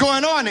what's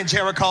going on in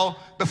Jericho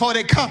before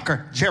they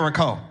conquer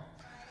Jericho.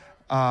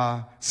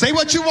 Say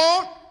what you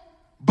want,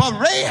 but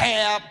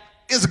Rahab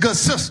is a good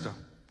sister.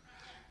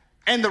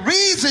 And the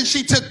reason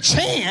she took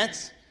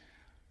chance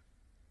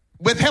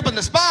with helping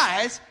the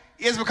spies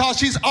is because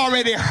she's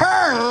already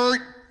heard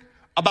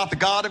about the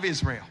God of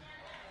Israel.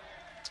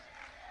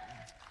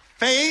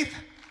 Faith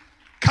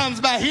comes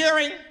by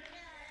hearing,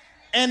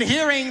 and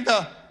hearing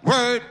the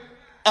word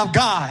of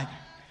God.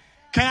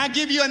 Can I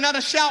give you another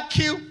shout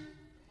cue?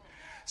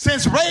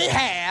 Since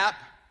Rahab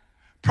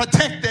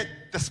protected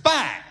the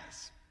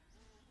spies,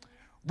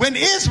 when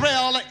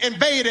Israel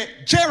invaded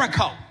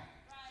Jericho,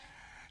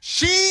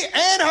 she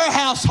and her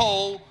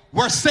household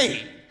were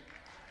saved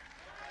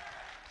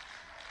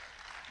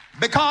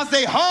because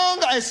they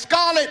hung a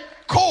scarlet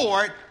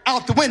cord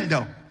out the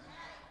window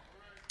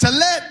to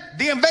let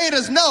the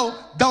invaders know,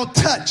 don't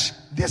touch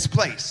this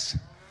place.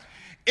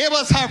 It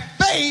was her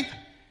faith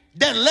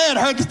that led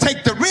her to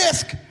take the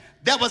risk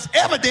that was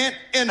evident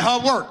in her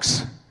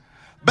works.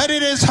 But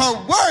it is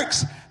her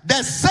works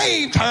that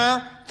saved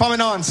her from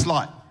an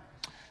onslaught.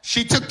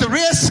 She took the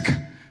risk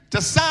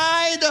to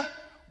side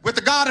with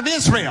the God of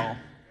Israel,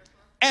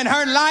 and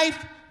her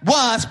life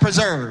was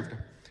preserved.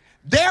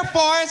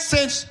 Therefore,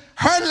 since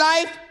her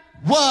life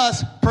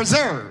was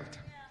preserved,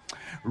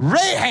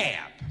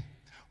 Rahab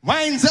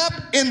winds up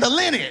in the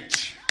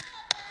lineage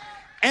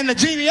and the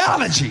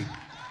genealogy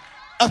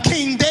of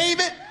King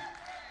David,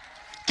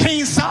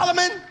 King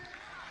Solomon,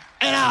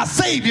 and our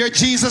Savior,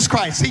 Jesus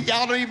Christ. See,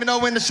 y'all don't even know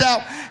when to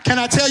shout. Can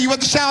I tell you what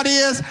the shout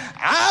is?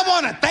 I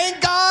want to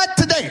thank God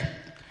today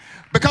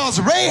because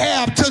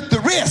Rahab took the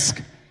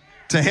risk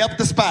to help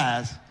the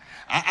spies.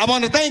 I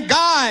want to thank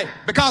God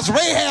because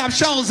Rahab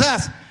shows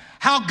us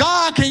how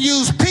God can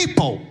use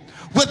people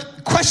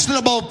with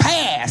questionable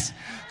past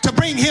to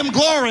bring him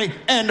glory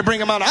and to bring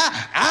him honor.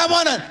 I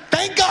want to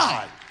thank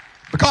God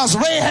because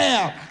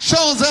Rahab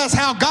shows us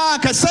how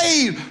God can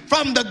save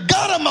from the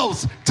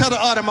guttermost to the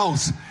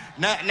uttermost.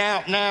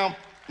 Now,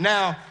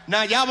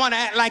 y'all want to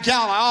act like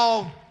y'all are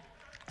all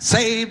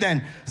saved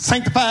and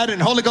sanctified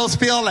and Holy Ghost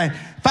filled and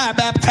fire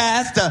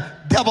baptized. The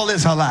devil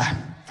is a lie.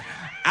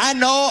 I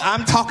know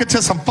I'm talking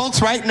to some folks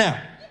right now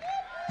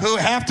who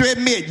have to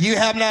admit you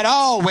have not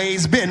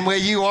always been where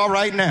you are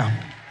right now.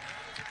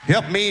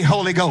 Help me,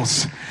 Holy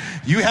Ghost.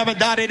 You haven't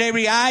dotted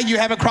every I, you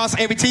haven't crossed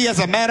every T. As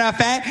a matter of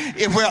fact,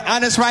 if we're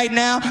honest right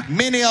now,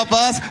 many of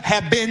us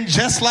have been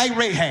just like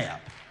Rahab.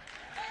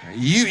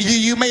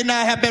 You may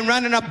not have been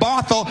running a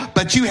brothel,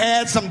 but you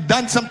had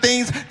done some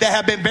things that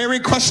have been very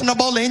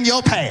questionable in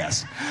your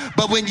past.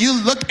 But when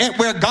you look at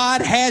where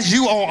God has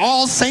you on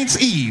All Saints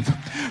Eve,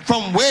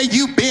 from where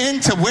you've been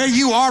to where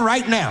you are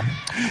right now,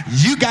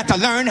 you got to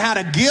learn how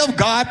to give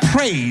God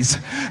praise,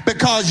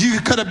 because you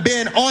could have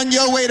been on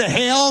your way to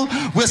hell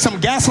with some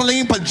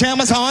gasoline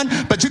pajamas on,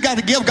 but you got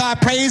to give God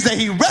praise that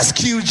he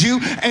rescued you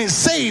and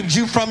saved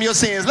you from your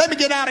sins. Let me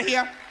get out of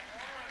here.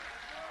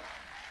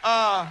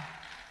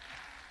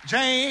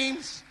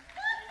 James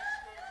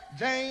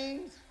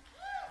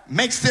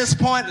makes this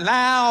point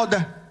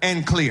loud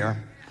and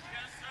clear.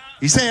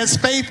 He says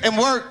faith and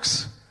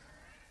works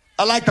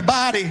are like the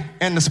body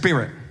and the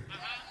spirit.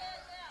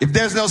 If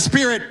there's no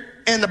spirit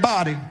in the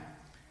body,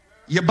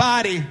 your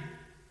body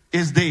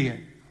is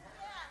dead.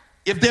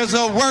 If there's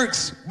no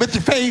works with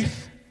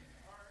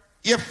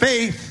your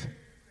faith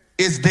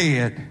is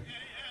dead.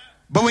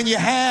 But when you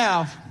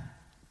have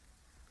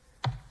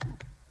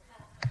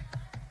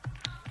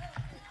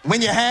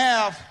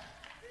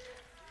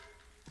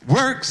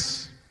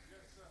works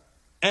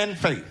and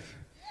faith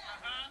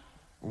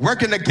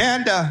working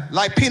together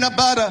like peanut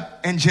butter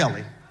and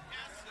jelly,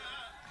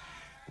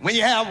 when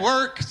you have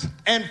works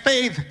and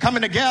faith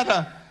coming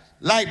together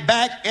like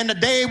back in the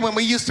day when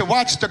we used to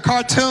watch the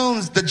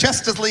cartoons, the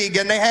Justice League,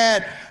 and they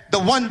had the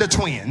Wonder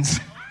Twins.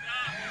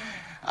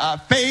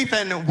 Faith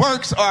and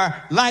works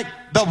are like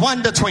the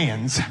Wonder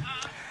Twins.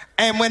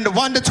 And when the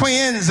Wonder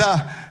Twins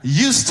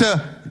used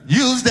to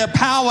use their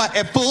power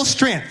at full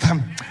strength,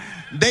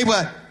 they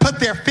would put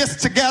their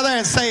fists together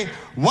and say,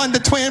 Wonder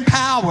Twin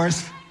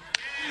powers,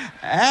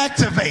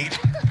 activate.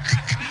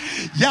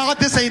 Y'all,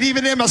 this ain't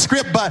even in my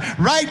script, but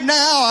right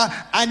now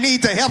I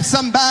need to help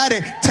somebody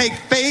take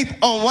faith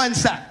on one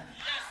side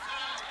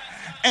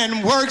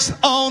and works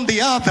on the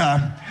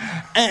other,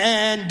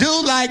 and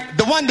do like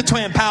the Wonder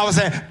Twin powers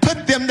and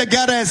put them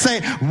together and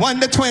say,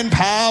 Wonder Twin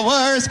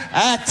powers,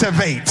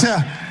 activate.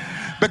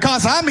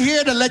 Because I'm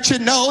here to let you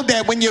know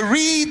that when you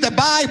read the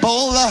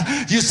Bible,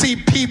 you see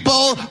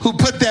people who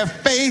put their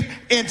faith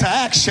into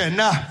action.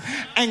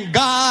 And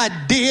God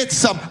did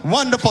some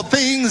wonderful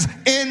things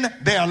in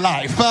their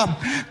life.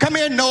 Come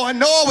here, Noah.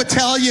 Noah would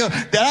tell you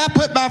that I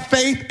put my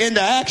faith into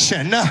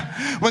action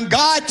when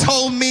God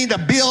told me to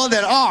build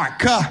an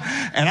ark.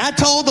 And I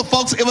told the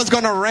folks it was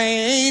going to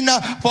rain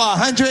for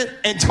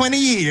 120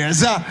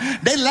 years.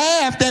 They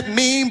laughed at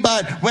me,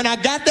 but when I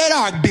got that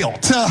ark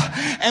built,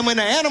 and when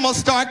the animals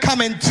start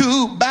coming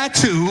two by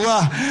two,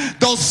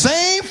 those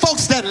same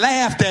folks that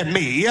laughed at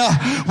me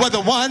were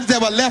the ones that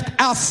were left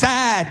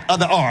outside of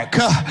the ark.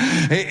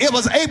 It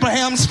was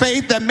Abraham's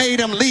faith that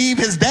made him leave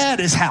his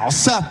daddy's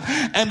house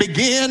and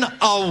begin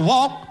a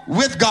walk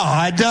with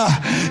God.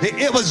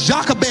 It was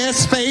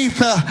Jochebed's faith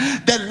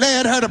that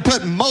led her to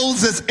put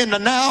Moses in the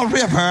Nile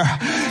River,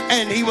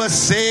 and he was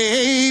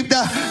saved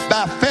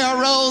by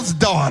Pharaoh's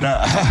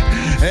daughter.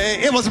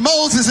 It was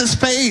Moses'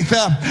 faith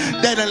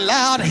that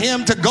allowed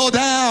him to go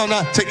down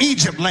to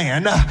Egypt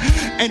land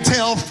and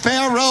tell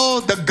Pharaoh,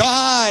 the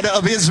God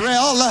of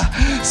Israel,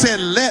 said,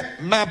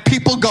 let my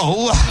people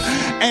go.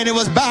 And it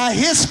was by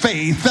his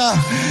faith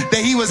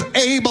that he was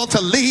able to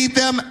lead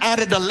them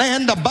out of the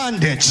land of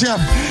bondage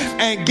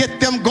and get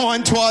them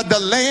going toward the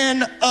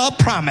land of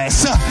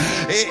promise.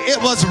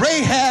 It was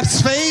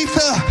Rahab's faith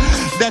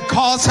that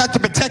caused her to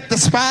protect the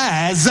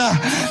spies,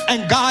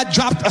 and God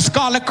dropped a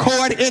scarlet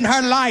cord in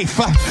her life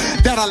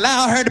that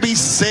allowed her to be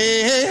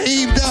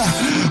saved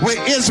when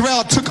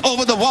Israel took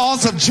over the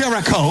walls of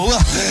Jericho.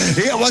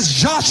 It was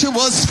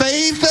Joshua's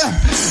faith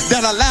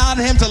that allowed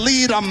him to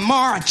lead a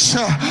march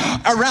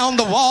around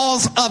the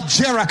walls of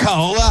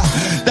Jericho,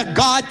 that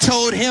God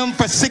told him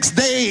for 6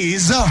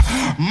 days,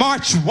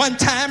 march one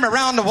time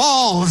around the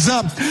walls,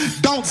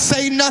 don't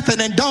say nothing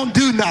and don't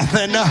do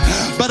nothing,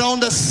 but on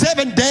the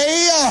 7th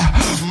day,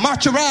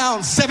 march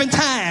around 7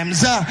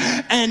 times,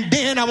 and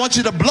then I want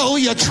you to blow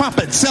your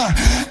trumpets.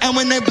 And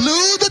when they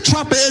blew the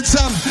trumpets,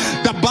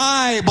 the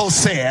Bible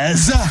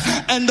says,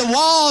 and the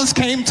walls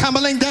came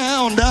tumbling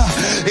down.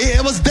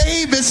 It was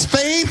David's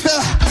faith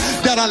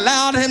that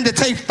allowed him to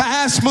take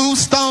 5 smooth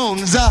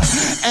stones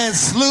and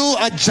slew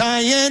a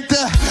giant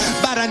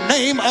by the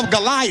name of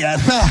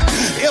Goliath.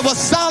 It was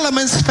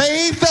Solomon's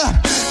faith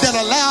that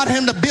allowed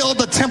him to build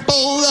the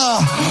temple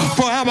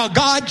for our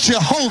God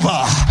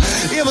Jehovah.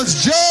 It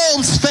was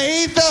Job's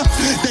faith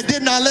that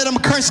did not let him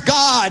curse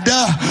God.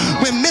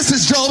 When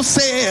Mrs. Job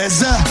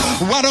says,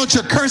 why don't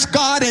you curse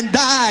God and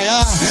die?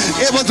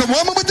 It was a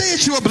woman with the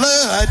issue of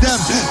blood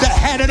that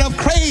had enough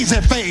crazy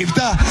faith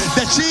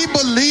that she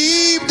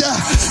believed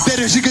that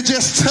if she could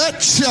just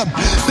touch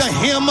the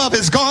hem of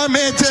his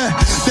garment,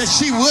 that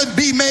she would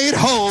be made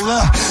whole.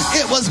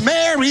 It was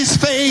Mary's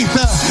faith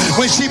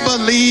when she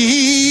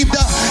believed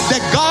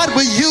that God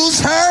would use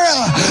her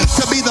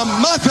to be the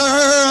mother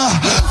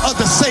of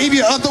the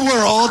Savior of the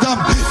world.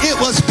 It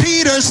was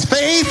Peter's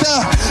faith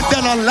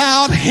that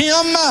allowed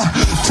him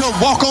to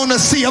walk on the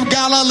Sea of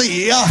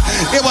Galilee.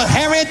 It was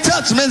Harriet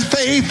Tubman's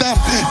faith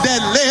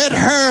that led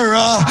her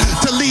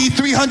to lead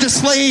 300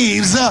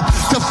 slaves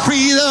to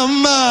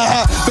freedom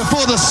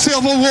before the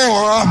Civil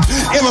War.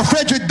 It was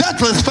Frederick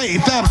Douglass'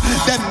 faith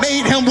that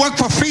made him work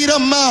for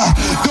freedom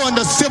during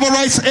the Civil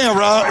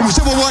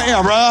War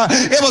era.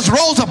 It was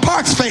Rosa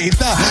Parks' faith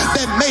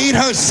that made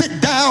her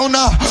sit down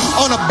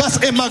on a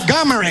bus in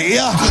Montgomery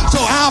so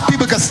our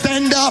people could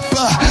stand up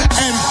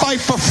and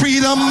fight for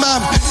freedom.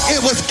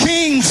 It was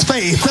King's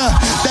faith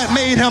that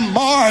made him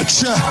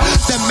march,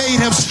 that made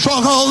him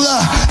struggle,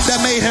 that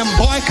made him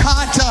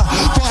boycott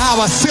for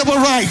our civil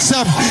rights.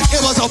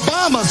 It was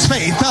Obama's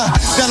faith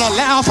that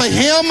allowed for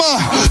him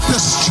to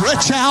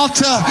stretch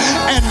out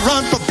and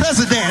run for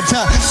president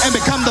and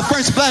become the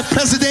first black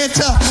president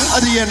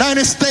of the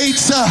United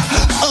States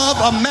of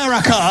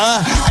America.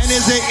 And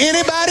is there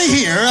anybody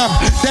here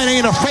that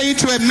ain't afraid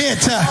to admit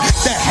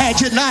that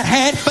had you not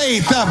had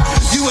faith,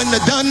 you wouldn't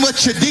have done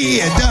what you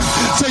did?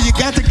 So you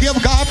got to give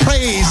God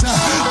praise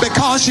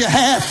because you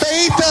had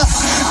faith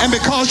and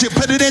because you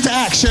put it into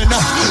action.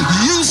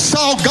 You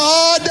saw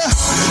God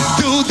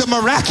do the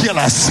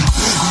miraculous.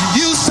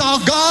 You saw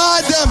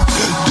God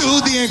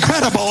do the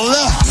incredible.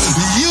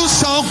 You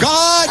saw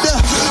God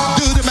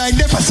do the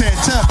magnificent.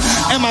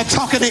 Am I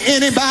talking to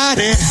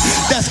anybody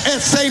that's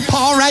at St.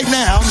 Paul right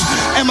now?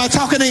 Am I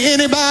talking to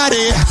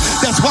anybody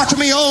that's watching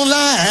me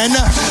online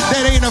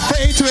that ain't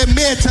afraid to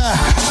admit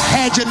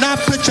had you not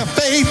put your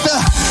faith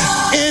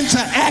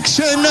into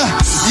action,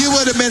 you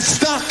would have been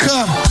stuck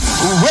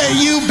where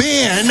you've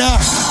been.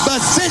 But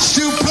since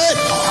you put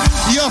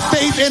your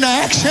faith into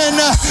action,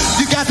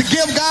 you got to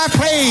give God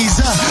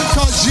praise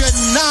because you're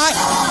not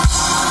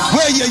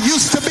where you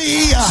used to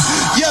be.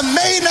 You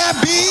may not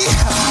be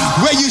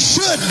where you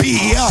should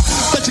be,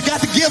 but you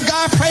got to give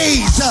God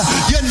praise.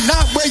 You're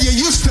not where you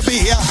used to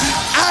be.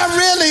 I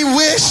really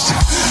wished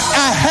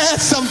I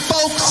had some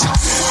folks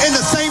in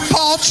the St.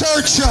 Paul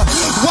Church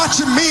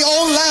watching me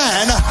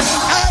online.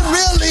 I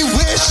really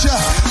wish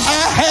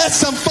I had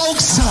some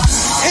folks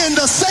in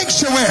the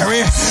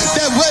sanctuary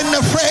that wasn't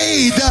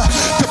afraid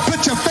to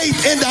put your faith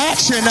into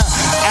action.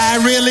 I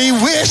really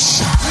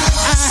wish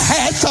I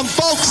had some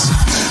folks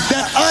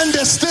that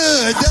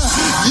understood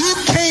you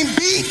can't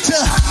beat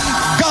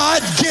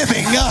God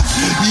giving.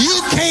 You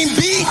can't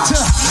beat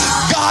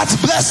God's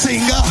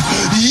blessing.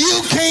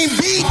 You can't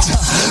beat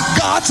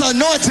God's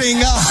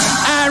anointing.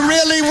 I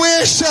really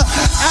wish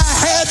I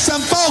had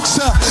some folks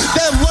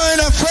that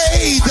weren't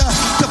afraid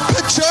to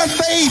put your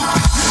faith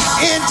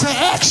into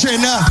action.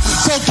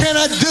 So can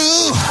I do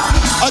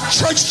a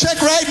church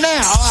check right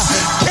now?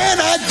 Can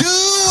I do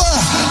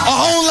an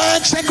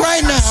online check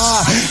right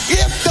now?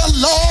 If the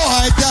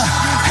Lord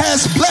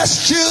has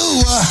blessed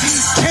you,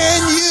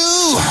 can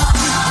you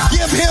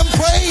give him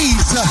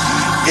praise?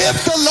 If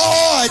the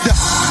Lord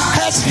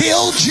has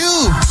healed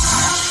you,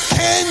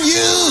 can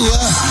you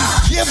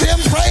give him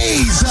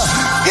praise?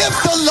 If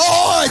the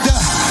Lord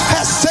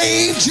has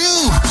saved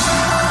you,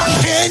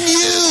 can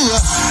you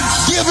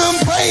give him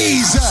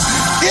praise?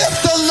 If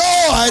the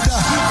Lord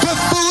put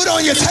food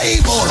on your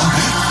table,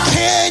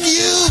 can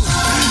you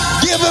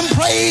give him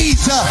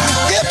praise?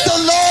 If the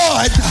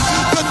Lord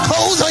put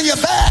clothes on your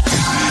back,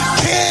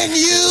 can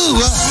you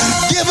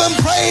give him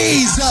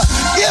praise?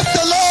 If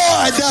the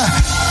Lord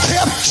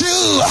kept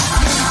you,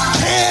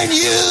 can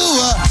you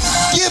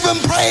give him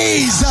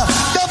praise?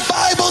 The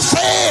Bible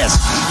says,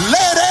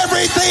 let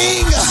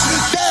everything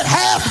that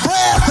hath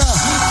breath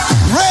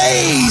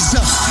praise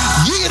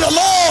ye the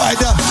Lord.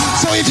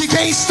 So if you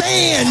can't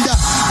stand,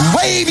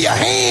 wave your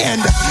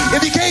hand.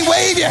 If you can't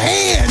wave your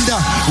hand,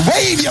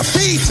 wave your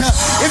feet.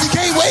 If you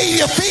can't wave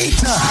your feet,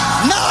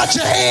 nod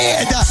your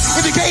head.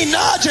 If you can't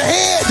nod your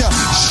head,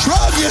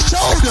 shrug your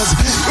shoulders.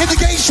 If you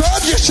can't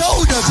shrug your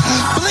shoulders,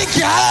 blink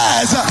your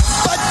eyes.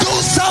 But do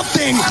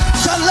something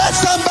to let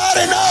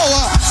somebody know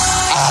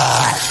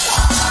I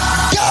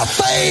got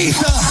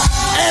faith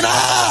and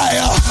I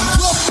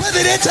will put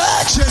it into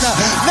action.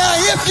 Now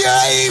if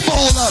you're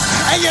able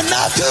and you're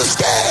not too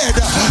scared,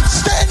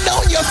 stand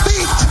on your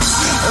feet,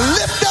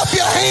 lift up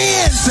your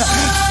hands,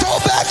 throw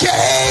back your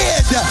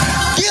head,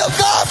 give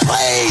God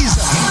praise,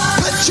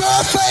 put your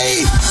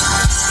faith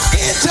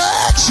into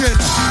action,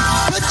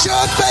 put put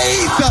your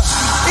faith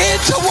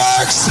into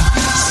works.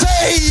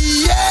 Say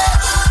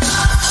yes.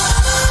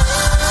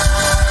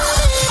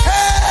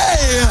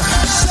 Hey,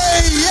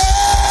 say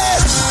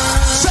yes.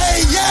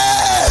 Say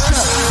yes.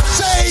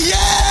 Say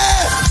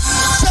yes.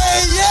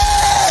 Say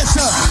yes.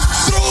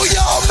 Through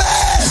your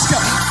mask,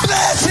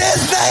 bless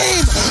his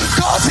name,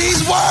 cause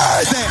he's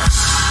worthy.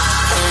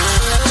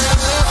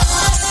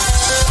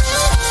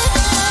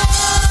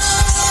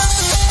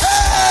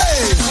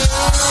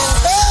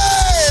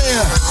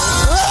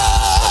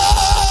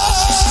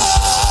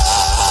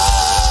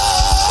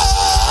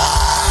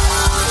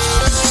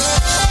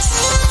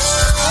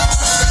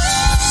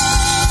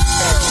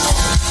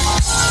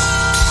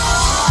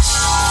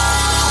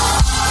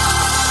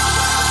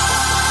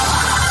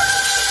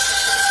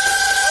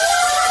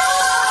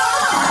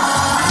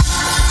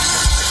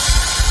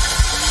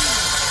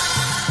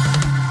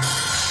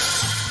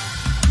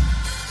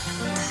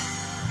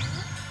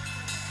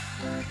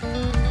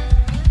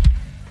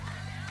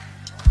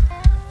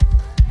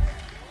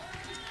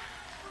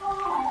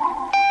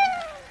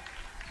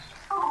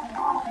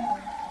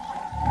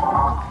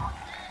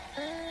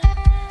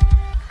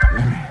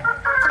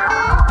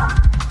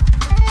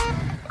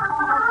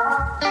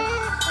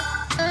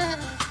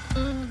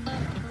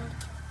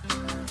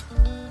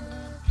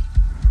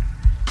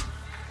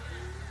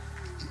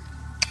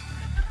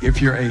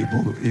 If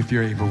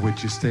you're able,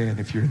 would you stand?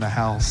 If you're in the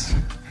house,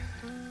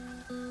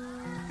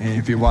 and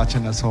if you're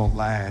watching us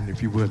online,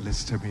 if you would,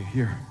 listen to me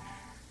here.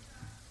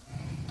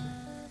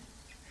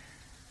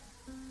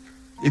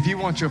 If you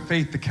want your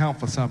faith to count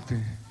for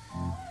something,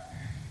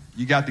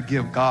 you got to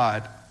give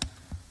God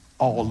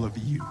all of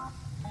you.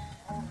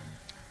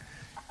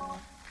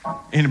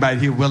 Anybody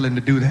here willing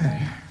to do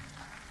that?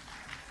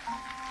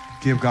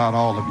 Give God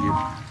all of you.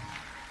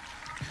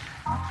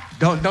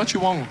 Don't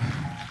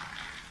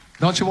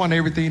you want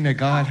everything that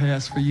God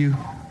has for you?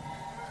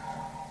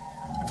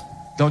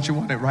 Don't you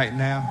want it right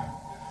now?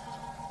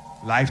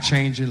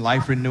 Life-changing,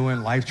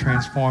 life-renewing,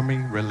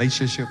 life-transforming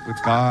relationship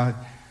with God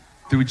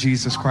through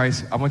Jesus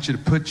Christ. I want you to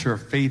put your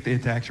faith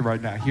into action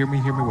right now. Hear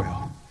me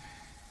well.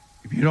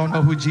 If you don't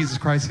know who Jesus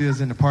Christ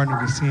is and the pardon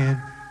of your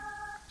sin,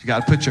 you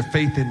got to put your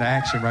faith into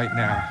action right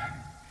now.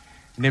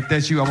 And if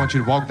that's you, I want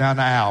you to walk down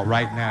the aisle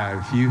right now.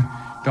 If you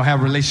don't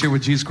have a relationship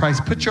with Jesus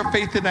Christ, put your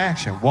faith into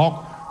action.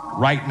 Walk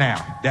right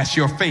now. That's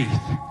your faith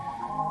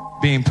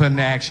being put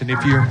into action.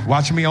 If you're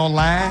watching me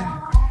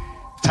online,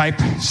 type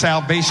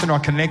salvation or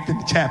connect in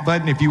the chat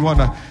button. If you want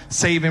to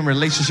save in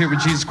relationship with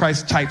Jesus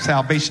Christ, type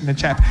salvation in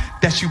the chat.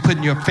 That's you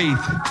putting your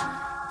faith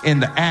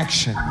into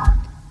action.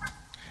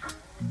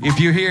 If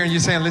you're here and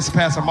you're saying, listen,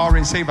 Pastor, I'm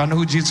already saved. I know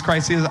who Jesus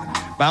Christ is,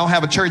 but I don't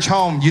have a church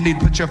home. You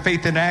need to put your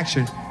faith into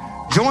action.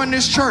 Join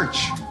this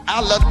church.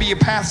 I'd love to be your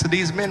pastor.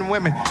 These men and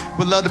women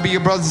would love to be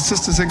your brothers and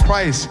sisters in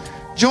Christ.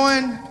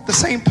 Join the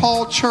St.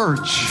 Paul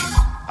Church.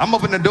 I'm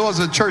opening the doors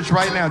of the church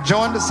right now.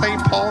 Join the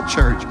St. Paul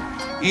Church.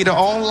 Either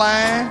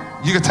online,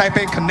 you can type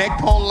in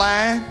connect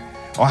online,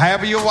 or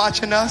however you're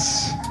watching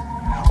us,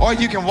 or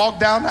you can walk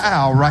down the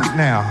aisle right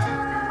now.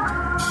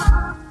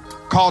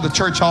 Call the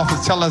church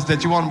office. Tell us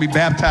that you want to be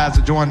baptized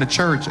or join the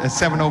church at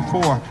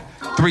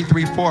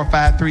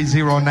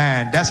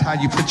 704-334-5309. That's how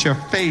you put your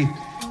faith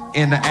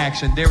into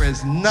action. There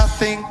is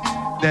nothing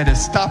that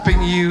is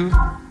stopping you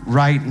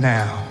right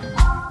now.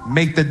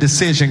 Make the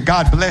decision.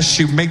 God bless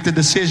you. Make the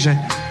decision.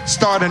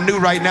 Start anew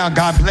right now.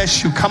 God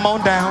bless you. Come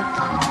on down.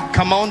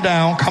 Come on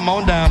down. Come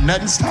on down.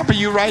 Nothing's stopping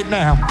you right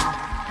now.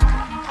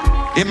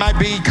 It might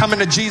be coming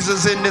to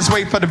Jesus in this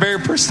way for the very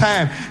first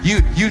time.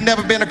 You've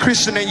never been a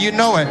Christian and you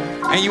know it,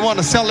 and you want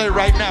to sell it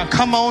right now.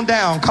 Come on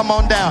down. Come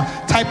on down.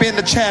 Type in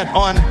the chat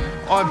on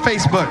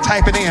Facebook.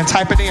 Type it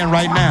in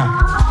right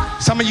now.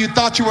 Some of you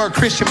thought you were a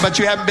Christian, but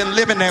you haven't been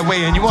living that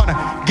way, and you want to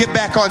get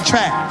back on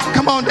track.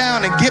 Come on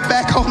down and get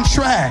back on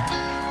track.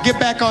 Get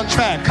back on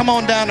track. Come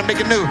on down and make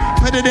it new.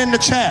 Put it in the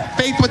chat.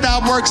 Faith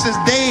without works is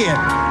dead.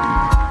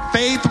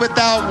 Faith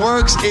without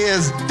works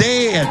is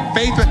dead.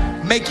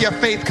 Make your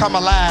faith come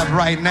alive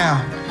right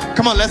now.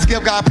 Come on, let's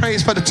give God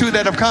praise for the two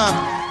that have come.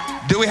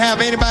 Do we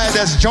have anybody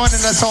that's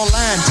joining us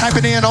online? Type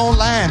it in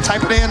online.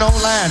 Type it in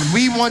online.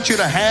 We want you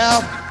to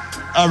have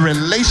a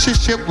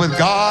relationship with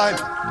God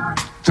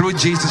through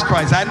Jesus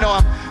Christ. I know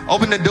I'm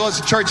opening the doors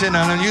of church in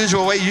an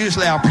unusual way.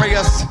 Usually I'll pray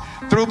us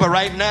through, but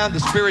right now the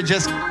Spirit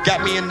just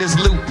got me in this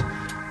loop.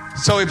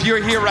 So if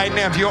you're here right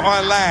now, if you're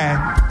online,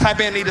 type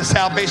in either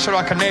salvation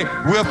or connect.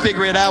 We'll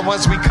figure it out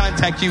once we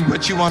contact you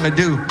what you want to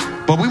do.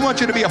 But we want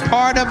you to be a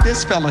part of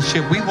this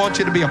fellowship. We want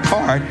you to be a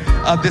part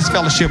of this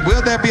fellowship.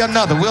 Will there be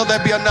another? Will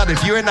there be another?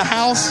 If you're in the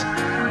house,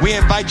 we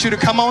invite you to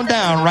come on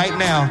down right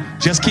now.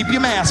 Just keep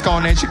your mask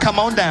on as you come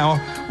on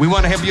down. We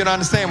want to help you to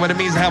understand what it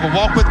means to have a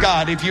walk with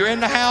God. If you're in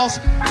the house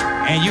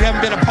and you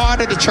haven't been a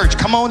part of the church,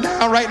 come on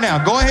down right now.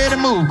 Go ahead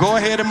and move. Go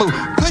ahead and move.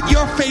 Put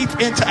your faith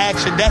into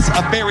action. That's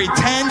a very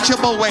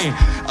tangible way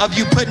of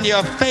you putting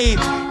your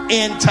faith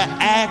into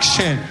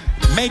action.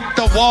 Make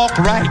the walk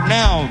right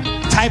now.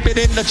 Type it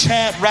in the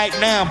chat right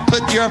now.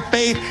 Put your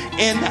faith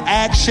into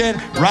action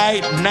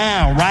right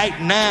now. Right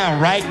now.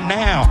 Right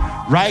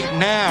now. Right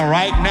now.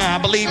 I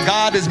believe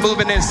God is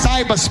moving in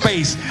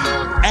cyberspace.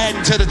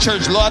 Adding to the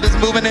church. Lord is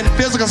moving in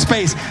physical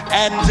space.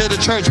 Adding to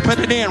the church. Put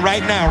it in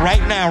right now.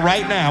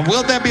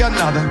 Will there be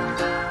another?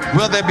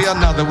 Will there be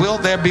another? Will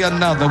there be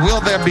another? Will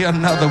there be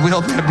another?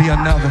 Will there be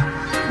another?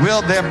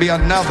 Will there be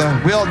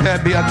another? Will there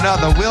be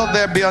another? Will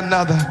there be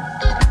another?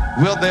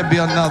 Will there be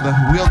another?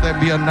 Will there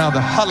be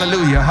another?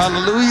 Hallelujah.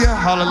 Hallelujah.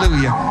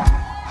 Hallelujah.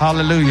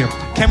 Hallelujah.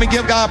 Can we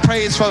give God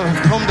praise for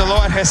whom the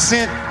Lord has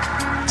sent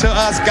to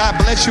us? God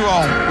bless you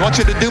all. I want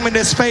you to do me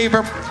this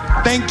favor.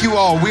 Thank you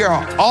all. We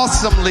are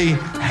awesomely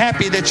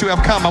happy that you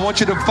have come. I want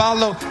you to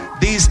follow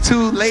these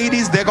two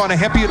ladies. They're going to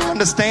help you to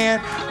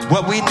understand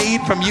what we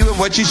need from you and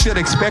what you should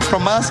expect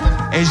from us.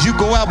 As you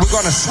go out, we're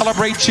going to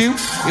celebrate you.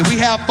 If we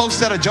have folks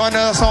that are joining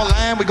us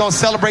online, we're going to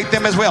celebrate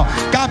them as well.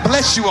 God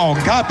bless you all.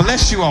 God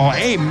bless you all.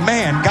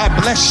 Amen. God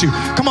bless you.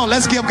 Come on,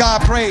 let's give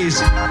God praise.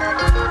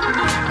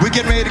 We're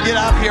getting ready to get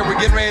out of here. We're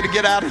getting ready to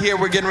get out of here.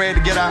 We're getting ready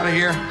to get out of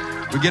here.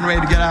 We're getting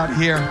ready to get out of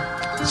here.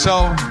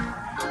 So,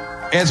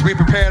 as we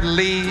prepare to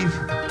leave,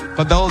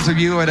 for those of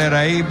you that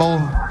are able,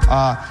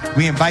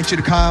 we invite you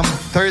to come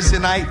Thursday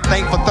night,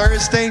 Thankful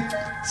Thursday,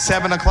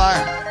 7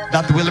 o'clock.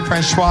 Dr. Willie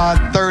Francois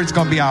III is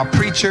going to be our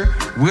preacher.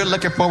 We're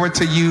looking forward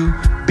to you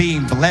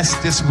being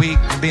blessed this week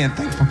and being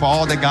thankful for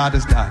all that God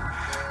has done.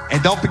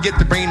 And don't forget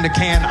to bring the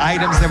canned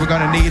items that we're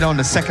going to need on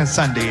the second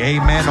Sunday.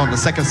 Amen. On the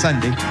second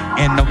Sunday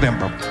in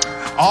November.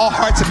 All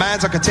hearts and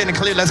minds are content and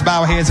clear. Let's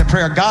bow our heads in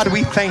prayer. God,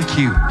 we thank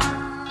you.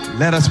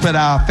 Let us put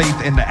our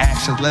faith into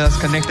actions. Let us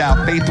connect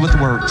our faith with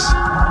works.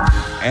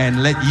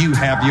 And let you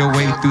have your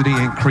way through the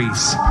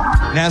increase.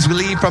 Now as we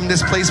leave from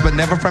this place, but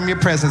never from your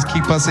presence,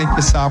 keep us in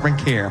your sovereign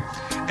care.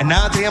 And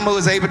now to him who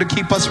is able to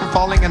keep us from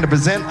falling and to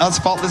present us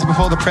faultless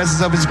before the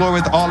presence of his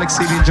glory with all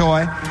exceeding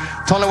joy.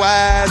 To only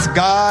wise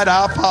God,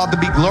 our Father,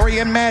 be glory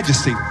and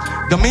majesty,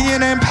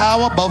 dominion and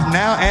power, both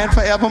now and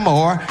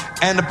forevermore.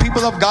 And the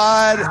people of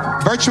God,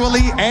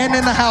 virtually and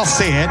in the house,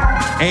 said,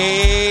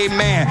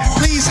 amen.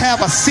 Please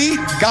have a seat.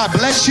 God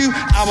bless you.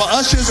 Our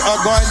ushers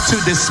are going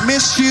to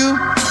dismiss you,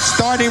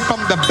 starting from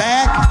the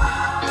back.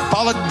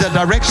 Follow the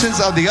directions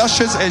of the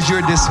ushers as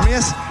you're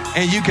dismissed,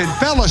 and you can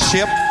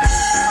fellowship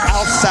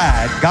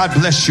outside. God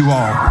bless you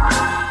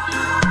all.